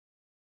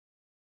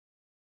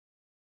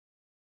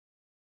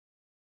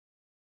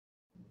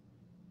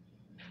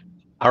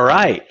All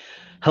right.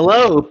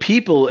 Hello,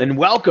 people, and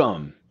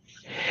welcome.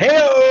 Hey,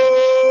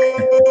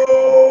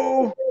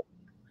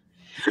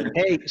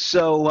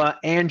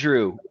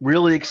 Andrew,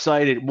 really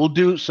excited.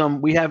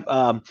 We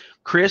have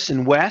Chris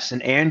and Wes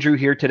and Andrew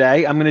here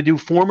today. I'm going to do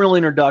formal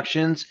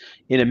introductions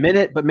in a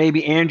minute, but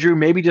maybe Andrew,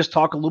 maybe just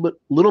talk a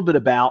little bit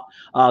about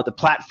the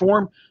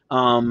platform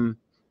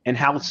and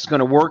how this is going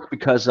to work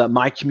because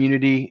my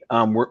community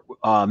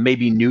may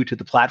be new to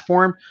the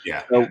platform.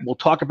 Yeah. So we'll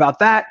talk about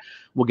that.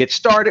 We'll get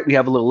started. We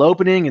have a little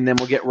opening, and then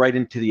we'll get right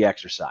into the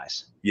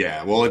exercise.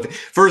 Yeah. Well,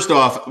 first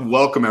off,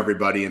 welcome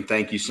everybody, and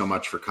thank you so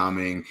much for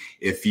coming.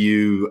 If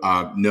you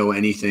know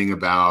anything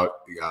about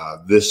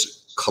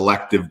this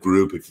collective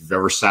group, if you've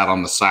ever sat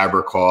on the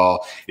cyber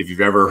call, if you've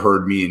ever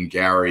heard me and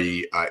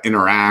Gary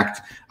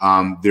interact,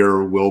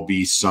 there will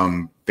be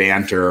some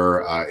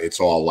banter. It's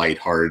all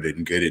lighthearted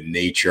and good in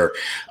nature.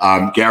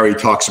 Gary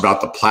talks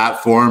about the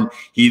platform.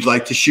 He'd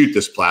like to shoot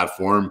this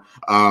platform.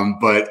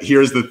 But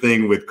here's the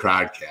thing with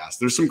Crowdcast.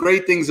 There's some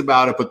great things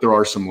about it, but there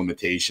are some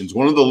limitations.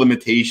 One of the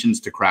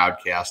limitations to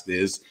Crowdcast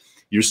is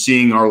you're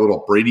seeing our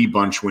little Brady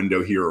Bunch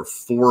window here of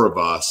 4 of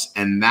us,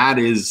 and that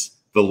is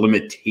the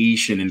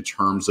limitation in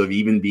terms of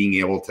even being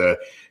able to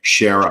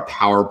share a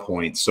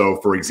PowerPoint. So,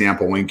 for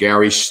example, when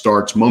Gary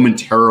starts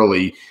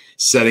momentarily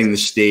setting the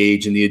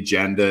stage and the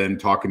agenda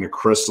and talking to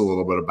Chris a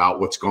little bit about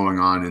what's going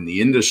on in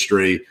the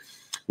industry,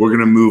 we're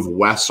going to move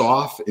Wes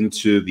off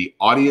into the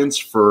audience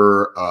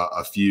for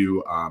a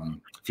few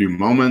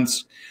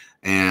moments,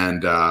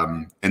 and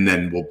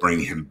then we'll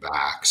bring him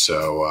back.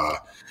 So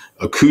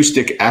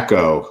acoustic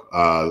echo,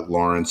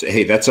 Lawrence.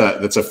 Hey, that's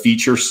a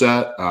feature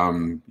set.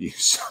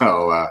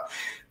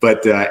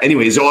 But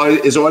anyway, is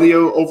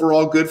audio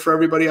overall good for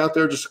everybody out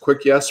there? Just a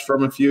quick yes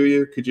from a few of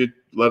you. Could you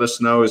let us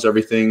know? Is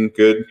everything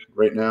good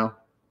right now?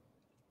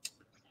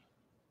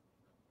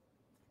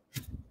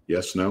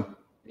 Yes, no?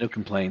 No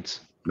complaints.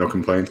 No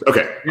complaints.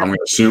 Okay, yeah. I'm going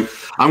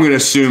to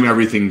assume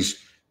everything's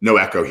no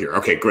echo here.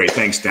 Okay, great.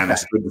 Thanks,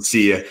 Dennis. Good to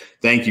see you.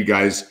 Thank you,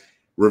 guys.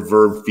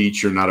 Reverb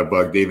feature, not a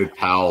bug. David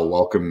Powell,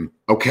 welcome.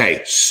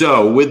 Okay,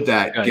 so with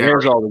that, Gary,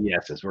 here's all the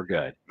yeses. We're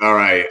good. All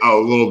right.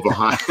 Oh, a little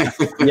behind.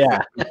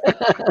 Yeah.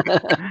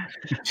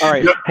 All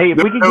right. Hey,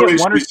 if we could get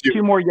 1 or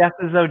 2 more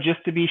yeses, though,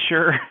 just to be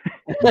sure.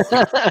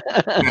 So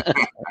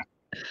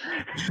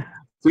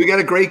we got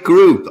a great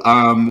group.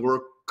 We're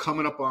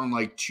coming up on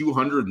like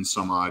 200 and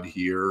some odd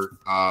here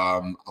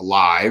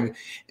live,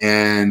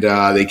 and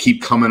they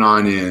keep coming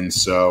on in.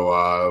 So,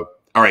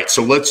 all right.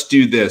 So let's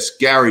do this.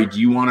 Gary, do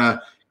you want to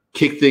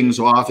kick things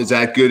off? Is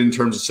that good in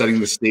terms of setting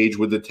the stage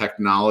with the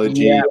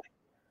technology? Yeah.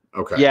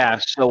 Okay. Yeah.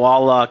 So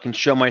I'll can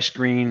show my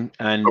screen,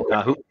 and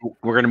okay.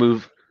 We're going to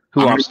move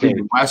who off stage.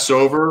 Wes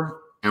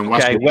over, and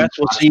Wes. Okay, Wes,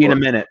 we'll see you in a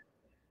minute.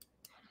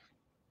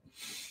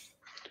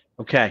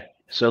 Okay.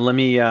 So let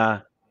me.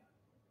 All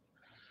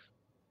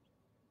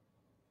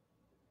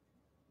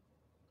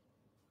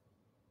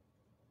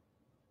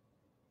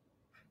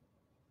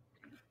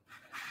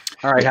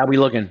right, how we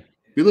looking?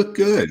 We look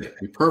good.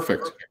 We're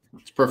perfect.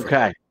 It's perfect.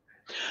 Okay.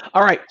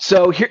 All right.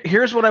 So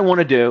here's what I want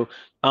to do.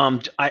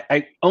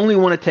 I only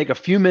want to take a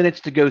few minutes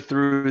to go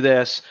through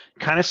this,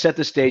 kind of set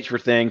the stage for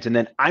things, and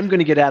then I'm going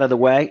to get out of the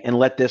way and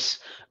let this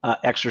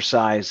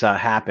exercise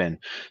happen.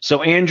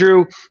 So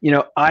Andrew,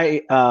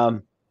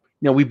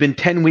 we've been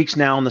 10 weeks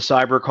now on the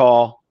cyber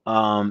call.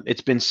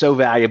 It's been so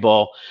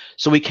valuable.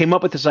 So we came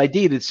up with this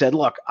idea that said,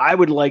 look, I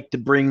would like to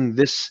bring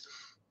this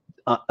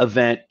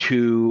event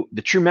to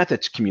the True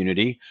Methods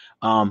community.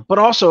 But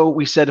also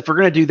we said, if we're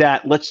going to do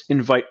that, let's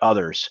invite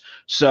others.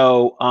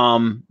 So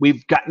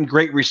we've gotten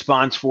great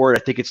response for it.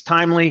 I think it's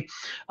timely.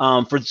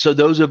 So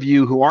those of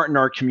you who aren't in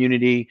our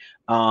community,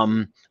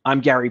 I'm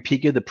Gary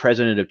Pica, the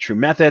president of True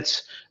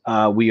Methods.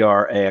 We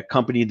are a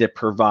company that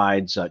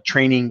provides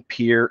training,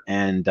 peer,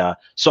 and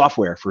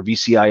software for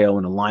VCIO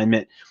and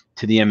alignment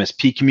to the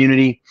MSP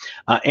community.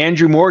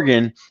 Andrew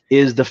Morgan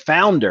is the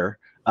founder,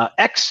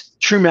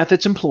 ex-True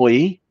Methods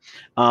employee,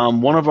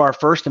 one of our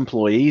first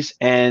employees,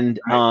 and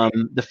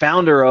the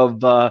founder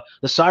of the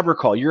Cyber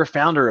Call. You're a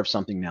founder of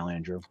something now,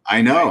 Andrew.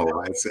 I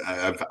know.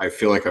 I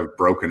feel like I've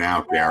broken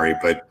out, Gary,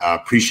 but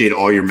appreciate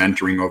all your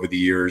mentoring over the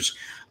years.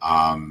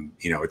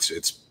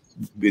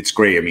 It's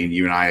great. I mean,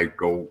 you and I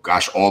go,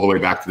 gosh, all the way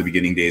back to the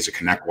beginning days of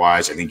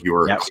ConnectWise. I think you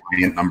were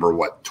client number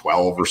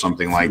 12 or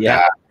something like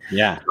that.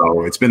 Yeah.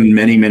 So it's been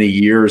many, many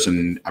years,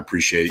 and I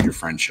appreciate your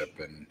friendship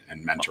and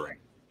mentoring.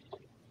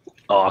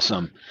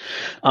 Awesome.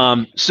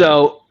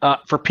 So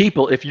for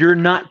people, if you're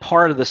not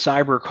part of the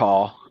cyber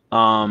call,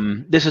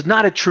 this is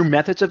not a True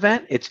Methods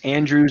event. It's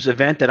Andrew's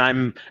event that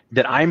I'm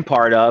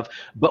part of,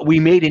 but we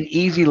made an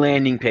easy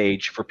landing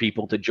page for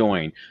people to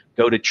join.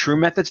 Go to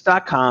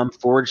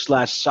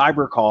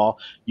truemethods.com/cybercall.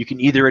 You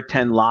can either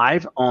attend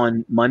live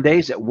on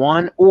Mondays at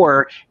 1,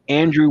 or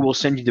Andrew will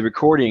send you the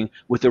recording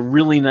with a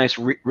really nice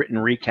written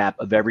recap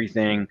of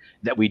everything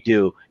that we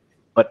do.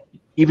 But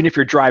even if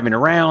you're driving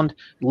around,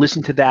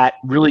 listen to that.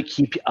 Really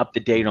keep you up to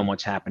date on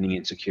what's happening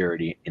in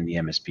security in the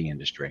MSP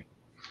industry.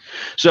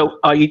 So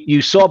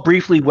you saw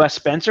briefly Wes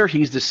Spencer.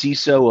 He's the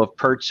CISO of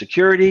Perch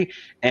Security.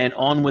 And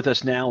on with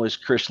us now is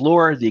Chris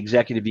Loehr, the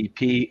Executive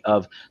VP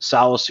of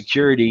Solis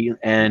Security.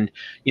 And,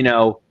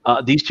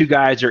 these two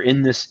guys are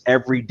in this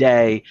every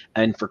day.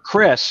 And for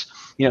Chris,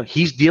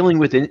 he's dealing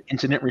with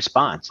incident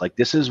response. Like,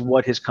 this is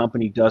what his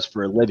company does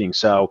for a living.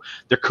 So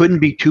there couldn't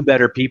be two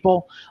better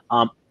people.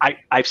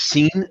 I've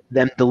seen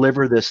them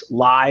deliver this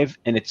live,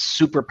 and it's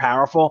super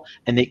powerful,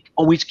 and they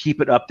always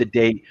keep it up to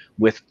date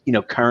with,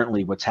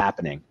 currently what's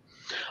happening.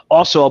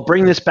 Also, I'll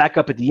bring this back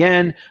up at the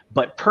end,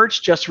 but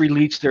Perch just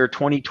released their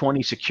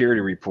 2020 security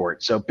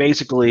report. So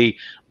basically,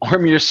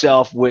 arm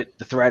yourself with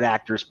the threat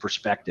actor's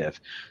perspective.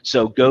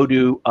 So go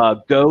to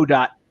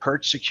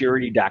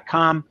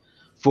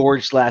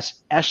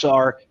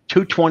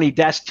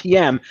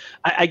go.perchsecurity.com/SR220-TM.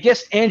 I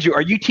guess, Andrew,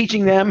 are you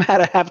teaching them how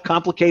to have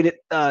complicated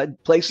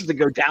places to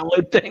go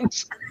download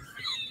things?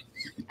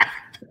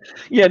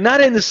 Yeah,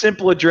 not in the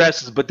simple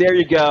addresses, but there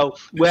you go.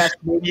 Wes,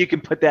 maybe you can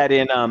put that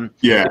in.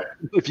 Yeah.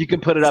 If you can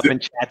put it up in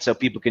chat so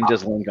people can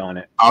just link on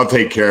it. I'll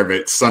take care of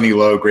it. Sonny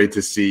Lowe, great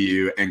to see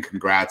you, and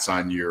congrats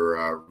on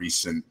your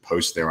recent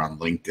post there on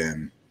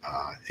LinkedIn.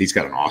 He's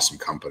got an awesome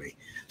company.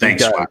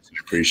 Thanks, Wes. I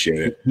appreciate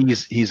it.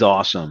 He's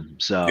awesome.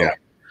 So yeah.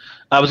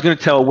 I was going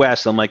to tell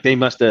Wes, I'm like, they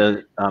must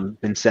have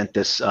been sent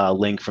this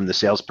link from the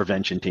sales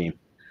prevention team.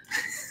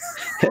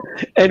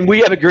 And we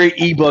have a great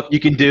ebook you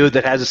can do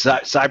that has a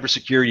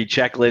cybersecurity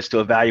checklist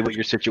to evaluate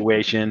your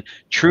situation.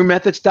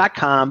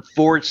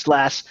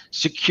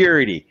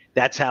 TrueMethods.com/security.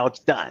 That's how it's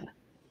done.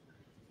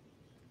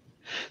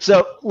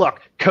 So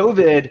look,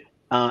 COVID,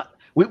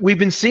 we've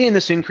been seeing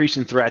this increase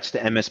in threats to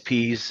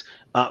MSPs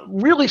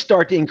really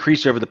start to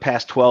increase over the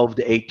past 12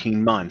 to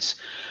 18 months.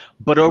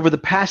 But over the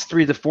past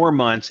 3 to 4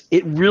 months,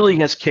 it really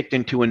has kicked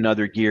into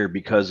another gear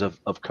because of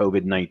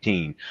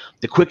COVID-19.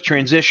 The quick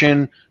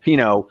transition,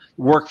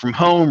 work from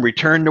home,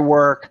 return to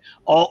work,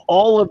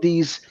 all of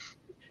these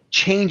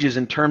changes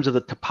in terms of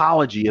the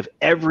topology of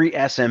every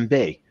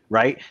SMB,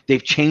 right?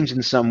 They've changed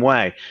in some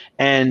way.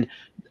 And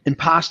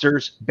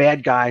imposters,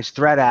 bad guys,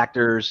 threat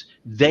actors,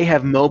 they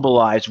have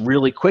mobilized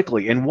really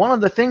quickly. And one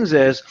of the things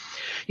is,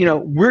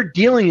 we're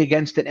dealing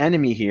against an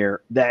enemy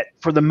here that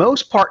for the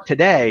most part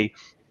today,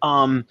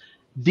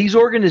 these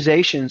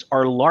organizations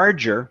are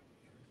larger,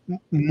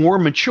 more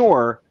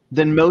mature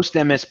than most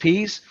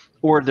MSPs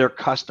or their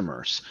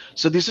customers.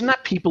 So these are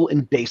not people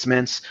in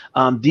basements.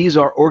 These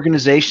are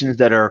organizations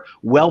that are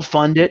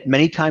well-funded.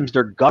 Many times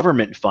they're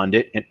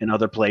government-funded in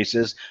other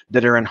places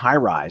that are in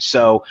high-rise.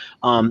 So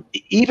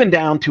even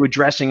down to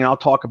addressing, and I'll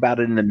talk about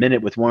it in a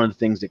minute with one of the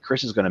things that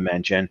Chris is going to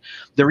mention,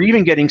 they're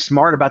even getting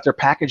smart about their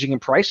packaging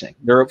and pricing.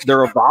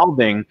 They're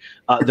evolving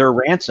their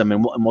ransom,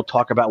 and we'll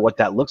talk about what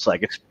that looks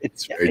like.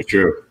 It's very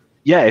true.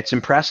 Yeah, it's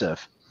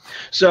impressive.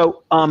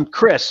 So,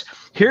 Chris,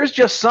 here's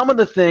just some of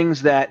the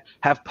things that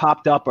have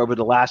popped up over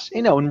the last,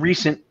 in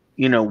recent,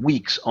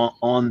 weeks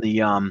on the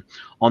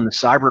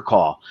cyber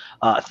call.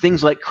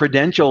 Things like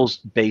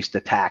credentials-based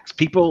attacks.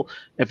 People,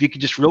 if you could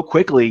just real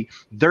quickly,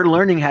 they're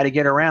learning how to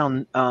get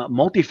around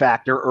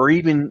multi-factor or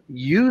even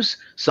use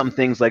some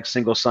things like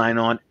single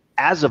sign-on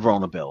as a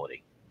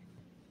vulnerability.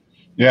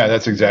 Yeah,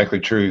 that's exactly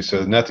true.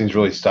 So nothing's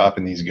really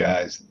stopping these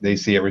guys. They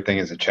see everything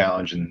as a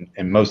challenge,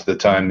 and most of the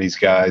time these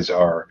guys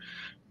are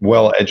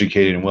well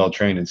educated and well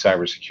trained in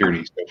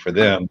cybersecurity. So for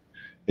them,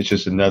 it's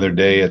just another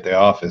day at the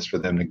office for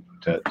them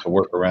to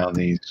work around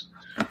these,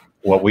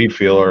 what we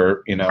feel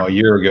are, a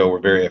year ago were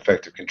very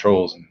effective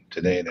controls, and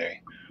today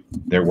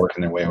they're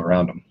working their way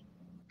around them.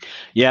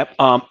 Yep.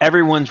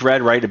 Everyone's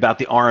read, right, about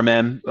the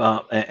RMM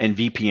and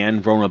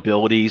VPN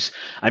vulnerabilities.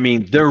 I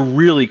mean, they're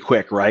really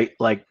quick, right?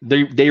 Like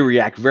they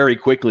react very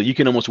quickly. You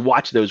can almost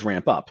watch those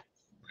ramp up.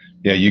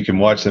 Yeah, you can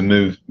watch them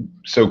move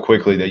so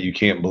quickly that you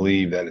can't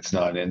believe that it's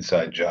not an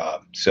inside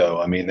job. So,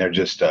 I mean, they're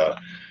just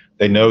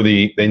they know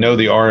the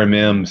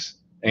RMMs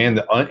and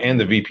the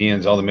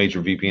VPNs, all the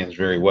major VPNs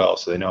very well.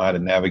 So they know how to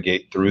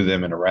navigate through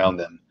them and around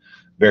them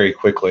very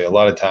quickly. A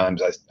lot of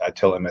times I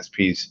tell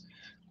MSPs,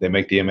 they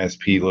make the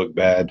MSP look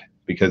bad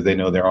because they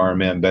know their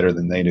RMM better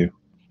than they do.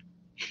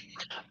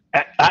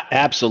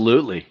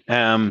 Absolutely.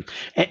 And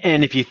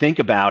if you think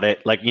about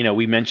it, like,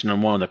 we mentioned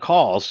on one of the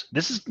calls,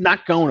 this is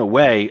not going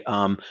away.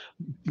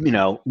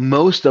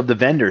 Most of the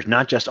vendors,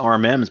 not just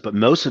RMMs, but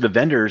most of the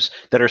vendors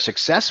that are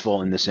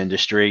successful in this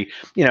industry,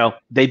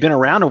 they've been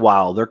around a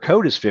while. Their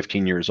code is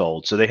 15 years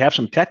old. So they have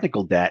some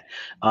technical debt,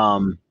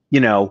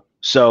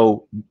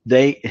 so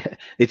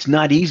it's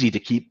not easy to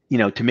keep,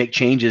 to make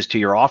changes to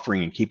your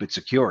offering and keep it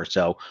secure.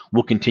 So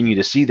we'll continue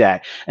to see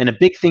that. And a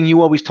big thing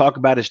you always talk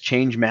about is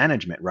change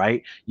management,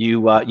 right?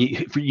 You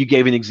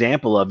gave an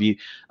example of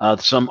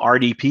some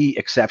RDP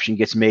exception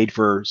gets made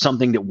for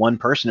something that one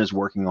person is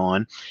working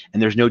on,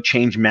 and there's no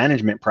change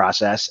management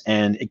process,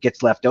 and it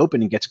gets left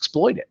open and gets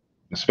exploited.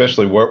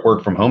 Especially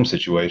work from home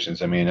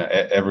situations. I mean,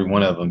 every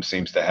one of them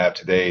seems to have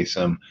today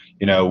some,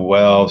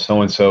 well,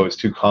 so-and-so is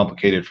too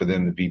complicated for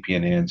them to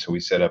VPN in, so we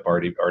set up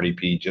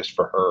RDP just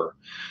for her.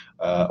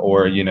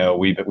 Or, you know,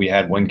 we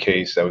had one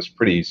case that was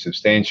pretty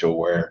substantial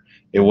where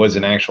it was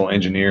an actual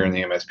engineer in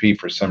the MSP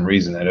for some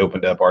reason that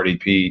opened up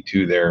RDP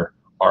to their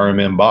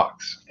RMM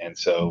box. And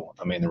so,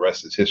 I mean, the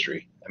rest is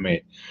history. I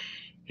mean,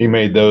 he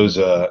made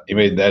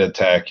that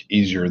attack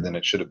easier than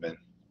it should have been.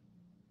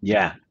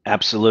 Yeah,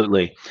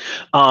 absolutely.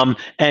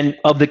 And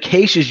of the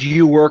cases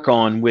you work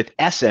on with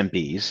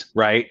SMBs,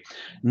 right,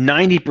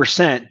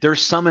 90%,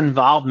 there's some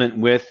involvement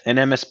with an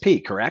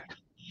MSP, correct?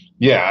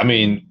 Yeah, I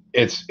mean,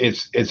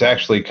 it's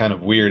actually kind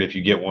of weird if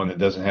you get one that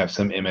doesn't have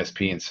some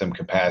MSP in some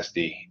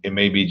capacity. It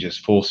may be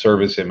just full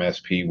service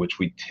MSP, which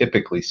we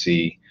typically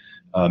see,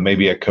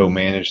 maybe a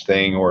co-managed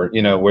thing, or,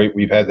 you know,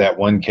 we've had that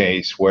one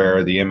case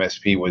where the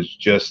MSP was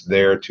just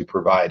there to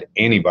provide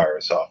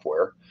antivirus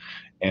software.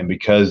 And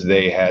because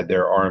they had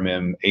their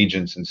RMM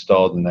agents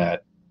installed in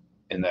that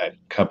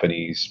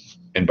company's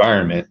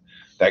environment,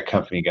 that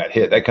company got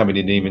hit. That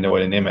company didn't even know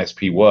what an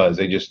MSP was.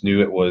 They just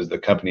knew it was the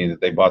company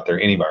that they bought their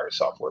antivirus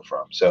software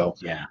from. So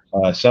yeah,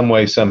 some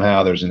way,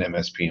 somehow, there's an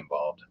MSP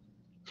involved.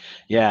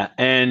 Yeah,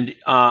 and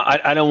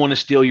I don't want to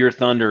steal your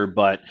thunder,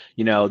 but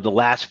you know, the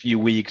last few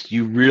weeks,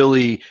 your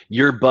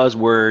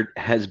buzzword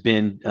has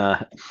been,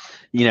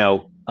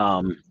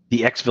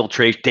 the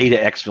exfiltration, data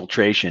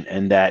exfiltration,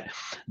 and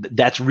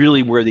that's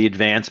really where the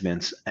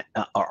advancements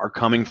are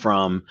coming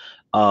from,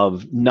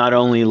 of not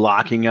only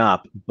locking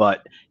up,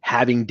 but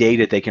having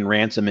data they can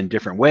ransom in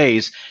different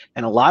ways.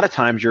 And a lot of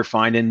times you're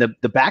finding the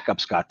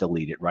backups got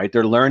deleted, right?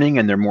 They're learning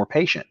and they're more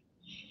patient.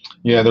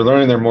 Yeah, they're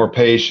learning, they're more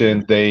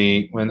patient.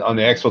 When on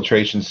the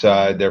exfiltration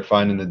side, they're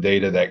finding the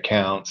data that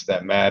counts,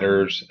 that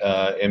matters.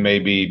 It may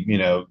be, you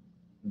know,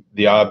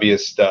 the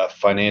obvious stuff,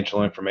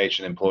 financial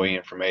information, employee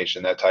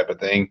information, that type of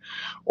thing,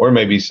 or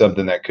maybe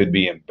something that could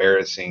be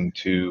embarrassing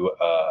to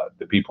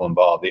the people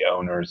involved, the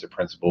owners, the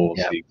principals,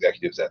 the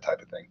executives, that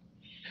type of thing.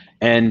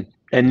 And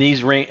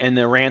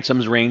the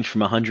ransoms range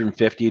from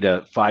 150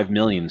 to 5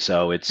 million.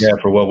 So it's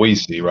for what we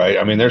see, right?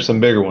 I mean, there's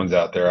some bigger ones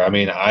out there. I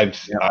mean, I've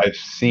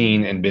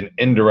seen and been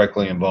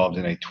indirectly involved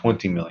in a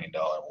 $20 million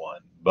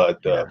one,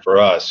 but for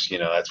us, you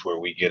know, that's where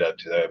we get up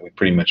to that. We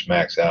pretty much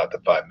max out the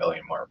 5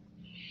 million mark.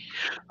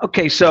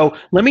 Okay, so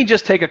let me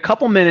just take a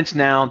couple minutes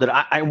now that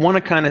I want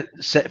to kind of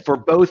set for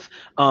both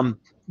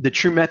the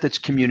True Methods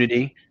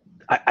community.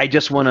 I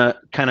just want to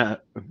kind of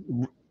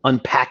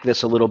unpack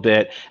this a little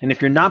bit. And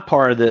if you're not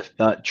part of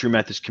the True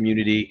Methods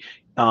community,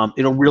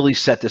 it'll really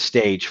set the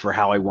stage for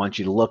how I want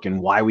you to look and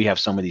why we have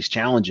some of these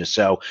challenges.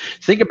 So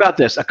think about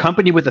this. A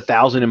company with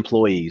 1,000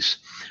 employees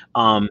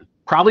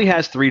probably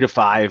has 3 to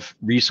 5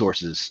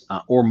 resources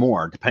or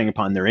more, depending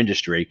upon their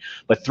industry,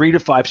 but 3 to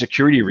 5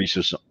 security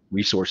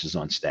resources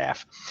on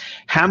staff.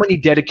 How many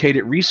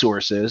dedicated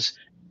resources,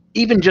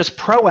 even just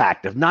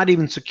proactive, not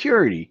even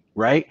security,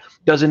 right,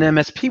 does an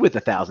MSP with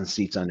 1,000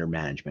 seats under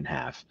management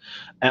have?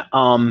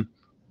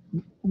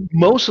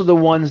 Most of the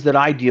ones that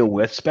I deal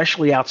with,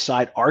 especially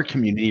outside our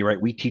community,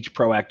 right, we teach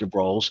proactive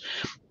roles,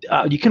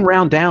 you can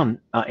round down,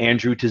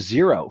 Andrew, to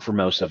 0 for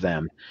most of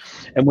them.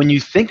 And when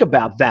you think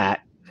about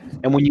that,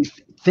 and when you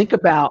think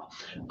about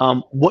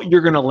what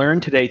you're going to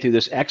learn today through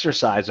this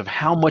exercise of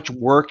how much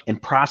work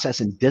and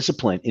process and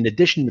discipline, in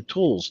addition to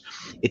tools,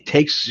 it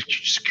takes to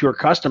secure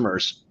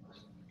customers,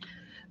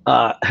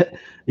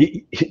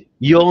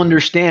 you'll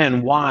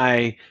understand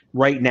why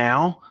right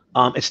now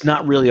it's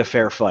not really a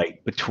fair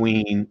fight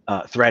between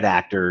threat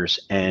actors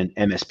and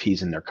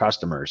MSPs and their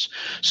customers.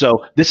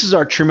 So this is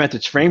our True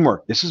Methods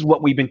framework. This is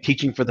what we've been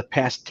teaching for the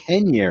past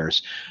 10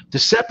 years to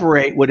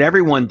separate what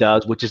everyone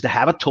does, which is to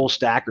have a tool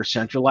stack or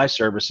centralized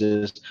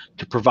services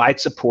to provide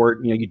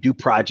support. You know, you do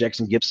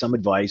projects and give some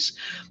advice,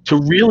 to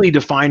really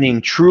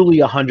defining truly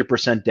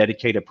 100%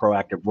 dedicated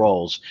proactive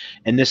roles.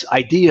 And this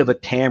idea of a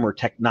TAM, or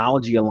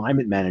technology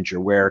alignment manager,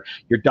 where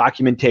your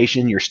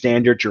documentation, your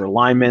standards, your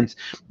alignments,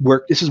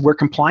 this is where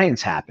compliance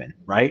happen,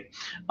 right?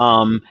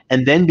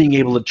 And then being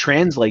able to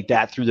translate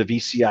that through the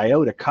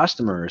VCIO to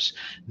customers.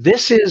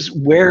 This is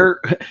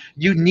where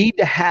you need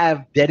to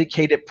have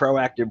dedicated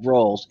proactive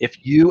roles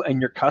if you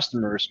and your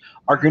customers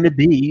are going to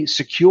be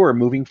secure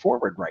moving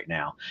forward right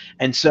now.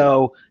 And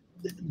so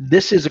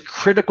this is a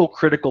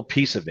critical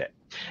piece of it.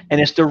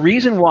 And it's the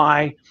reason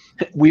why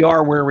we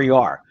are where we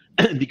are,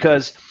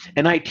 because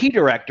an IT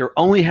director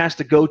only has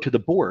to go to the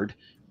board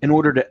in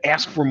order to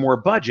ask for more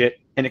budget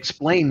and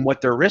explain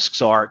what their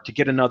risks are to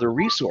get another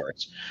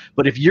resource.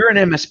 But if you're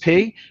an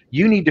MSP,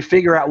 you need to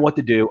figure out what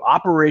to do,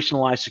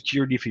 operationalize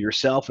security for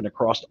yourself and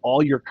across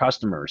all your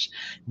customers.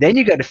 Then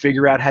you got to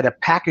figure out how to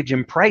package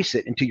and price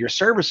it into your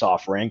service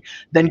offering,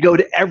 then go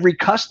to every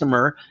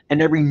customer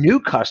and every new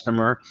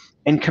customer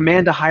and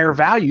command a higher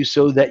value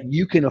so that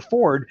you can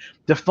afford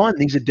to fund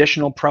these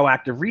additional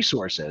proactive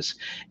resources.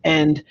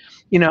 And,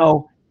 you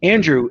know,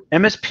 Andrew,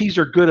 MSPs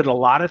are good at a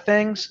lot of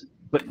things,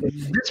 but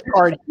this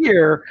part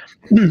here,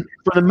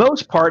 for the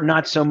most part,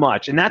 not so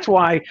much. And that's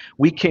why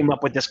we came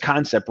up with this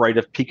concept, right,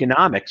 of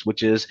peakonomics,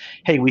 which is,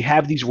 hey, we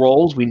have these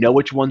roles, we know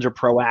which ones are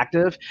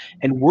proactive,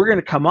 and we're going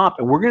to come up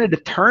and we're going to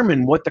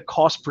determine what the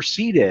cost per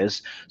seat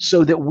is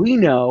so that we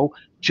know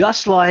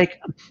Just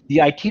like the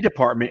IT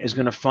department is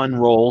going to fund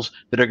roles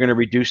that are going to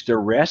reduce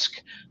their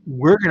risk,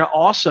 we're going to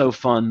also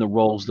fund the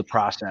roles, the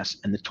process,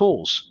 and the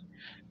tools.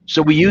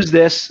 So we use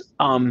this,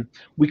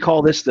 we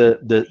call this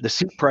the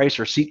seat price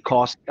or seat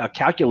cost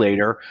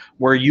calculator,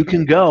 where you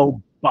can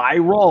go by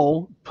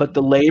role, put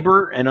the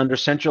labor and under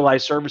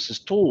centralized services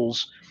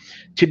tools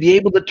to be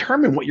able to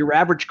determine what your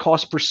average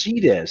cost per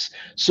seat is.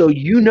 So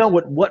you know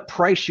what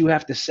price you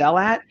have to sell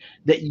at,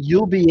 that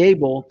you'll be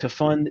able to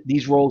fund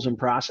these roles and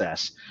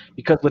process.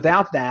 Because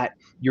without that,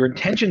 your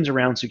intentions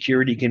around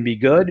security can be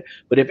good,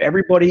 but if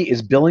everybody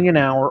is billing an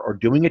hour or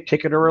doing a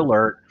ticket or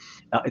alert,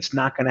 it's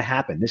not going to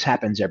happen. This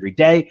happens every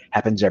day,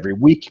 happens every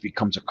week, it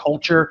becomes a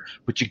culture,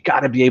 but you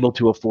got to be able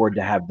to afford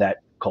to have that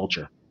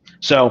culture.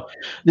 So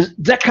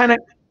that kind of,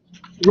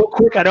 real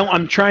quick,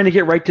 I'm trying to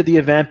get right to the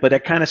event, but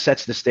that kind of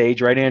sets the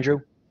stage, right, Andrew?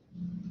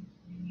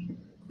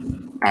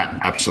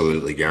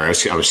 Absolutely, Gary.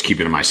 I was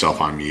keeping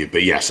myself on mute,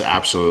 but yes,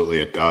 absolutely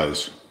it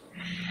does.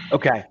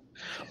 Okay,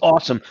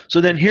 awesome.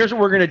 So then here's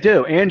what we're going to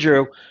do.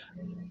 Andrew,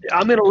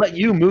 I'm going to let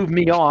you move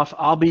me off.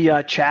 I'll be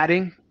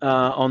chatting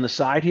on the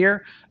side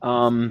here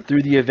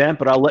through the event,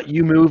 but I'll let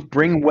you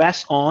bring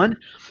Wes on,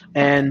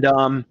 and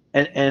I'm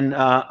going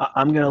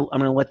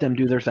to let them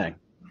do their thing.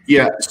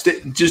 Yeah,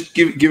 just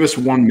give us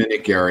 1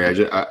 minute,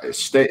 Gary.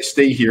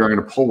 Stay here. I'm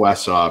going to pull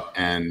Wes up,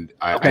 and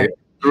I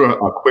threw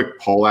a quick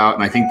poll out,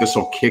 and I think this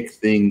will kick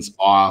things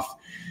off.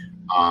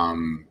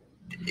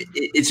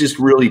 It's just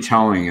really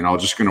telling, and I'm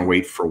just going to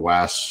wait for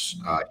Wes.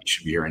 He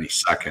should be here any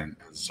second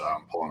as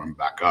I'm pulling him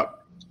back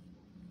up.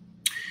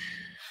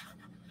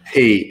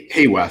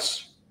 Hey,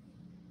 Wes.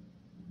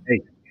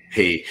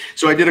 Hey.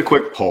 So I did a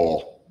quick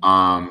poll.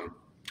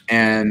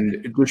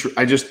 And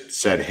I just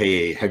said,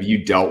 hey, have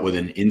you dealt with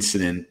an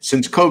incident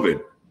since COVID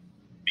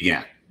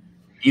began,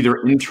 either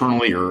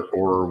internally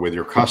or with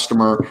your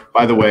customer?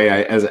 By the way,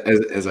 as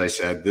I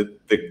said,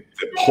 the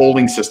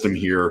polling system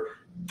here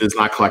does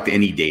not collect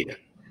any data.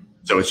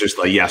 So it's just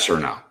like yes or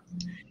no.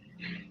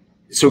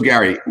 So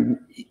Gary,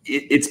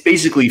 it's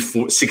basically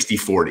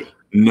 60-40.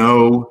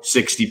 No,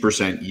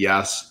 60%,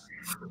 yes,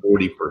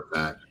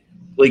 40%.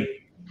 Like,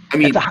 I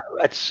mean,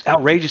 that's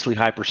outrageously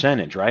high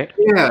percentage, right?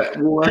 Yeah,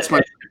 well, that's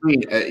my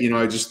point.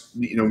 I just,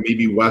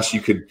 maybe Wes, you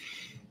could,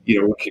 we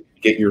could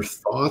get your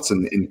thoughts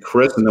and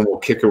Chris, and then we'll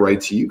kick it right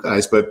to you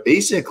guys. But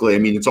basically, I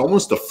mean, it's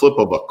almost a flip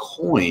of a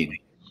coin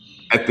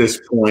at this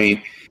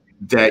point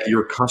that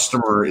your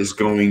customer is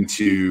going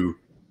to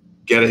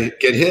get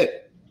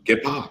hit,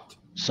 get popped.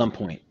 Some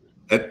point.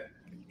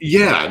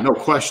 Yeah, no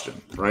question,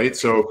 right?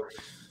 So,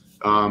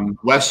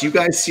 Wes, you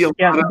guys see a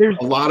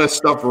lot of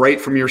stuff right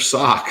from your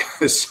sock.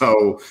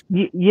 So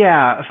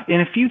yeah,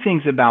 and a few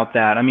things about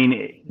that. I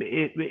mean,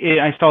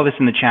 I saw this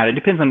in the chat. It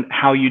depends on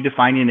how you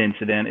define an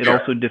incident. It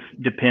also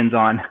depends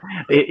on,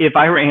 if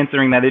I were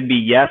answering that, it'd be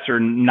yes or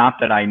not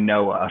that I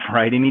know of,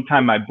 right?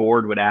 Anytime my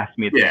board would ask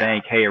me at the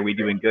bank, hey, are we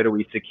doing good? Are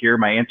we secure?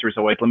 My answer is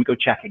always, let me go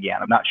check again.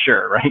 I'm not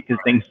sure, right?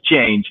 Because things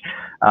change.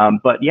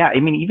 But yeah, I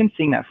mean, even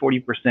seeing that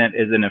 40%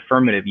 as an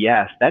affirmative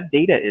yes, that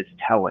data is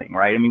telling,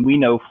 right? I mean, we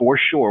know for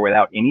sure,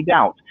 without any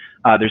doubt,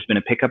 there's been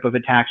a pickup of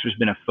attacks. There's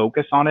been a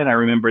focus on it. I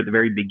remember at the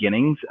very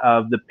beginnings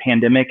of the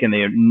pandemic and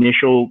the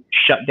initial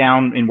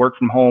shutdown and work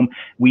from home,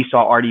 we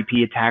saw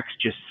RDP attacks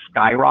just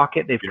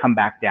skyrocket. They've come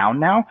back down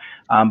now,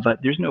 but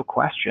there's no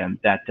question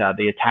that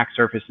the attack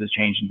surface has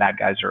changed and bad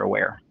guys are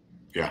aware.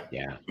 Yeah.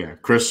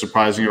 Chris,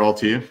 surprising at all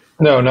to you?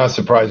 No, not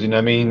surprising.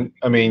 I mean,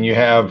 you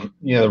have,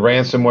 the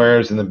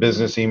ransomwares and the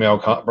business email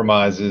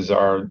compromises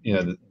are,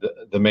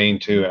 the main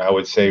two. And I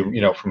would say,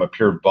 from a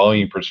pure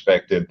volume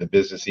perspective, the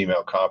business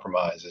email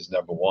compromise is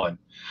number one.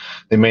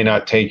 They may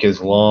not take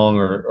as long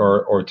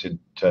or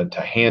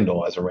to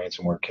handle as a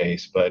ransomware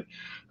case, but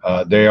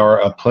they are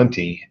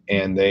aplenty,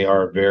 and they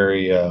are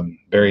very,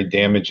 very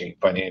damaging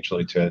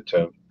financially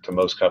to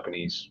most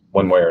companies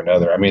one way or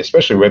another. I mean,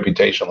 especially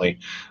reputationally.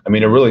 I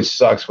mean, it really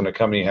sucks when a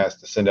company has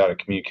to send out a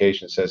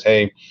communication that says,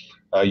 hey,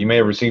 you may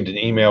have received an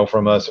email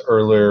from us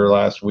earlier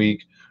last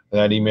week, and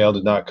that email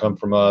did not come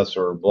from us,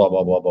 or blah,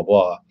 blah, blah, blah,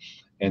 blah.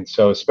 And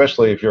so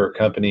especially if you're a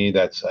company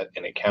that's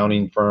an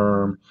accounting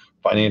firm,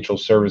 financial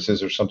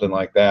services, or something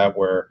like that,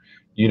 where,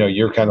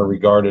 you're kind of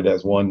regarded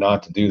as one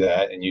not to do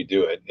that, and you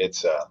do it,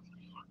 it's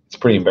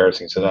pretty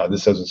embarrassing. So no,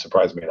 this doesn't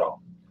surprise me at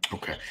all.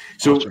 Okay.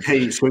 So,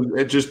 hey, so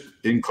just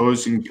in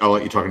closing, I'll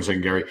let you talk in a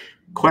second, Gary.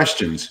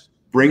 Questions,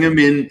 bring them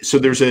in. So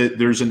there's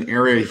an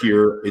area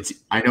here.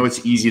 I know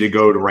it's easy to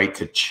go right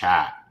to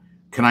chat.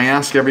 Can I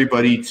ask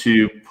everybody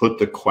to put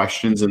the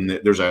questions in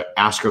there's a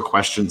ask a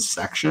question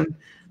section.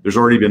 There's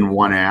already been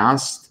one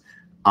asked.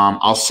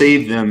 I'll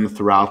save them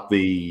throughout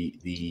the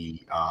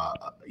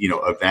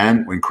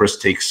event when Chris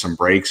takes some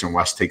breaks and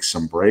Wes takes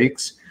some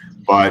breaks.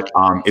 But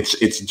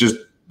it's just,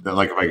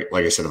 like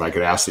I said, if I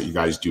could ask that you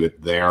guys do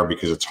it there,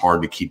 because it's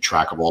hard to keep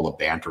track of all the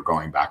banter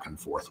going back and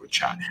forth with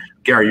chat.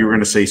 Gary, you were going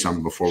to say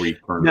something before we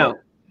turn. No,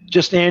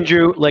 just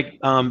Andrew.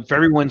 If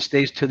everyone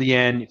stays to the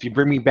end, if you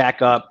bring me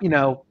back up,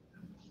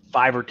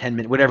 5 or 10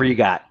 minutes, whatever you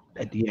got.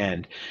 at the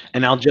end,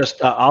 and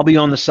I'll be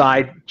on the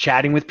side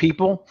chatting with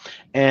people,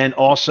 and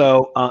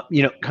also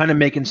kind of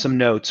making some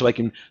notes so I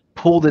can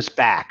pull this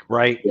back,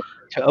 right?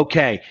 To,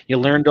 okay, you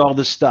learned all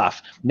this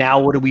stuff. Now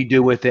what do we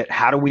do with it?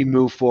 How do we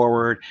move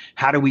forward?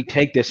 How do we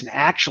take this and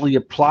actually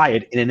apply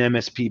it in an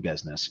MSP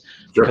business?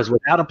 Sure. Because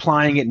without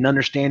applying it and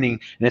understanding,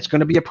 and it's going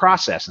to be a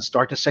process, and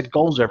start to set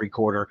goals every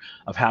quarter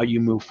of how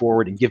you move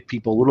forward, and give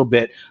people a little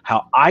bit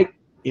how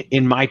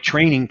in my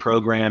training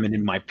program and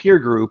in my peer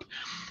group,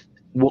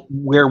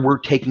 where we're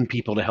taking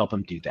people to help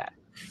them do that.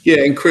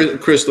 Yeah, and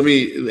Chris, let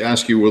me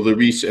ask you, will there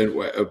be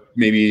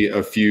maybe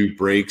a few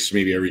breaks,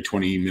 maybe every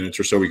 20 minutes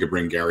or so, we could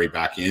bring Gary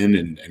back in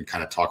and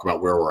kind of talk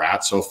about where we're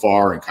at so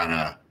far, and kind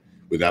of,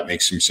 would that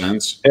make some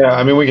sense? Yeah,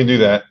 I mean, we can do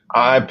that.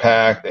 I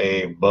packed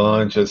a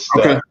bunch of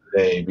stuff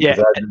today.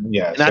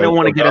 And I don't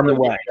want to get in the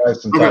way.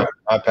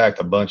 I packed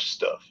a bunch of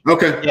stuff.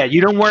 Okay. Yeah,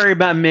 you don't worry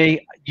about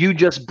me. You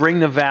just bring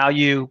the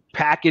value,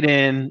 pack it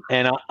in,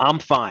 and I'm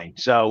fine.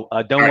 So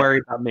don't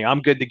worry about me.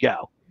 I'm good to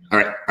go.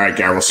 All right,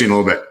 Gary, we'll see you in a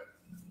little bit.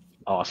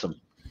 Awesome.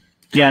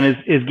 Yeah, and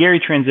as Gary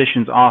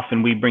transitions off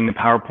and we bring the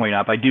PowerPoint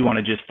up, I do want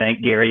to just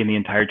thank Gary and the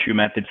entire True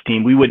Methods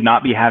team. We would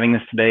not be having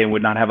this today and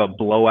would not have a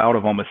blowout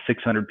of almost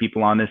 600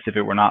 people on this if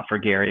it were not for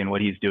Gary and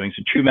what he's doing.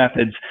 So True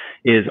Methods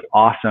is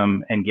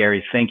awesome. And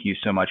Gary, thank you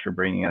so much for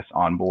bringing us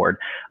on board.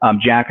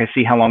 Jack, I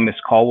see how long this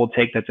call will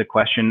take. That's a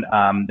question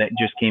that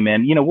just came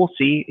in. We'll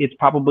see. It's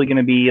probably going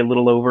to be a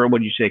little over, what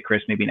did you say,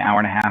 Chris, maybe an hour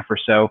and a half or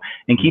so.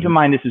 And keep in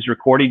mind, this is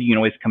recorded. You can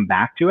always come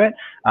back to it.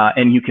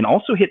 And you can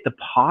also hit the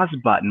pause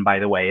button, by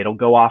the way. It'll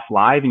go off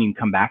live and you can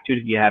come back to it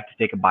if you have to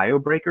take a bio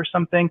break or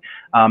something.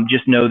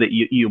 Just know that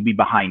you'll be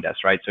behind us,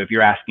 right? So if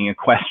you're asking a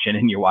question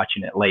and you're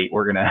watching it late,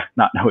 we're going to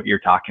not know what you're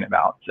talking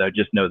about. So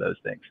just know those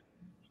things.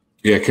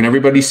 Yeah, can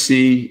everybody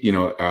see?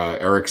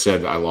 Eric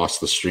said I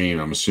lost the stream.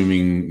 I'm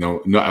assuming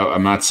no,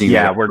 I'm not seeing.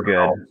 Yeah, we're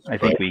good. I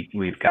think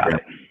we've got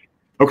it.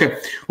 Okay,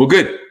 well,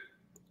 good.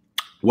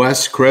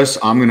 Wes, Chris,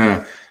 I'm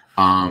gonna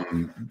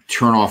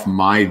turn off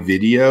my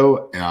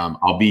video.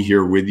 I'll be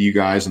here with you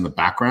guys in the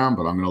background,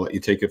 but I'm gonna let you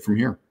take it from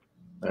here.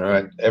 All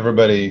right,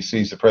 everybody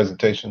sees the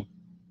presentation.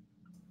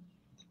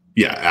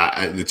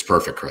 Yeah, it's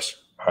perfect, Chris.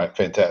 All right,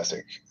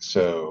 fantastic.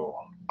 So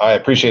I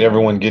appreciate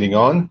everyone getting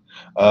on.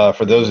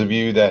 For those of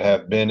you that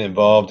have been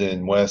involved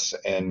in Wes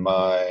and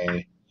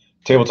my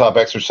tabletop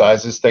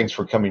exercises, thanks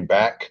for coming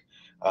back.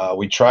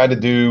 We try to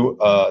do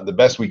the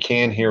best we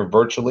can here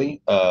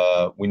virtually.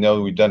 We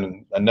know we've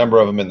done a number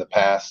of them in the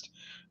past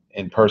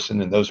in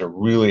person, and those are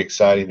really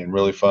exciting and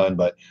really fun,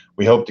 but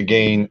we hope to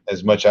gain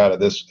as much out of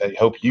this. I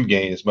hope you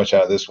gain as much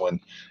out of this one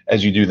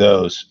as you do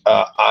those.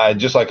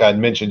 Just like I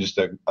mentioned just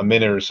a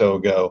minute or so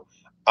ago,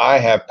 I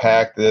have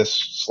packed this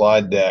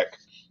slide deck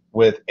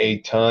with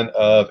a ton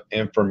of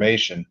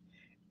information.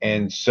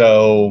 And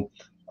so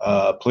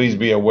please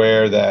be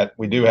aware that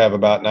we do have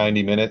about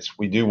 90 minutes.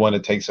 We do want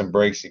to take some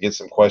breaks to get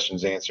some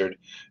questions answered,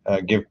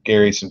 give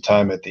Gary some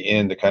time at the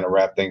end to kind of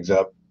wrap things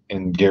up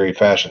in Gary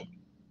fashion.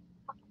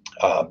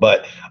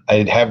 But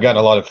I have gotten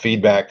a lot of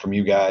feedback from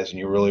you guys, and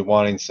you're really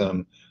wanting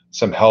some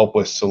help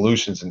with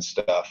solutions and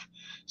stuff.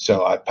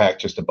 So I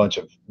packed just a bunch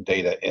of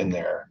data in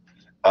there.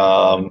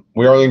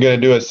 We're only going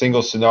to do a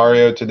single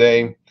scenario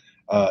today.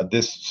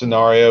 This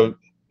scenario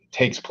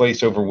takes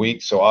place over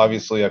weeks, so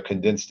obviously I've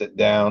condensed it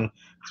down.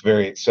 It's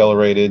very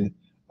accelerated.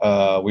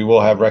 We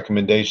will have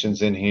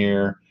recommendations in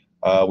here.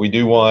 We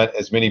do want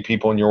as many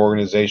people in your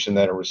organization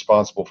that are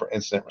responsible for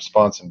incident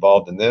response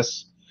involved in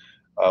this.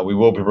 We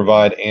will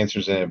provide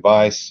answers and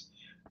advice.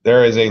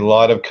 There is a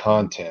lot of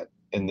content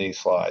in these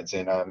slides,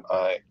 and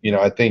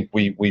I think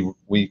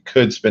we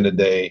could spend a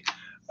day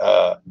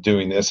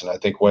doing this, and I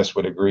think Wes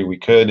would agree we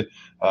could.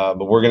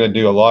 But we're going to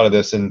do a lot of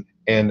this, and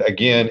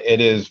again,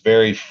 it is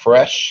very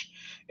fresh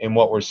in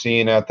what we're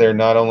seeing out there,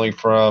 not only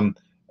from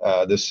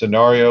the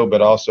scenario,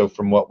 but also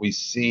from what we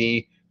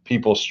see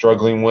people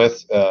struggling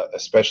with,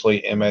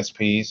 especially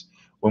MSPs,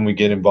 when we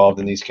get involved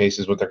in these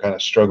cases, what they're kind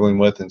of struggling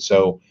with. And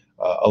so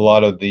a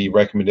lot of the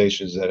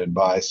recommendations and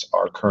advice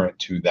are current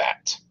to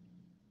that.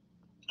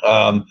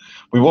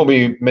 We will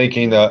be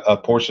making a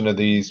portion of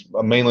these,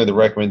 mainly the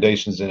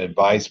recommendations and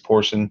advice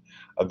portion,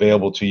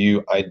 available to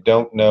you. I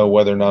don't know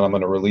whether or not I'm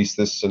going to release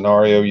this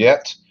scenario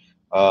yet,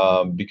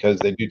 because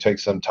they do take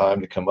some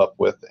time to come up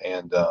with,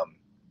 and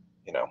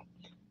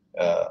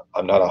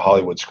I'm not a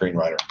Hollywood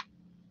screenwriter.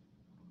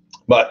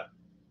 But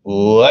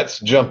let's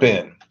jump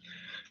in.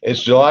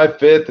 It's July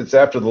 5th. It's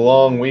after the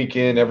long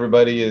weekend.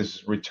 Everybody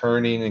is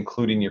returning,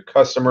 including your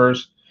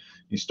customers.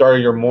 You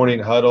started your morning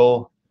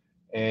huddle,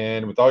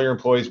 and with all your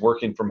employees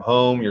working from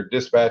home, your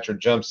dispatcher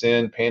jumps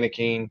in,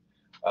 panicking.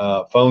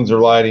 Phones are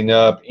lighting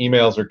up.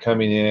 Emails are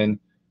coming in.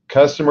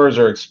 Customers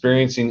are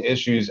experiencing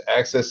issues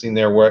accessing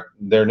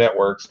their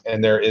networks,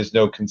 and there is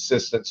no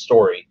consistent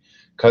story.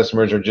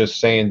 Customers are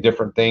just saying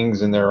different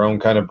things in their own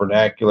kind of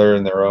vernacular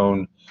and their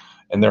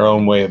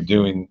own way of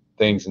doing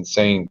things and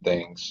saying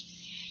things.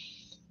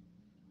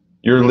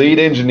 Your lead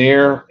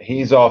engineer,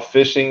 he's off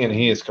fishing and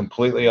he is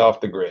completely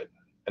off the grid.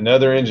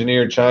 Another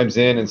engineer chimes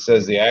in and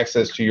says the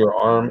access to your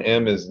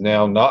RM is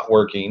now not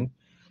working.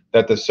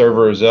 that the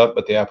server is up,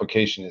 but the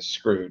application is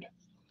screwed.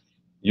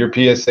 Your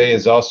PSA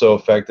is also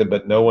affected,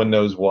 but no one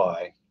knows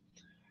why.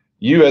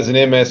 You as an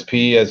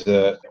MSP,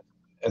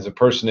 as a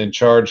person in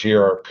charge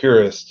here, are a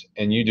purist,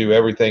 and you do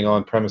everything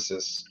on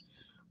premises,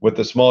 with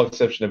the small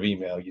exception of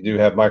email. You do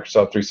have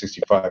Microsoft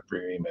 365 for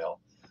your email,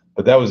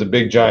 but that was a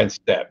big giant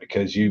step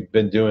because you've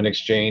been doing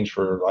Exchange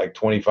for like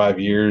 25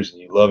 years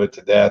and you love it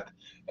to death,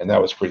 and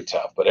that was pretty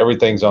tough. But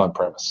everything's on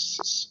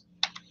premises.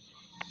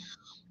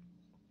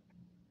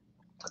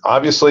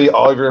 Obviously,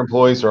 all of your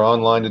employees are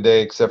online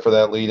today except for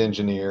that lead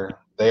engineer.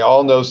 They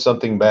all know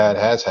something bad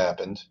has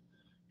happened.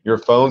 Your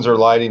phones are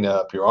lighting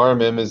up, your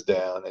RMM is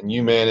down, and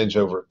you manage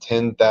over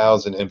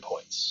 10,000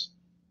 endpoints.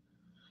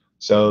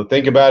 So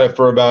think about it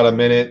for about a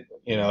minute.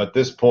 You know, at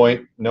this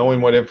point, knowing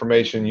what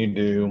information you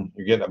do,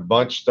 you're getting a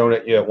bunch thrown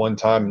at you at one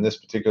time in this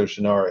particular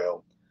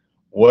scenario.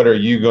 What are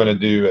you going to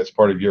do as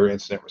part of your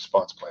incident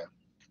response plan?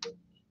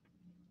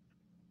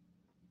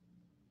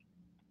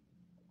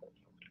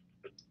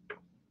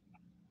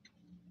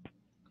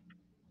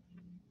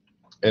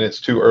 And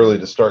it's too early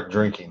to start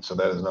drinking, so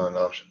that is not an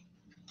option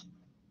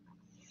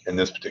in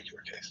this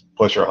particular case.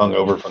 Plus, you're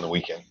hungover from the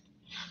weekend.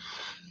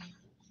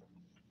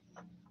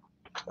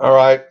 All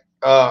right.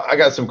 I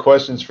got some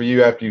questions for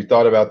you after you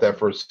thought about that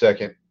for a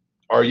second.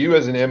 Are you,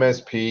 as an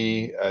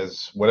MSP,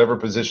 as whatever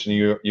position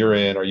you're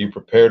in, are you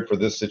prepared for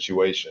this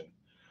situation?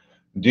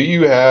 Do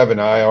you have an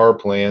IR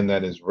plan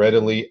that is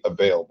readily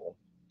available?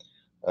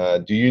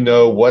 Do you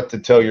know what to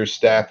tell your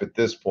staff at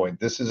this point?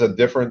 This is a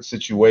different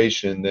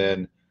situation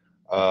than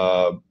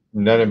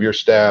none of your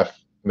staff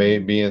may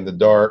be in the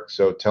dark,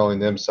 so telling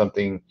them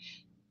something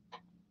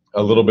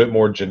a little bit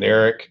more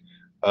generic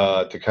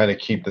to kind of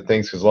keep the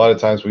things, because a lot of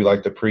times we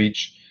like to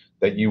preach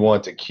that you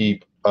want to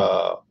keep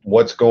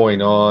what's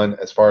going on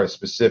as far as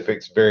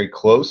specifics very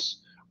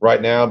close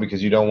right now,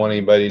 because you don't want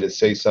anybody to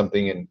say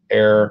something in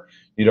error.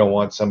 You don't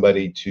want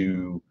somebody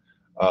to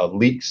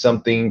leak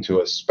something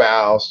to a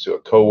spouse, to a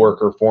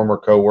coworker, former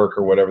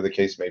coworker, whatever the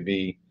case may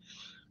be.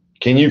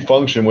 Can you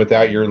function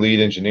without your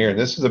lead engineer? And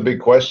this is a big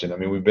question. I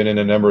mean, we've been in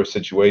a number of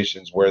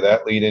situations where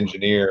that lead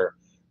engineer,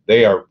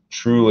 they are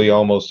truly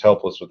almost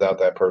helpless without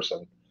that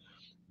person.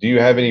 Do you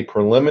have any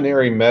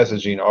preliminary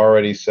messaging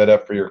already set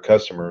up for your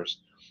customers?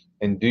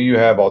 And do you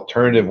have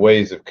alternative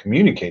ways of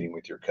communicating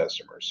with your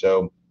customers?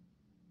 So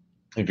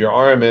if your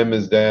RMM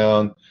is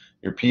down,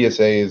 your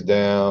PSA is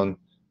down,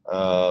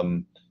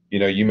 you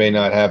know, you may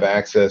not have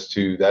access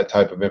to that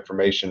type of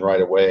information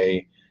right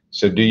away.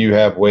 So do you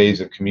have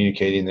ways of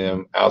communicating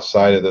them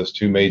outside of those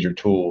two major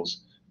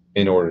tools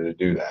in order to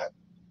do that?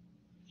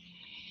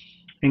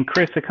 And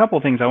Chris, a couple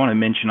of things I want to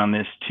mention on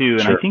this too,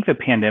 and Sure. I think the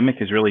pandemic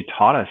has really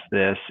taught us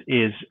this,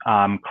 is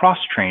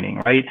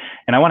cross-training, right?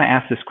 And I want to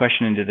ask this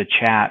question into the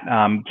chat.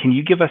 Can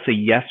you give us a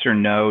yes or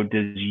no?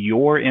 Does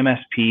your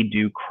MSP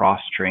do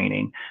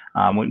cross-training?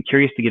 I'm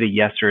curious to get a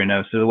yes or a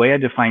no. So the way I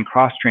define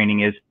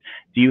cross-training is,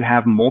 do you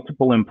have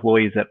multiple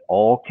employees that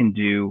all can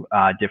do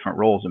different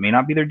roles? It may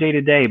not be their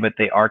day-to-day, but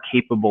they are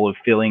capable of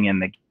filling in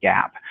the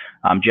gap.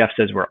 Jeff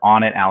says we're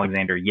on it.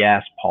 Alexander,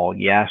 yes. Paul,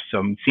 yes. So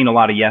I'm seeing a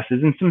lot of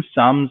yeses and some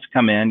sums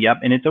come in. Yep.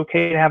 And it's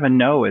okay to have a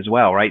no as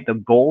well, right? The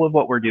goal of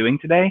what we're doing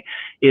today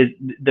is,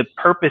 the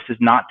purpose is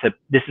not to,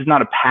 this is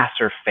not a pass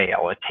or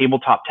fail. A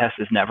tabletop test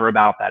is never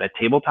about that. A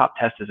tabletop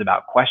test is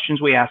about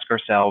questions we ask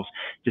ourselves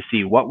to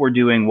see what we're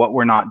doing, what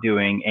we're not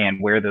doing, and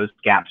where those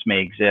gaps may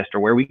exist, or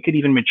where we could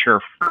even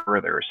mature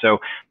further. So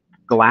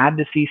glad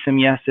to see some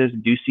yeses,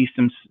 do see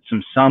some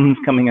sums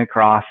coming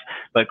across,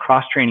 but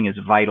cross-training is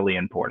vitally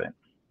important.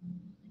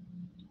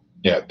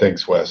 Yeah,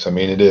 thanks, Wes. I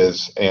mean, it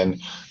is.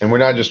 And we're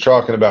not just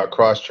talking about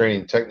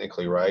cross-training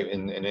technically, right?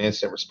 In an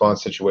incident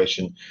response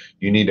situation,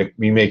 you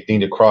may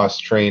need to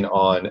cross-train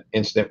on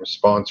incident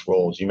response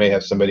roles. You may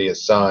have somebody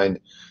assigned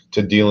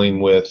to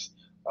dealing with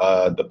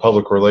the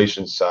public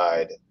relations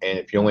side. And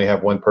if you only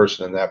have one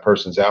person and that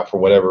person's out for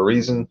whatever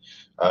reason,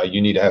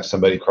 you need to have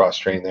somebody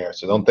cross-train there.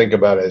 So don't think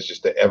about it as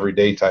just the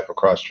everyday type of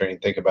cross-training.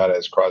 Think about it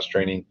as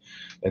cross-training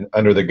and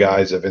under the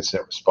guise of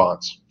incident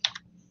response.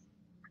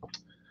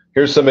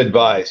 Here's some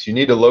advice. You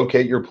need to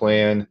locate your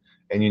plan,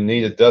 and you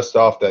need to dust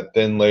off that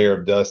thin layer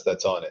of dust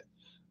that's on it.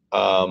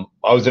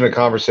 I was in a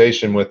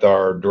conversation with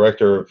our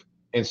director of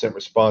incident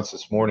response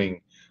this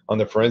morning on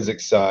the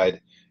forensics side,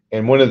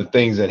 and one of the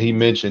things that he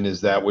mentioned is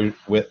that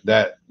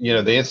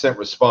the incident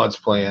response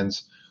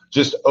plans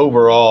just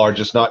overall are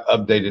just not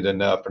updated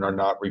enough and are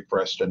not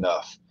refreshed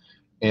enough.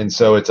 And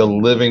so it's a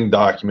living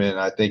document. And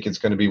I think it's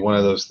going to be one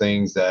of those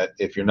things that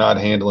if you're not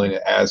handling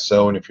it as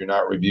so, and if you're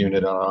not reviewing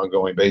it on an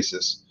ongoing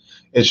basis,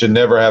 it should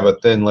never have a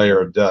thin layer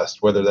of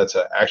dust, whether that's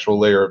an actual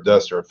layer of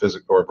dust or a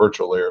physical or a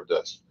virtual layer of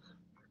dust.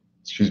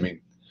 Excuse me.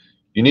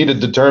 You need to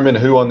determine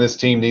who on this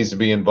team needs to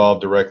be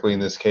involved directly in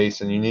this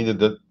case, and you need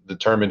to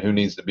determine who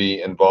needs to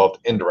be involved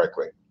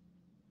indirectly.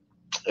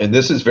 And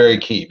this is very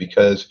key,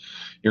 because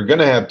you're going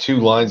to have two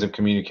lines of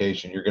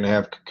communication. You're going to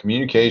have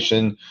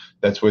communication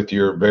that's with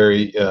your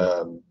very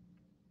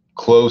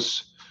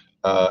close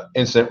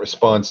incident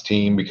response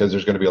team, because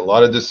there's going to be a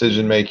lot of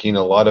decision making,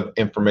 a lot of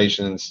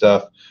information and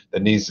stuff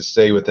that needs to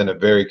stay within a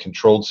very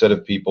controlled set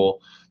of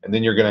people. and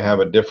then you're going to have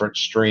a different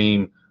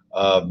stream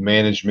of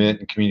management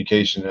and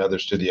communication and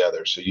others to the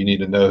other. So you need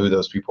to know who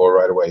those people are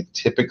right away.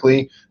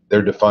 Typically,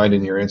 they're defined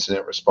in your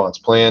incident response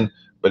plan,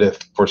 but if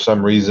for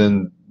some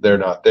reason they're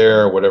not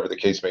there, whatever the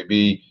case may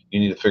be, you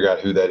need to figure out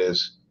who that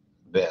is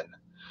then.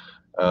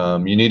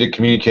 You need to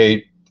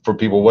communicate for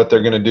people what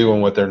they're going to do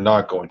and what they're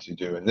not going to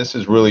do. And this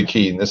is really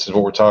key. And this is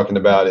what we're talking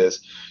about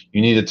is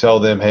you need to tell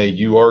them, hey,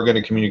 you are going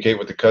to communicate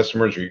with the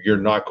customers or you're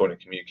not going to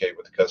communicate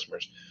with the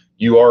customers.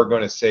 You are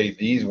going to say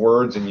these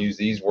words and use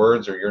these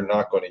words, or you're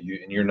not going to use,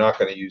 and you're not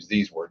going to use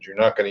these words. You're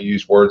not going to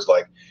use words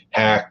like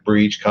hack,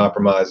 breach,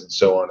 compromise, and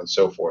so on and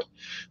so forth.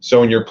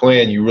 So in your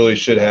plan, you really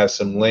should have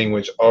some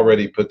language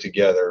already put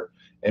together.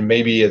 And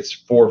maybe it's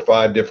 4 or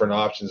 5 different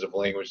options of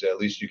language that at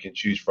least you can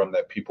choose from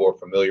that people are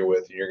familiar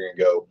with. And you're going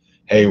to go,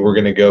 hey, we're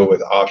going to go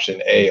with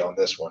option A on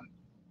this one.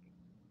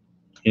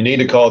 You need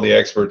to call the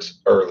experts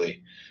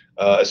early,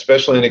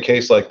 especially in a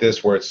case like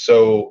this where it's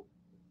so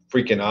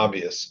freaking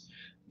obvious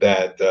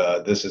that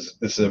this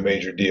is a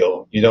major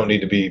deal. You don't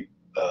need to be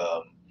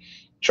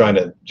trying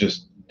to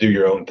just do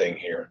your own thing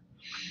here.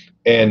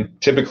 And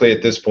typically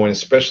at this point,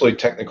 especially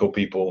technical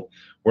people,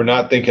 we're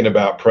not thinking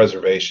about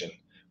preservation.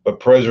 But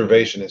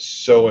preservation is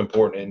so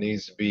important. It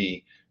needs to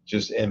be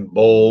just in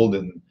bold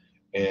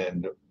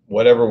and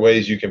whatever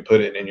ways you can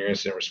put it in your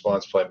incident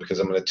response plan, because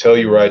I'm going to tell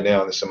you right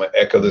now, and I'm going to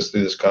echo this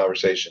through this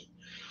conversation.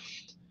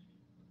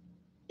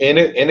 In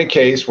a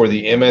case where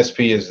the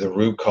MSP is the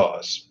root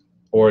cause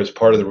or is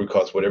part of the root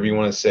cause, whatever you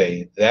want to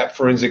say, that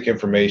forensic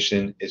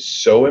information is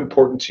so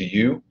important to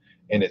you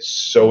and it's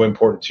so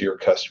important to your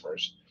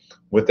customers.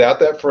 Without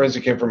that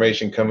forensic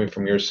information coming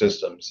from your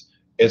systems,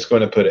 it's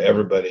going to put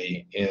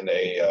everybody in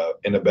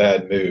a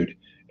bad mood,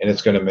 and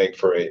it's going to make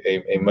for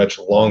a much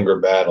longer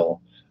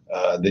battle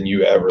than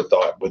you ever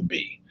thought would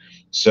be.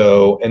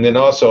 So, and then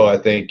also I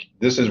think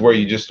this is where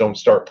you just don't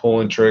start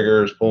pulling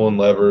triggers, pulling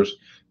levers,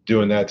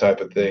 doing that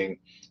type of thing.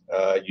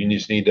 You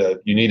just need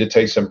to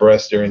take some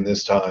breaths during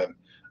this time.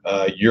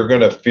 You're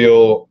going to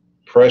feel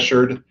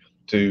pressured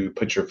to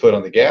put your foot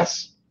on the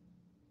gas.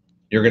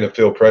 You're going to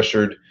feel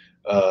pressured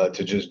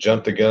to just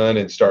jump the gun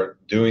and start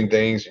doing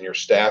things, and your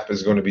staff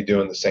is going to be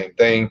doing the same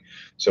thing.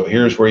 So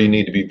here's where you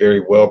need to be very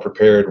well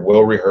prepared,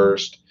 well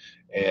rehearsed,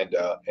 and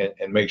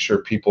make sure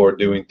people are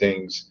doing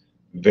things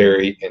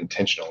very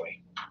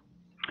intentionally.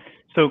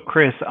 So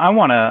Chris, I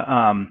want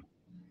to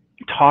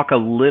talk a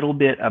little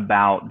bit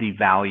about the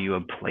value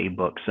of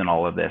playbooks and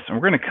all of this. And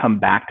we're going to come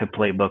back to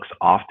playbooks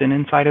often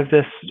inside of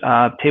this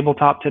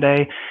tabletop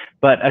today.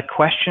 But a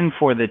question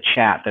for the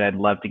chat that I'd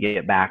love to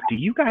get back. Do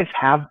you guys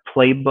have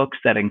playbooks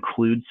that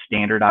include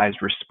standardized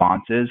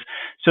responses?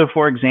 So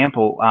for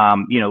example,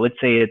 let's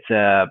say it's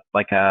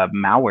like a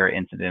malware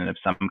incident of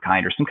some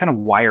kind or some kind of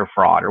wire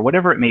fraud or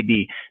whatever it may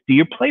be. Do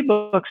your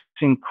playbooks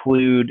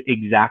include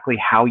exactly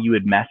how you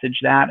would message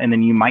that? And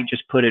then you might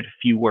just put it a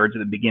few words at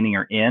the beginning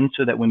or end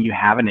so that when you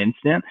have an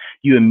incident,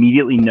 you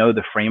immediately know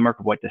the framework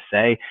of what to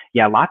say.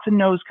 Yeah, lots of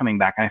no's coming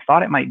back. And I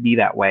thought it might be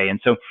that way.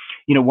 And so,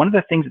 one of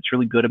the things that's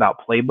really good about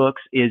playbooks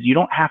is you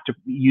don't have to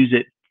use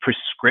it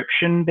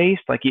prescription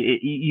based. Like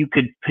you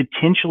could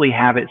potentially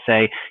have it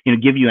say,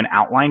 give you an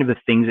outline of the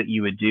things that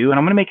you would do. And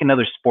I'm going to make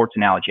another sports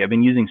analogy. I've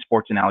been using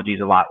sports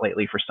analogies a lot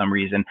lately for some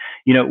reason.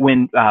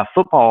 When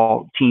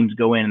football teams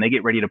go in and they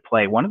get ready to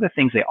play, one of the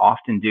things they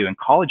often do, and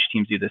college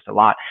teams do this a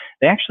lot,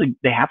 they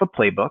have a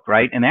playbook,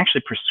 right? And they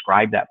actually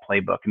prescribe that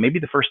playbook. And maybe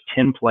the first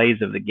 10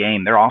 plays of the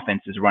game, their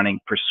offense is running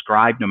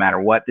prescribed no matter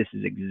what. This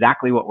is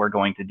exactly what we're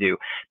going to do,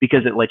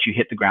 because it lets you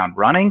hit the ground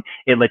running.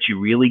 It lets you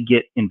really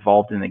get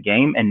involved in the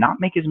game and not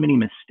make as many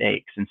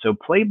mistakes. And so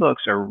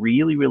playbooks are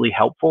really, really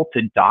helpful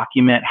to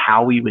document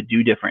how we would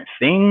do different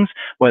things,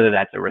 whether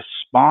that's a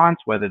response,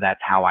 whether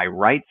that's how I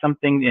write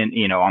something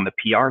in, on the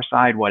PR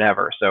side,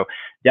 whatever. So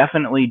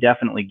definitely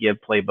give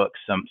playbooks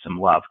some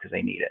love because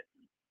they need it.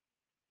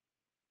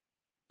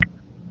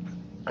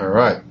 All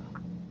right.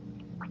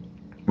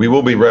 We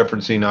will be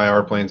referencing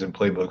IR plans and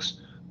playbooks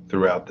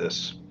throughout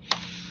this.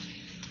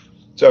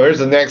 So here's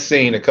the next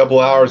scene. A couple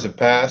hours have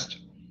passed.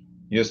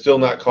 You have still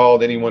not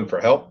called anyone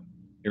for help.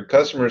 Your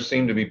customers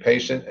seem to be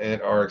patient and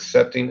are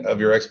accepting of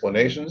your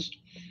explanations.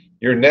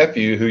 Your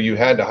nephew, who you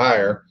had to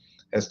hire,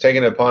 has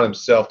taken it upon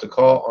himself to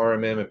call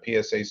RMM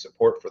and PSA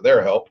support for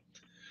their help.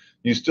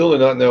 You still do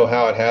not know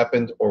how it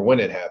happened or when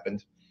it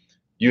happened.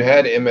 You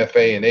had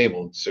MFA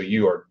enabled, so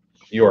you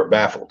are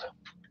baffled.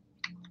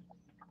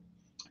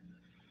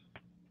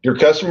 Your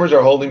customers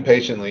are holding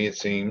patiently, it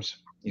seems.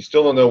 You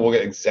still don't know what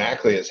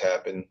exactly has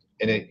happened,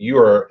 and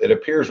it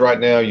appears right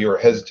now you are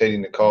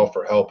hesitating to call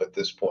for help at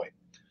this point.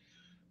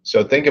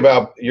 So think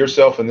about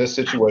yourself in this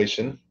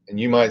situation, and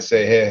you might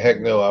say, hey, heck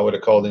no, I would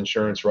have called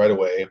insurance right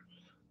away.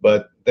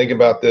 But think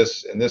about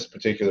this in this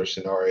particular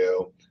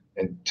scenario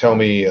and tell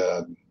me,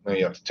 well,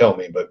 you have to tell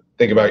me, but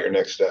think about your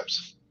next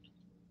steps.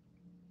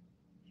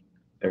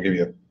 I'll give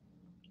you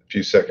a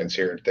few seconds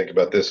here to think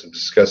about this and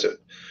discuss it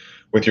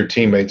with your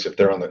teammates if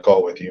they're on the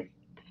call with you.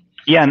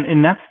 Yeah,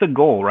 and that's the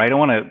goal, right? I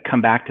want to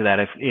come back to that.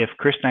 If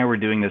Chris and I were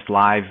doing this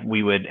live,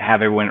 we would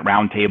have everyone at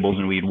round tables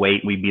and we'd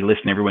be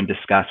listening to everyone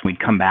discuss, and we'd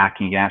come back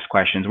and you ask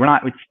questions.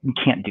 We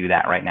can't do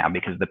that right now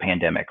because of the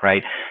pandemic,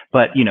 right?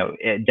 But,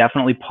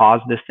 definitely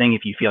pause this thing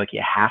if you feel like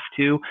you have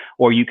to,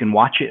 or you can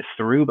watch it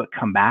through, but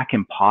come back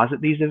and pause at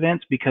these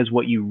events, because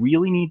what you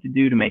really need to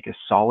do to make a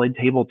solid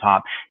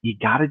tabletop, you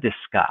got to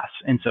discuss.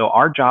 And so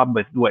our job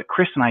with what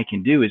Chris and I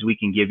can do is we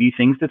can give you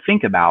things to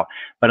think about,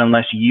 but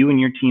unless you and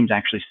your teams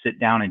actually sit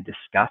down and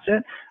discuss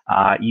it,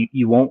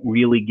 you won't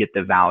really get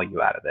the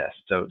value out of this.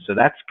 So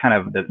that's kind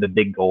of the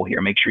big goal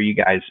here. Make sure you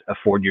guys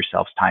afford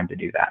yourselves time to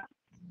do that.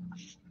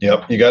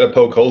 Yep, you got to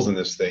poke holes in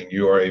this thing.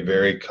 You are a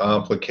very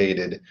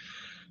complicated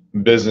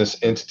business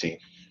entity,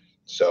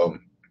 so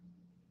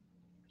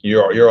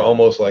you're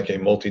almost like a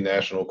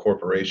multinational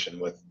corporation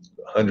with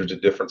hundreds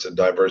of different and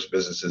diverse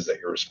businesses that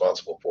you're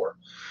responsible for.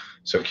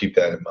 So keep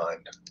that in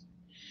mind.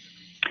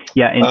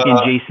 Yeah, and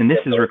Jason, this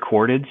is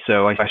recorded,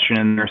 so I question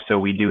in there, so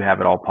we do have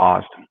it all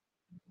paused,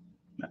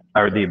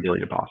 or the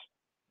ability to pause.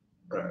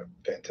 All right,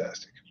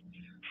 fantastic.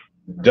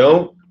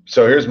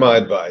 So here's my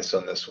advice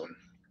on this one.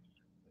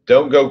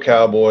 Don't go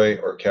cowboy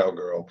or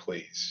cowgirl,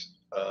 please.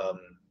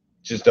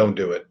 Just don't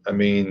do it. I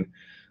mean,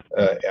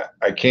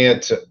 I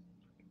can't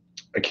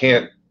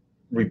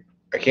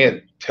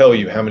tell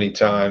you how many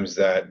times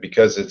that,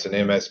 because it's an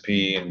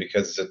MSP and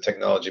because it's a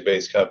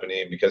technology-based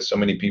company and because so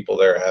many people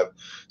there have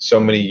so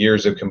many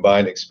years of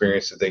combined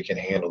experience that they can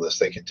handle this,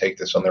 they can take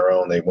this on their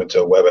own. They went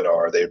to a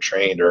webinar, they've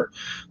trained, or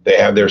they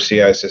have their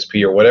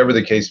CISSP, or whatever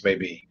the case may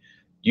be.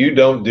 You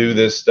don't do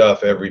this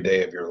stuff every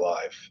day of your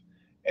life.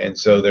 And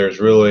so there's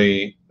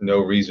really no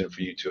reason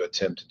for you to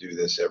attempt to do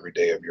this every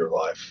day of your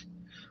life.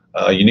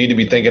 You need to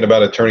be thinking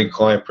about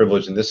attorney-client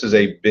privilege, and this is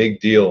a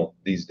big deal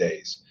these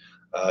days.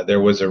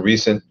 There was a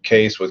recent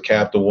case with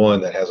Capital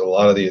One that has a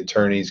lot of the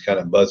attorneys kind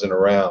of buzzing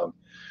around.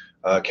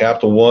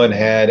 Capital One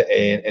had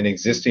an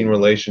existing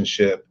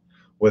relationship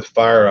with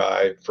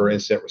FireEye for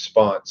incident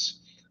response.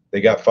 They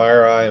got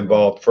FireEye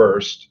involved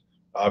first,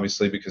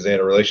 obviously, because they had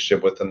a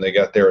relationship with them. They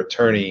got their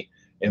attorney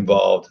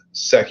involved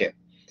second.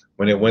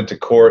 When it went to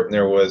court and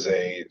there was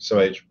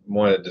somebody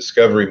wanted a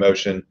discovery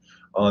motion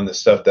on the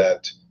stuff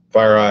that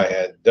FireEye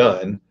had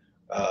done,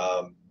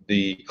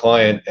 the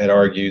client had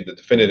argued, the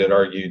defendant had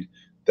argued,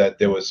 that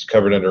there was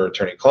covered under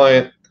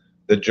attorney-client.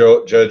 The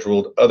judge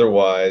ruled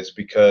otherwise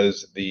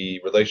because the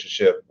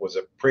relationship was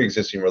a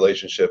pre-existing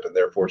relationship and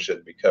therefore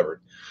shouldn't be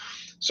covered.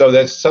 So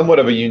that's somewhat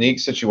of a unique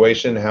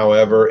situation.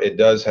 However, it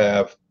does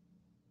have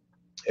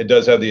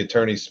the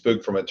attorney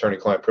spooked from an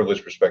attorney-client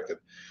privilege perspective.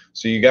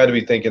 So you got to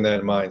be thinking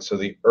that in mind. So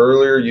the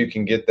earlier you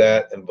can get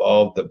that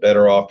involved, the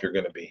better off you're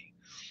going to be.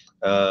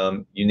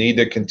 You need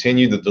to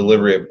continue the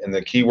delivery of, and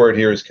the key word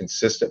here is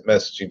consistent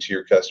messaging to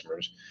your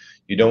customers.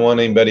 You don't want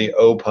anybody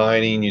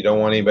opining. You don't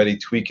want anybody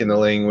tweaking the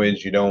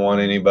language. You don't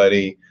want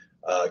anybody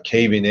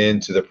caving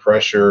in to the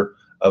pressure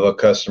of a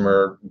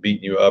customer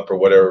beating you up or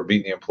whatever,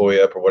 beating the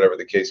employee up or whatever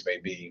the case may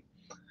be.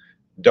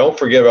 Don't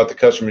forget about the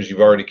customers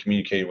you've already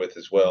communicated with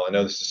as well. I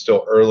know this is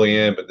still early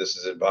in, but this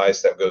is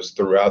advice that goes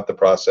throughout the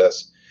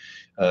process,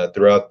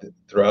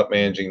 throughout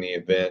managing the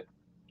event.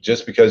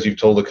 Just because you've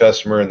told the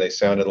customer and they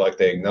sounded like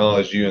they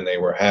acknowledged you and they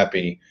were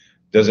happy,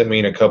 doesn't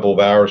mean a couple of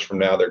hours from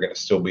now they're going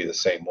to still be the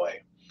same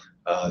way.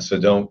 So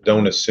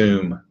don't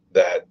assume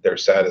that they're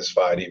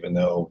satisfied even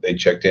though they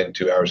checked in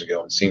 2 hours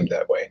ago and seemed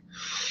that way.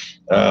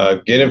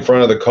 Get in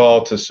front of the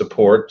call to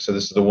support. So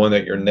this is the one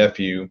that your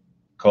nephew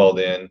called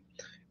in.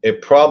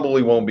 It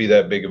probably won't be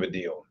that big of a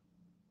deal.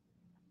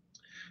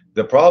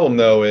 The problem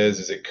though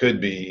is it could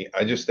be.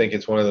 I just think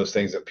it's one of those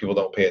things that people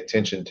don't pay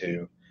attention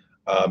to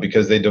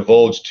because they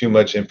divulge too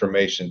much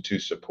information to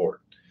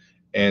support,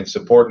 and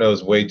support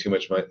knows way too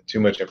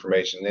much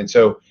information. And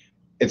so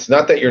it's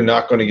not that you're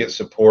not going to get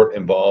support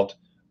involved,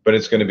 but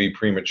it's going to be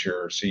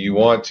premature. So you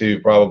want to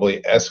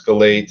probably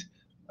escalate.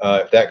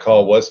 If that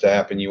call was to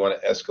happen, you want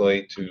to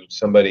escalate to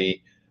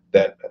somebody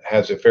that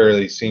has a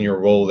fairly senior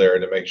role there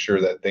to make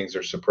sure that things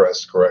are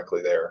suppressed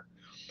correctly there.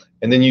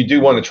 And then you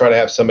do want to try to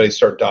have somebody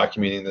start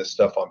documenting this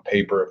stuff on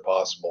paper if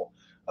possible,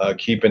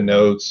 keeping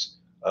notes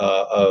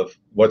of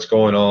what's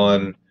going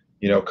on,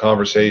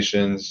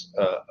 conversations,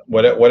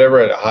 whatever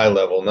at a high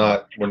level.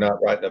 We're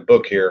not writing a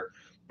book here,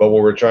 but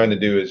what we're trying to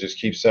do is just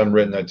keep some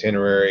written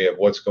itinerary of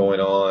what's going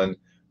on,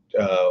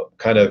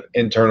 kind of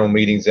internal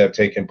meetings that have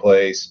taken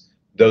place,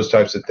 those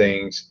types of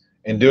things,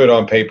 and do it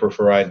on paper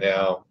for right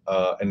now.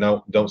 And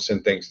don't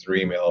send things through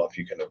email if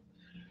you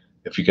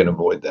can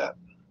avoid that.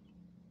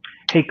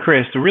 Hey,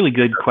 Chris, a really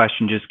good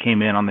question just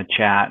came in on the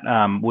chat,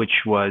 which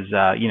was,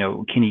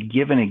 can you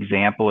give an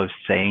example of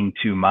saying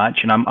too much?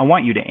 And I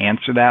want you to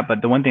answer that.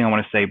 But the one thing I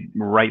want to say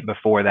right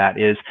before that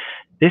is,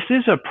 This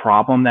is a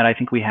problem that I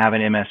think we have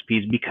in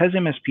MSPs because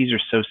MSPs are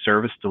so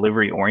service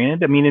delivery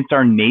oriented. I mean, it's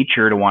our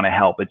nature to want to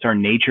help. It's our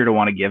nature to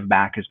want to give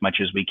back as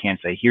much as we can,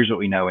 say, here's what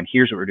we know and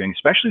here's what we're doing,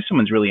 especially if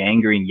someone's really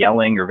angry and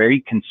yelling or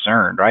very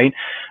concerned, right?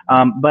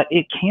 But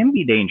it can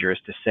be dangerous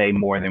to say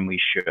more than we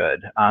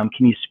should.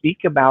 Can you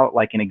speak about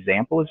like an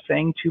example of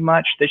saying too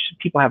much?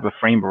 People have a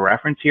frame of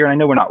reference here. I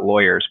know we're not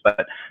lawyers, but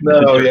this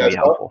would certainly be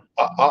helpful.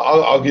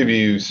 I'll give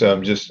you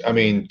some. I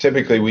mean,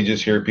 typically we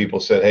just hear people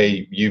say,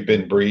 hey, you've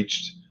been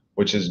breached,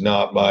 which is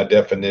not by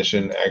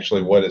definition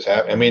actually what has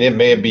happened. I mean, it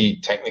may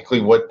be technically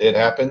what did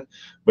happen,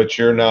 but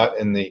you're not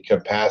in the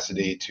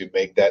capacity to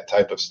make that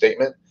type of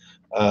statement.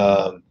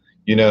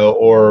 You know,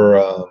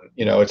 or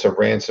you know, it's a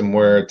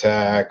ransomware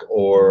attack,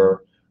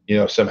 or you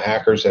know, some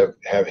hackers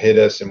have hit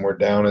us and we're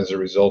down as a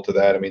result of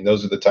that. I mean,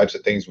 those are the types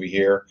of things we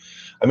hear.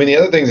 I mean, the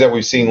other things that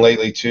we've seen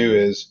lately too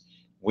is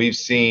we've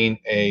seen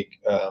a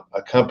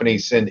company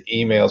send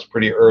emails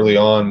pretty early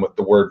on with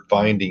the word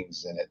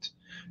findings in it.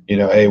 You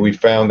know, hey, we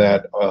found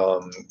that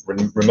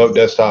remote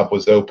desktop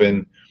was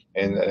open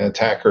and an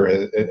attacker,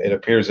 it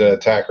appears that an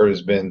attacker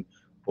has been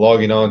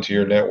logging onto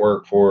your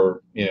network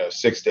for, you know,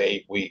 6 to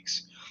 8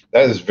 weeks.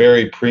 That is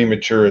very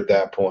premature at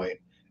that point.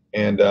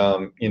 And,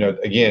 you know,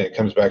 again, it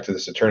comes back to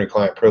this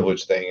attorney-client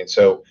privilege thing. And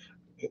so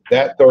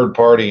that third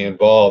party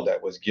involved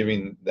that was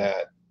giving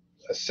that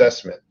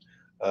assessment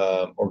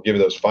or give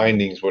those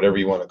findings, whatever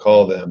you want to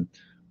call them,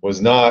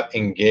 was not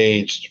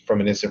engaged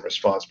from an incident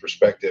response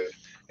perspective.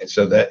 And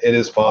so that it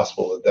is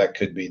possible that that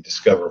could be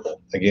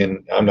discoverable.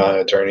 Again, I'm not an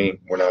attorney,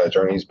 we're not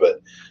attorneys,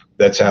 but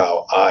that's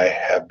how I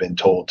have been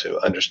told to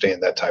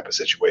understand that type of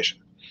situation.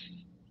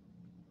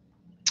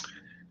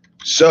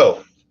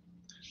 So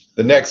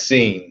the next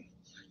scene,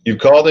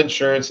 you've called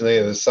insurance and they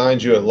have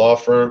assigned you a law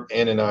firm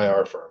and an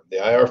IR firm.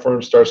 The IR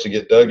firm starts to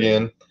get dug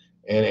in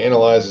and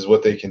analyzes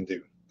what they can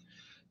do.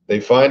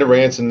 They find a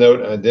ransom note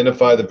and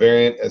identify the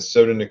variant as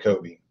Soda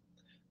Nakobe.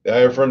 The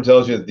IR firm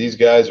tells you that these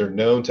guys are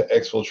known to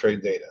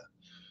exfiltrate data.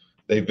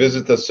 They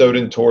visit the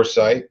Soden Tor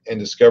site and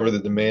discover the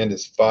demand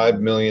is $5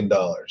 million.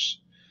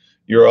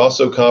 You're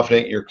also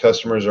confident your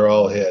customers are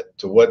all hit.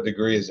 To what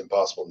degree is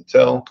impossible to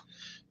tell.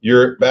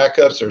 Your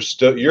backups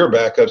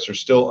are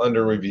still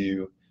under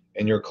review,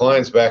 and your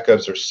clients'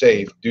 backups are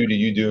safe due to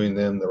you doing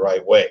them the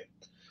right way.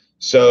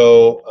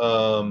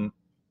 So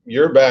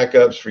your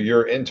backups for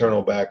your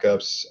internal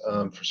backups,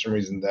 for some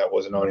reason that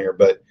wasn't on here,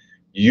 but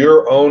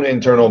your own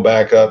internal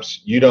backups,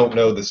 you don't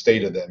know the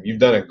state of them. You've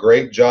done a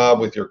great job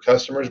with your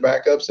customers'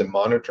 backups and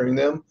monitoring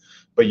them,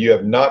 but you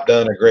have not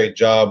done a great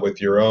job with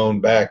your own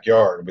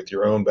backyard, with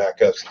your own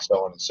backups and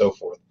so on and so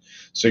forth.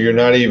 So you're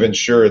not even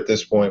sure at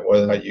this point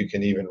whether or not you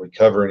can even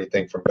recover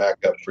anything from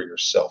backup for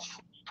yourself.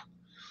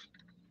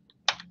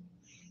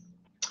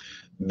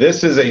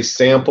 This is a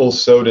sample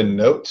Soden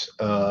note.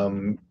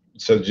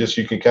 So just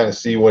you can kind of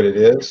see what it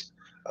is.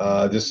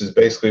 This is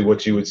basically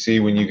what you would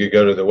see when you could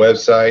go to the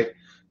website.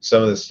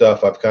 Some of the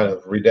stuff I've kind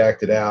of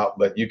redacted out,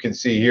 but you can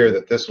see here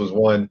that this was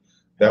one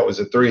that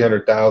was a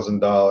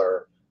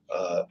 $300,000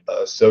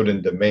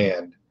 Soden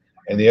demand.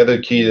 And the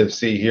other key to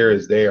see here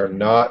is they are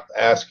not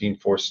asking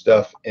for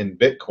stuff in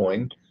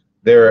Bitcoin.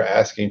 They're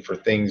asking for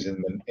things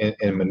in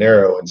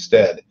Monero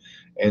instead.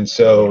 And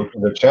so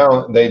the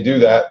challenge, they do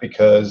that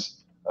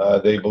because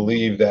they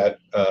believe that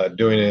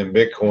doing it in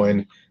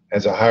Bitcoin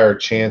has a higher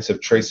chance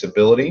of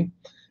traceability.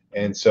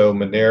 And so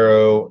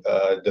Monero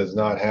does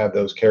not have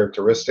those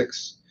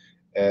characteristics,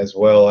 as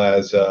well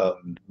as,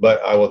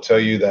 but I will tell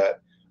you that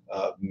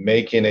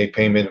making a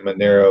payment in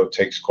Monero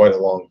takes quite a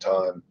long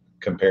time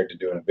compared to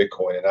doing a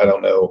Bitcoin. And I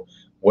don't know,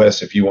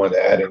 Wes, if you want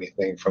to add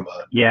anything from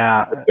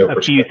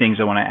a few things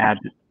I want to add.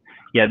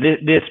 Yeah,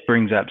 this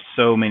brings up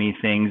so many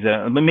things.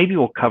 But maybe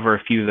we'll cover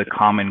a few of the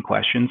common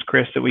questions,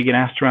 Chris, that we get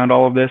asked around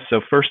all of this.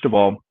 So first of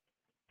all,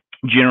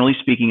 generally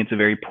speaking, it's a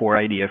very poor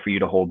idea for you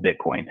to hold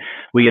Bitcoin.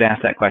 We get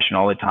asked that question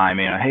all the time.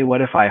 You know, hey, what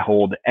if I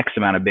hold X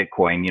amount of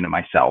Bitcoin, you know,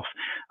 myself?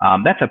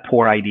 That's a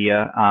poor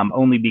idea,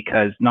 only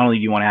because not only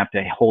do you want to have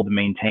to hold and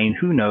maintain,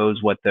 who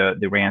knows what the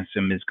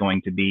ransom is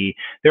going to be.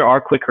 There are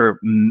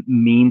quicker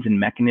means and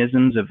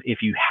mechanisms of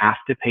if you have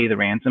to pay the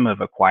ransom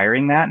of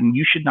acquiring that, and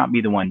you should not be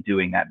the one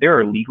doing that. There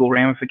are legal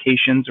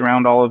ramifications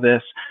around all of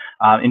this.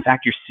 In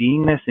fact, you're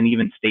seeing this in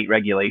even state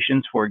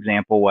regulations. For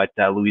example, what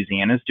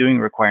Louisiana is doing,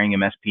 requiring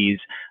MSPs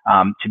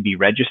to be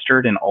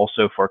registered, and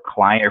also for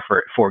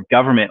for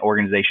government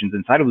organizations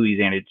inside of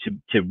Louisiana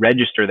to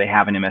register they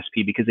have an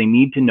MSP, because they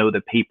need to know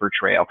the paper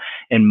trail.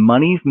 And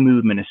money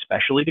movement,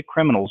 especially to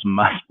criminals,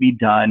 must be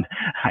done.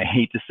 I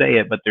hate to say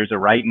it, but there's a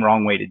right and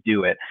wrong way to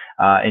do it.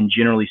 And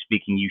generally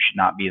speaking, you should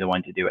not be the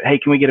one to do it. Hey,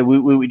 can we get a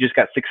woo woo? We just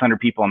got 600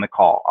 people on the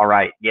call. All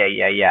right.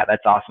 Yeah.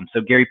 That's awesome.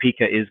 So Gary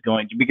Pica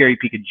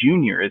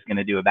Jr. is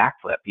going to do a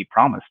backflip. He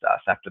promised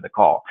us after the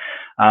call.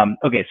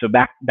 Okay, so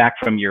back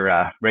from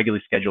your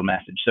regularly scheduled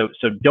message. So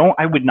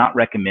I would not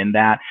recommend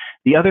that.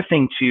 The other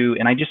thing too,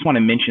 and I just want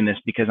to mention this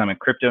because I'm a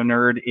crypto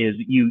nerd, is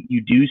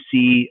you do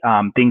see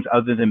things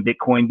other than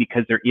Bitcoin,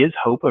 because there is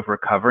hope of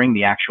recovering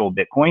the actual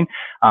Bitcoin.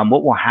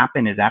 What will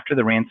happen is after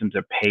the ransoms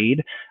are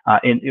paid,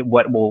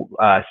 what will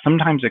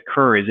sometimes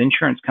occur is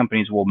insurance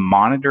companies will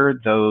monitor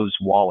those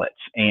wallets,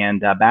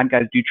 and bad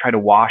guys do try to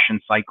wash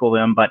and cycle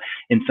them, but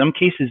in some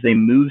cases they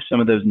move some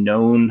of those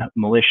known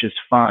malicious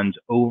funds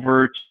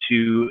over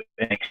to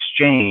an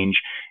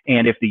exchange.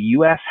 And if the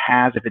U.S.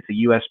 has, if it's a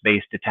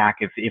U.S.-based attack,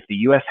 if the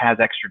U.S. has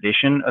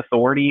extradition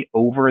authority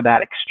over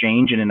that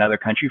exchange in another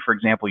country, for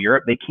example,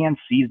 Europe, they can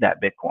seize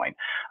that Bitcoin.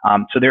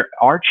 So there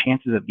are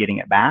chances of getting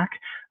it back.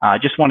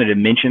 Just wanted to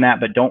mention that,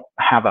 but don't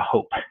have a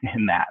hope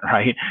in that,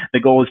 right? The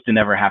goal is to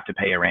never have to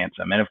pay a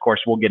ransom. And of course,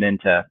 we'll get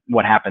into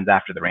what happens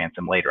after the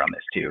ransom later on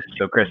this too.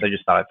 So Chris, I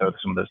just thought I'd throw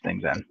some of those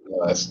things in.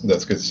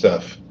 That's good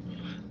stuff.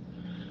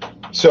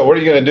 So what are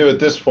you going to do at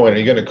this point? Are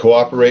you going to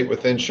cooperate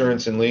with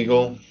insurance and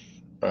legal?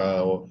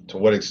 To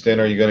what extent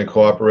are you going to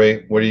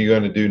cooperate? What are you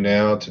going to do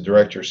now to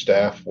direct your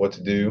staff what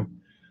to do?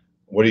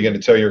 What are you going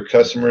to tell your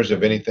customers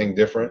of anything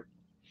different?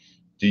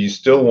 Do you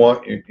still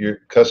want your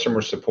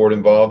customer support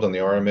involved on the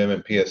RMM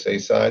and PSA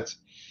sides?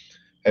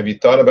 Have you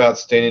thought about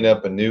standing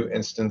up a new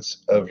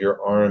instance of your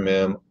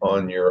RMM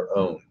on your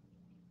own?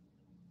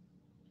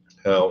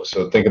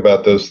 So think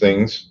about those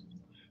things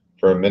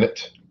for a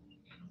minute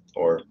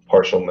or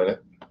partial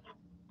minute.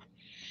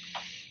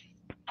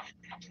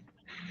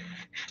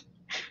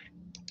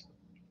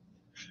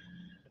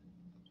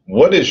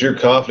 What is your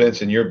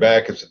confidence in your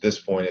backups at this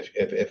point?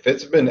 If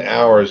it's been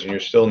hours and you're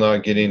still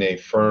not getting a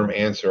firm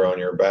answer on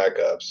your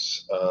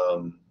backups,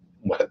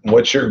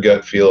 what's your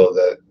gut feel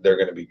that they're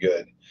going to be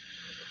good?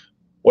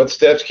 What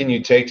steps can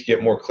you take to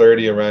get more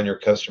clarity around your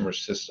customer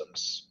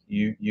systems?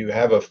 You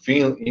have a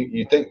feeling,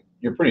 you think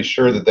you're pretty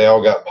sure that they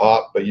all got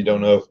popped, but you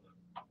don't know,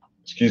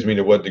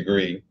 to what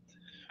degree.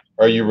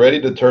 Are you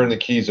ready to turn the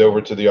keys over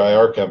to the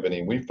IR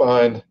company? We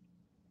find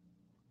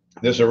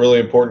this is a really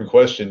important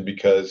question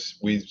because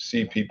we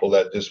see people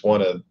that just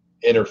want to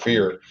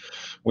interfere.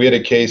 We had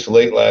a case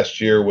late last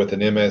year with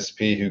an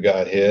MSP who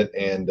got hit,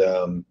 and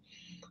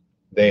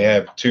they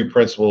have two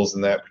principals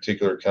in that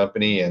particular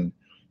company, and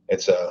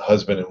it's a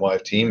husband and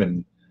wife team,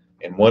 and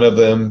one of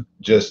them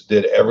just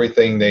did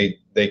everything they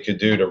could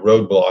do to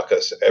roadblock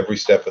us every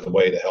step of the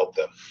way to help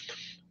them.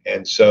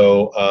 And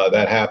so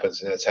that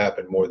happens, and it's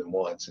happened more than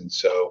once. And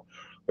so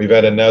we've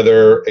had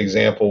another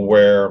example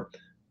where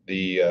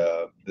the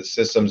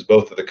systems,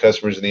 both of the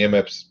customers and the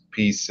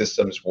MSP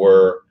systems,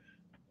 were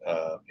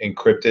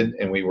encrypted,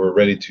 and we were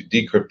ready to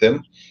decrypt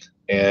them.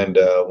 And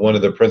one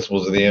of the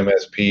principals of the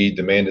MSP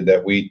demanded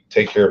that we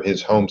take care of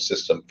his home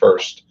system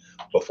first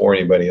before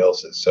anybody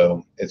else's.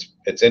 So it's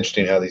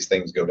interesting how these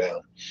things go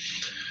down.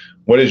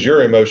 What is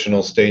your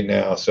emotional state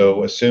now?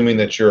 So assuming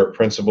that you're a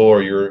principal,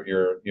 or you're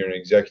an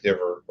executive,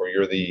 or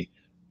you're the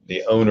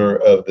owner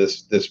of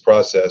this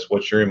process,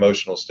 what's your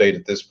emotional state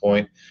at this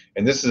point?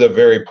 And this is a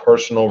very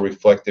personal,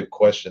 reflective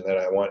question that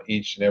I want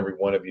each and every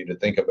one of you to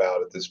think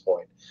about at this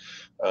point.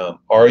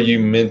 Are you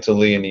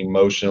mentally and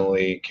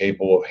emotionally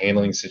capable of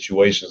handling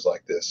situations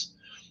like this?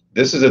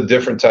 This is a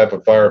different type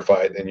of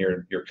firefight than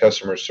your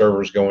customer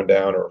servers going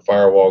down, or a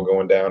firewall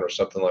going down, or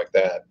something like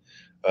that.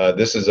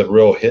 This is a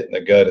real hit in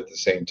the gut at the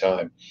same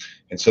time.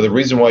 And so the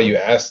reason why you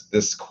ask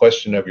this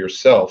question of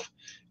yourself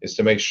is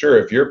to make sure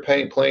if you're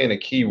playing a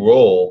key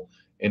role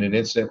in an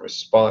incident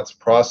response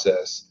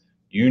process,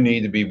 you need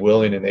to be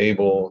willing and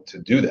able to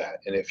do that.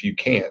 And if you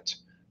can't,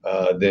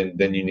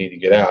 then you need to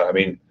get out. I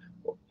mean,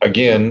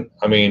 again,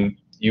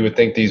 you would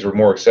think these were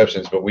more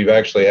exceptions, but we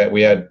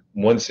had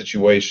one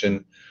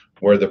situation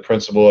where the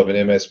principal of an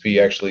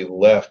MSP actually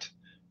left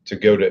to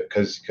go to,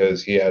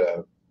 because he had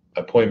an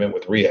appointment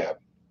with rehab,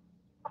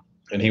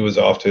 and he was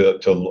off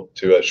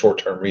to a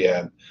short-term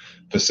rehab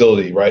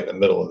facility right in the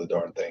middle of the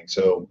darn thing.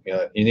 So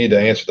you need to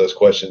answer those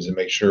questions and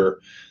make sure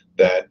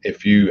that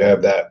if you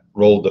have that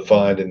role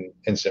defined in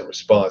incident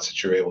response,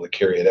 that you're able to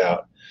carry it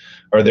out.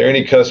 Are there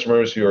any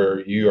customers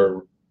who you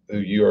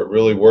are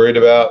really worried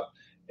about,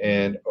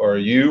 and are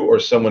you or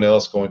someone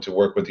else going to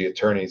work with the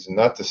attorneys? And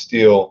not to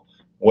steal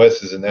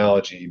Wes's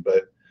analogy,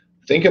 but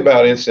think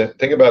about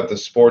the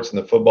sports and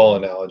the football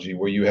analogy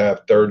where you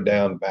have third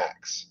down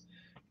backs.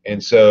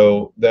 And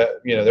so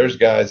that, there's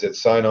guys that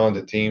sign on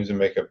to teams and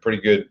make a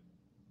pretty good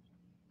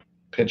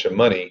pinch of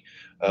money,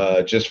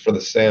 just for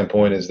the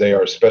standpoint as they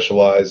are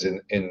specialized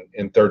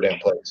in third down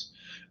plays.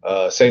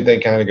 Same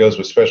thing kind of goes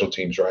with special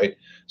teams, right?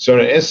 So in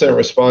an incident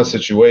response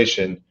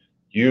situation,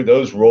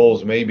 those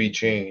roles may be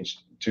changed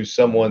to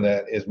someone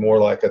that is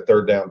more like a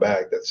third down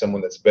back. That's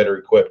someone that's better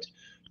equipped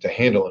to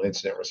handle an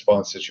incident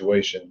response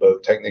situation,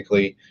 both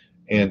technically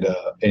and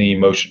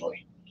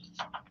emotionally.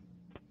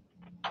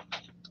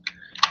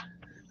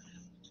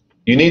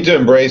 You need to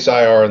embrace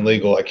IR and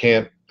legal. I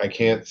can't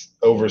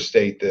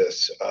overstate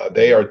this.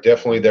 They are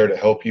definitely there to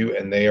help you,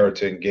 and they are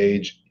to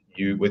engage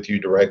with you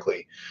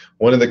directly.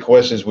 One of the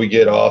questions we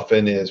get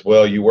often is,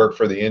 well, you work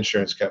for the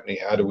insurance company.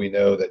 How do we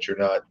know that you're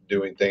not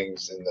doing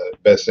things in the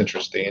best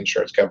interest of the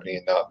insurance company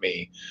and not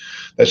me?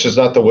 That's just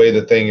not the way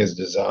the thing is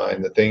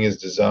designed. The thing is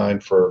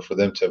designed for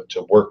them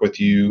to work with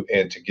you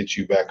and to get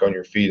you back on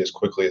your feet as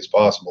quickly as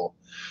possible,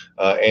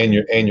 and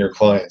your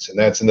clients. And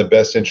that's in the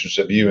best interest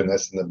of you, and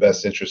that's in the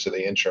best interest of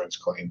the insurance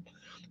claim.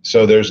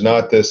 So there's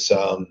not this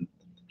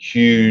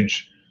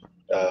huge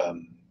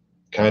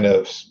kind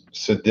of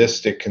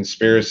sadistic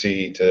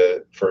conspiracy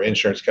for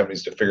insurance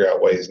companies to figure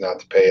out ways not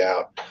to pay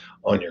out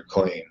on your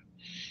claim.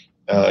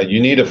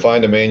 You need to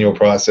find a manual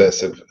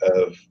process of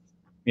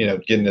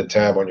getting a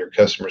tab on your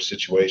customer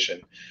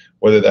situation,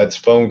 whether that's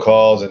phone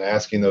calls and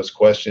asking those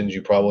questions.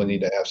 You probably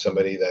need to have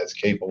somebody that's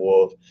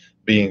capable of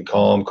being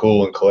calm,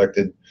 cool, and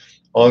collected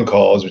on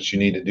calls, but you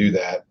need to do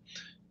that.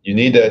 You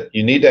need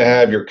to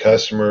have your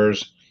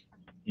customers.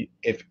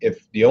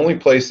 If the only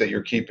place that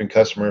you're keeping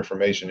customer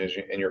information is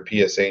in your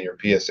PSA, and your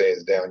PSA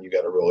is down, you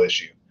got a real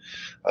issue.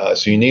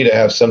 So you need to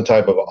have some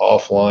type of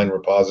offline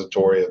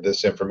repository of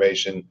this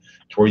information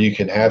to where you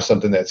can have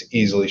something that's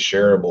easily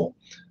shareable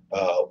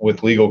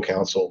with legal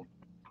counsel,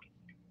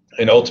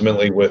 and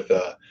ultimately with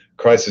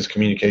crisis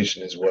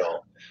communication as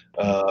well.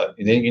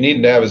 You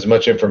need to have as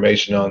much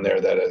information on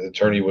there that an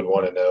attorney would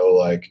want to know,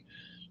 like,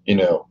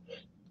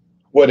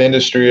 what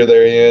industry are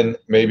they in,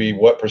 maybe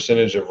what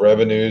percentage of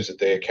revenues that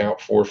they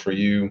account for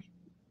you,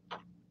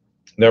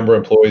 number of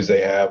employees they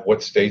have,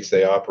 what states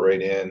they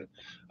operate in,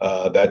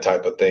 that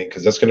type of thing,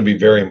 because that's going to be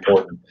very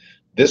important.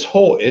 This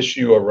whole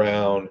issue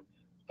around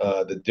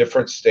the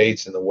different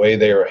states and the way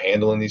they are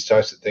handling these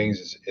types of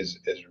things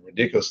is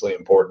ridiculously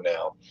important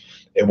now.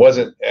 It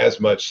wasn't as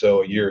much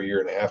so a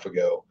year and a half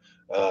ago,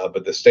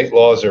 but the state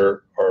laws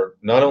are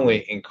not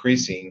only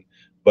increasing,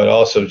 but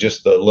also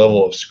just the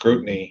level of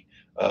scrutiny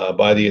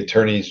by the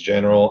attorneys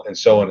general and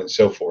so on and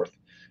so forth.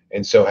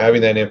 And so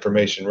having that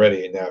information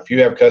ready. Now, if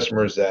you have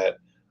customers that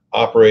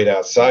operate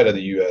outside of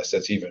the U.S.,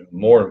 that's even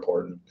more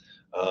important,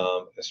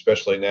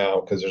 especially now,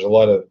 because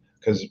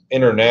because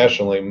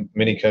internationally,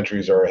 many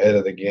countries are ahead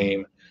of the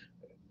game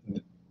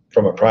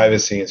from a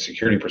privacy and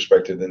security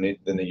perspective than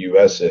the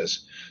U.S.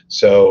 is.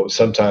 So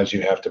sometimes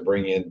you have to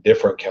bring in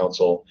different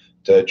counsel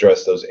to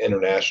address those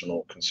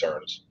international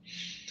concerns.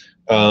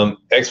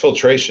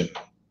 Exfiltration.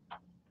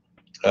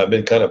 I've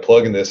been kind of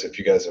plugging this, if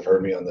you guys have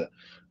heard me on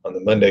the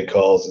Monday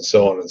calls and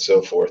so on and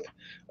so forth.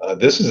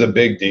 This is a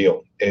big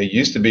deal. It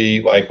used to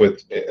be like,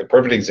 with a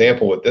perfect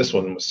example with this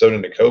one was Soda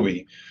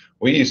Nakobe.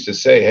 We used to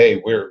say, hey,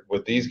 we're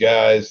with these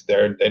guys, they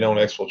don't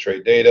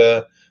exfiltrate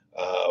data.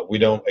 We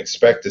don't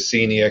expect to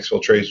see any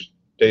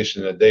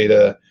exfiltration of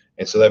data.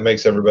 And so that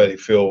makes everybody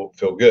feel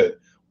good.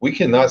 We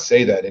cannot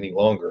say that any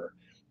longer.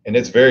 And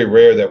it's very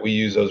rare that we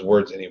use those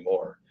words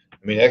anymore.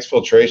 I mean,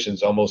 exfiltration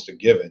is almost a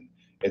given.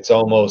 It's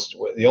almost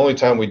the only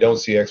time we don't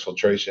see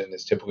exfiltration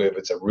is typically if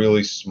it's a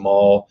really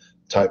small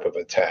type of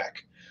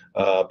attack.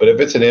 But if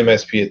it's an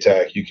MSP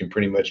attack, you can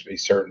pretty much be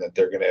certain that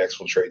they're going to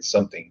exfiltrate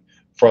something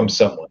from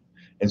someone.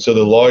 And so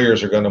the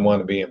lawyers are going to want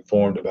to be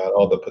informed about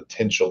all the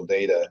potential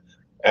data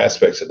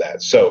aspects of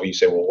that. So you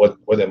say, well,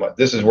 what am I?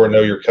 This is where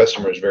know your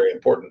customer is very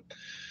important.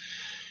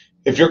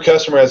 If your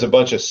customer has a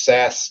bunch of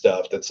SaaS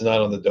stuff that's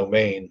not on the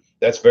domain,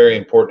 that's very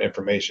important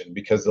information,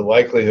 because the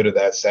likelihood of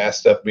that SaaS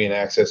stuff being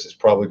accessed is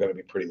probably going to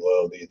be pretty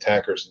low. The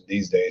attackers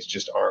these days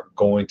just aren't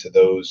going to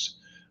those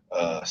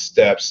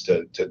steps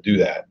to do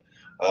that.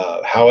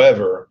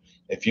 However,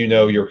 if you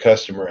know your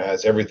customer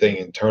has everything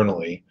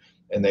internally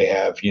and they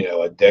have,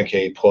 a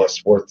decade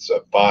plus worth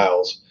of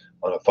files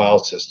on a file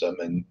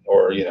system,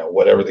 or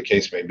whatever the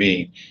case may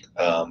be,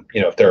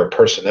 if they're a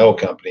personnel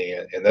company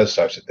and those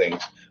types of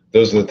things,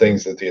 those are the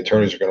things that the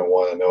attorneys are going to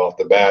want to know off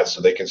the bat, so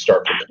they can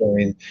start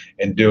preparing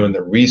and doing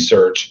the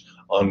research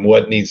on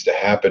what needs to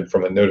happen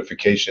from a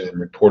notification and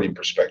reporting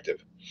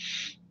perspective.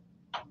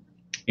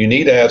 You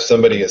need to have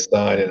somebody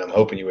assigned, and I'm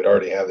hoping you would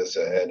already have this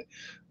ahead,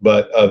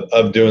 but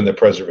of doing the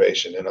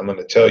preservation. And I'm going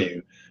to tell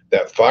you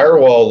that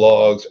firewall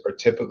logs are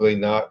typically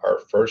not our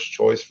first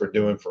choice for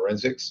doing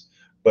forensics,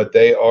 but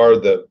they are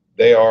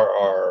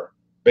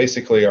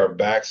basically our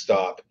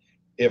backstop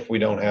if we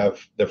don't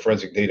have the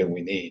forensic data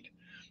we need.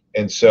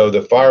 And so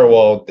the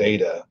firewall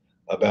data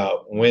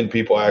about when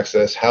people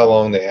access, how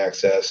long they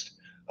accessed,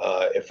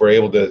 if we're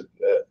able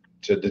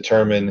to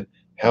determine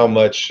how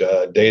much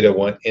data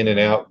went in and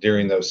out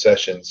during those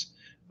sessions,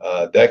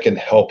 that can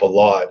help a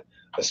lot,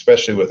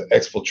 especially with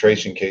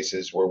exfiltration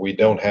cases where we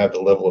don't have the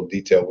level of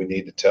detail we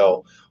need to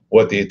tell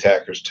what the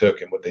attackers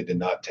took and what they did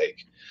not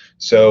take.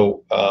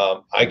 So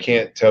I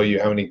can't tell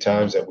you how many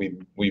times that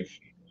we've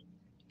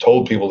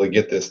told people to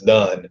get this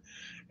done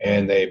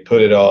and they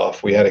put it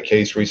off. We had a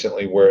case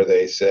recently where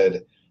they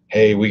said,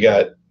 hey, we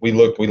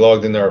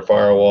logged into our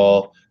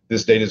firewall.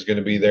 This data is going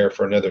to be there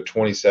for another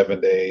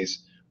 27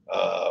 days.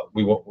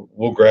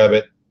 We'll grab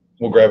it.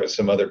 We'll grab it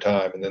some other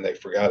time. And then they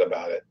forgot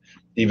about it,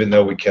 even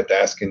though we kept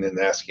asking them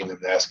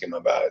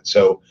about it.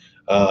 So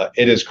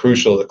it is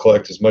crucial to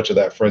collect as much of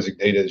that forensic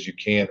data as you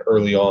can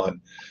early on.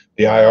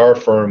 The IR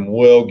firm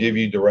will give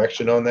you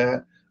direction on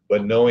that,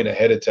 but knowing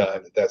ahead of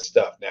time that that's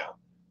stuff. Now,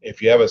 if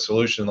you have a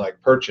solution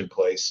like Perch in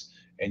place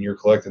and you're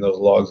collecting those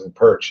logs in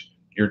Perch,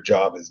 your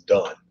job is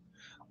done.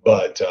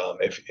 But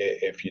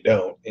if you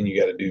don't, and you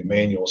got to do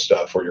manual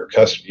stuff for your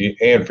customer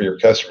and for your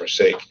customer's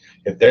sake,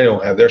 if they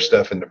don't have their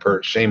stuff in the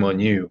Perch, shame on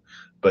you.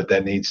 But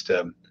that needs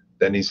to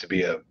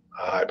be a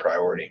high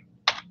priority.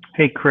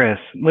 Hey, Chris,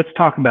 let's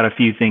talk about a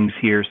few things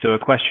here. So a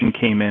question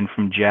came in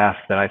from Jeff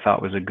that I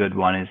thought was a good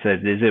one. It says,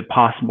 is it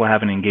possible to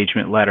have an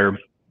engagement letter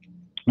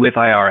with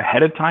IR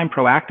ahead of time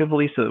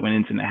proactively so that when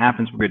an incident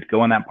happens, we're good to go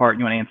on that part?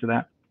 You want to answer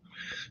that?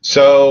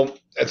 So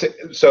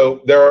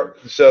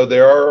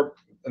there are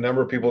a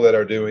number of people that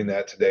are doing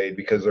that today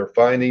because they're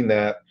finding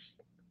that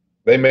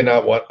they may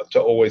not want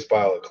to always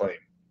file a claim.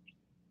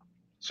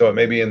 So it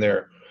may be in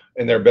their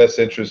best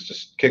interest to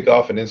kick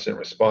off an incident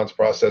response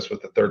process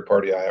with a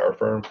third-party IR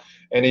firm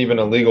and even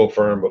a legal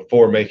firm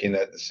before making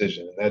that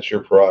decision, and that's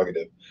your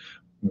prerogative.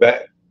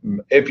 But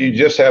if you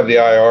just have the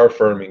IR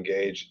firm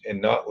engaged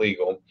and not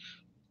legal,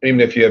 even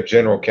if you have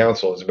general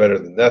counsel, it's better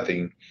than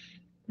nothing,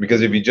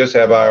 because if you just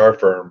have IR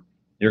firm,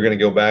 you're going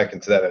to go back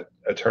into that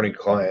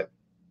attorney-client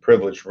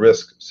privilege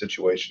risk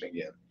situation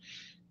again.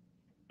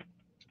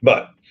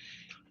 But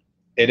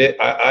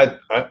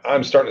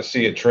I'm starting to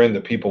see a trend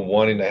of people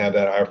wanting to have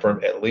that IR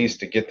firm, at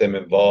least to get them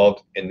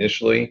involved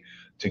initially,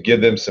 to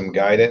give them some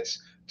guidance,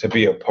 to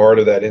be a part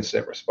of that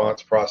incident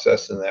response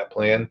process and that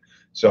plan.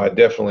 So I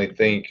definitely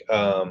think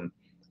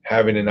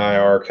having an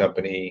IR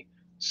company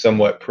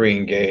somewhat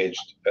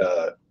pre-engaged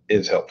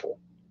is helpful.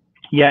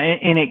 Yeah,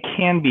 and it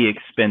can be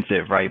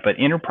expensive, right? But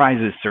enterprise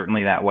is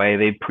certainly that way.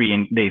 They've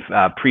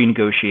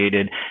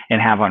pre-negotiated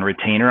and have on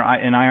retainer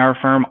an IR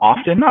firm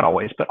often, not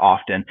always, but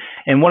often.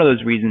 And one of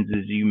those reasons,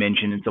 as you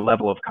mentioned, it's a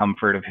level of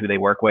comfort of who they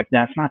work with.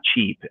 That's not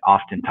cheap,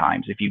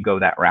 oftentimes, if you go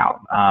that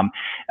route.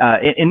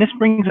 And this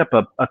brings up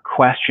a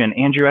question,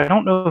 Andrew. I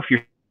don't know if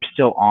you're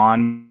still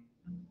on,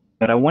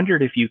 but I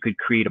wondered if you could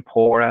create a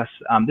poll for us.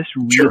 This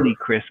really,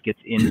 Chris,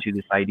 gets into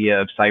this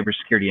idea of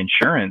cybersecurity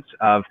insurance,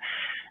 of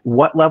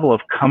what level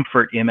of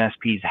comfort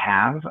MSPs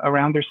have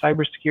around their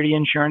cybersecurity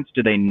insurance.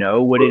 Do they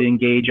know would it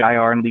engage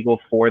IR and legal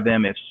for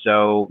them? If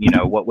so,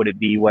 what would it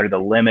be? What are the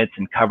limits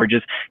and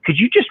coverages? Could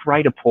you just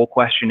write a poll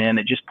question in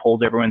that just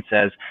polls everyone,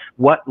 says,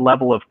 what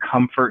level of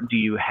comfort do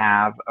you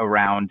have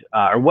around,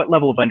 or what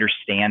level of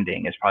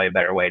understanding is probably a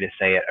better way to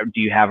say it,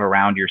 do you have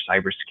around your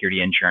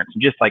cybersecurity insurance?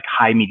 Just like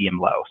high, medium,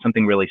 low,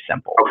 something really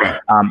simple. Okay.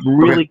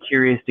 Really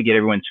curious to get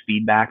everyone's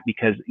feedback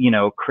because,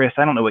 Chris,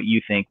 I don't know what you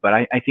think, but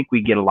I think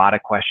we get a lot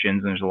of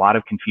questions and there's a lot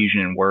of confusion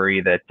and worry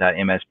that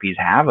MSPs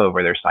have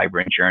over their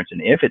cyber insurance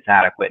and if it's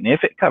adequate and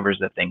if it covers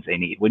the things they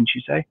need, wouldn't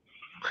you say?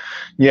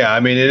 Yeah, I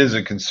mean, it is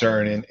a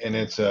concern, and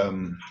it's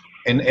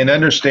and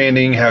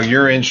understanding how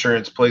your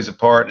insurance plays a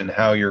part and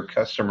how your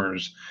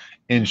customers'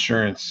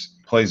 insurance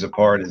plays a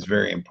part is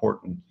very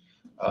important.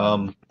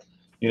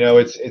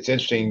 It's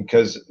interesting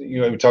because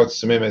we talk to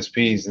some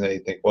MSPs and they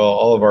think, well,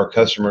 all of our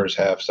customers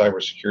have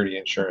cybersecurity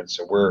insurance,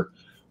 so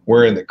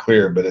we're in the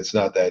clear, but it's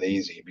not that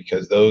easy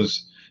because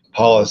those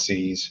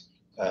policies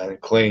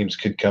and claims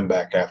could come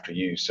back after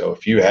you. So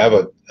if you have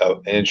an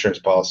insurance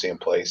policy in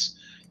place,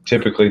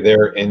 typically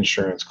their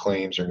insurance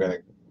claims are going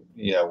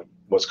to,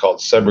 what's called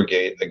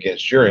subrogate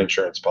against your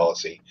insurance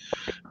policy.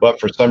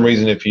 But for some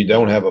reason, if you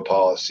don't have a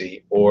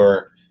policy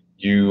or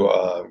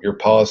your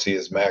policy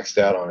is maxed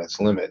out on its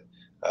limit,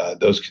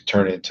 those could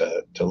turn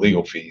into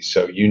legal fees.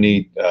 So you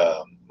need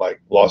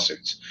like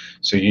lawsuits.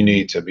 So you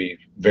need to be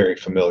very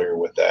familiar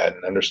with that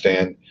and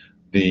understand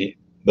the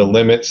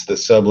limits, the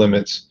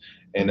sub-limits,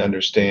 and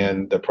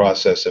understand the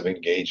process of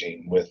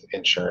engaging with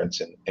insurance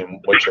and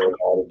what you're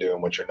allowed to do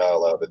and what you're not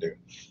allowed to do.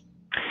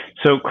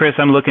 So, Chris,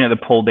 I'm looking at the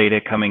poll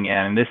data coming in,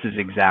 and this is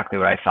exactly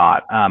what I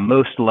thought.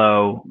 Most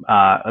low,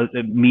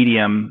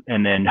 medium,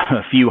 and then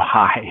a few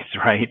highs,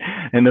 right?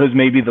 And those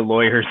may be the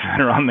lawyers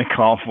that are on the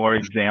call, for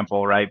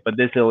example, right? But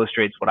this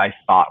illustrates what I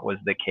thought was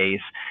the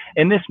case.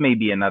 And this may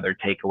be another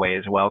takeaway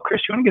as well. Chris,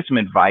 you want to give some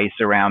advice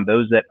around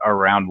those that are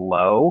around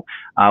low,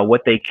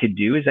 what they could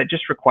do? Is that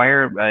just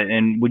require,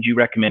 and would you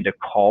recommend a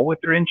call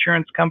with their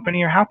insurance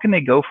company, or how can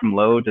they go from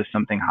low to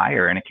something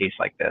higher in a case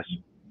like this?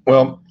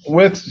 Well,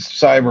 with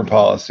cyber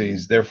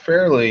policies, they're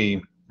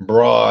fairly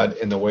broad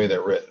in the way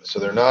they're written. So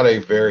they're not a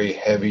very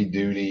heavy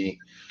duty,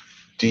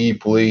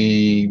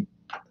 deeply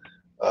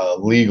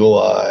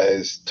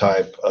legalized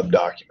type of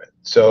document.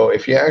 So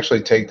if you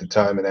actually take the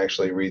time and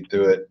actually read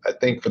through it, I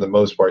think for the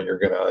most part, you're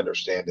going to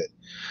understand it.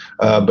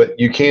 But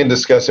you can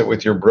discuss it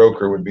with your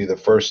broker would be the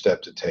first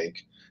step to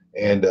take.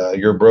 And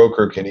your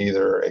broker can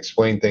either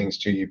explain things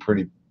to you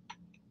pretty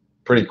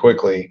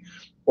quickly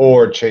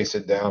or chase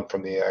it down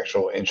from the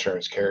actual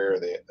insurance carrier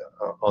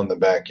on the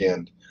back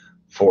end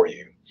for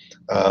you.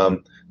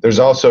 There's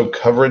also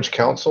coverage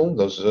counsel.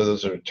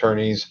 Those are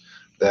attorneys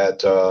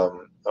that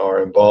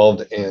are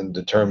involved in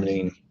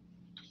determining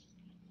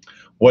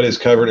what is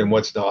covered and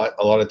what's not.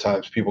 A lot of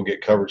times people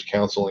get coverage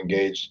counsel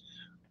engaged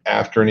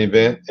after an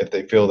event if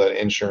they feel that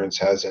insurance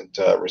hasn't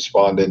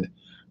responded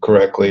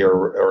correctly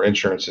or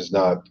insurance is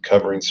not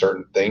covering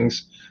certain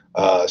things.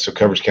 So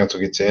coverage counsel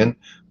gets in.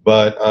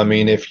 But I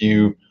mean, if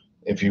you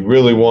if you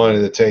really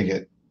wanted to take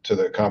it to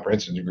the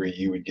comprehensive degree,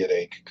 you would get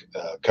a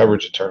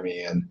coverage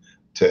attorney in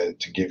to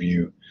give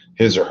you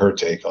his or her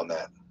take on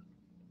that.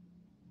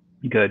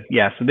 Good.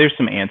 Yeah. So there's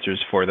some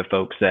answers for the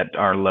folks that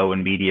are low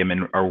and medium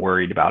and are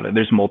worried about it.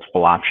 There's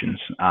multiple options.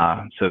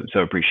 So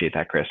appreciate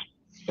that, Chris.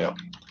 Yeah.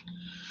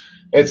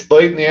 It's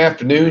late in the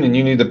afternoon and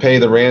you need to pay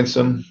the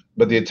ransom,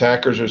 but the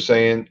attackers are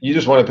saying you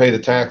just want to pay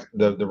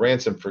the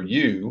ransom for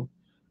you,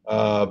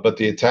 but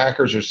the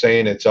attackers are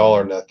saying it's all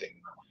or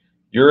nothing.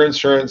 Your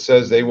insurance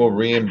says they will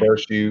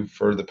reimburse you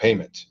for the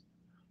payment.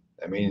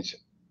 That means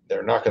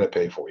they're not going to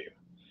pay for you.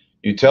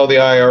 You tell the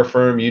IR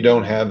firm you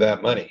don't have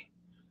that money.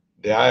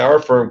 The IR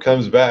firm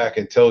comes back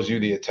and tells you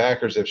the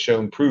attackers have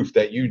shown proof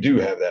that you do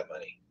have that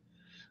money.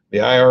 The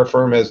IR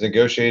firm has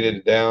negotiated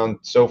it down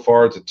so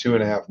far to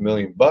 $2.5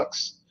 million.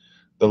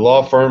 The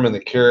law firm and the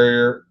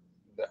carrier,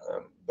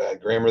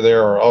 bad grammar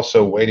there, are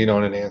also waiting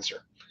on an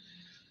answer.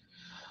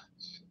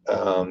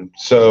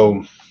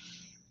 So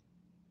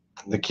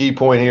the key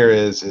point here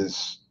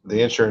is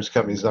the insurance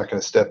company is not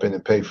going to step in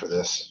and pay for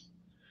this.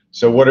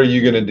 So what are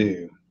you going to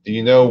do? Do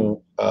you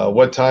know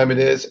what time it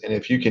is? And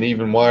if you can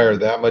even wire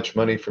that much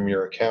money from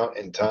your account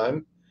in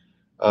time?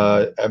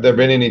 Have there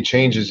been any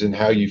changes in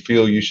how you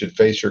feel you should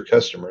face your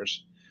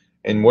customers?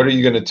 And what are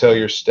you going to tell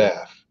your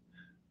staff?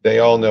 They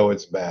all know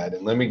it's bad.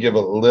 And let me give a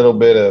little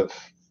bit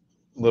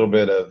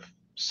of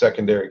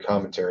secondary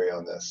commentary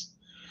on this.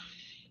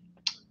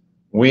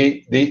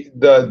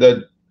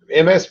 The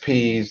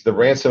MSPs, the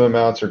ransom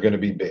amounts are going to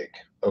be big,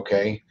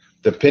 okay,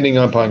 depending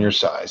upon your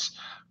size.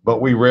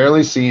 But we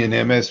rarely see an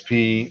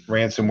MSP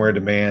ransomware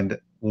demand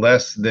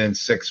less than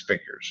 6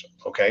 figures,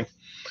 okay?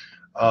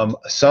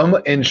 Some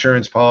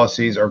insurance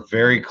policies are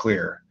very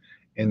clear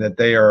in that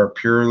they are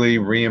purely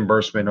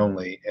reimbursement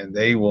only, and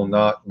they will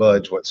not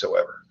budge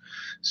whatsoever.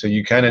 So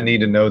you kind of need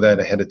to know that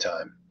ahead of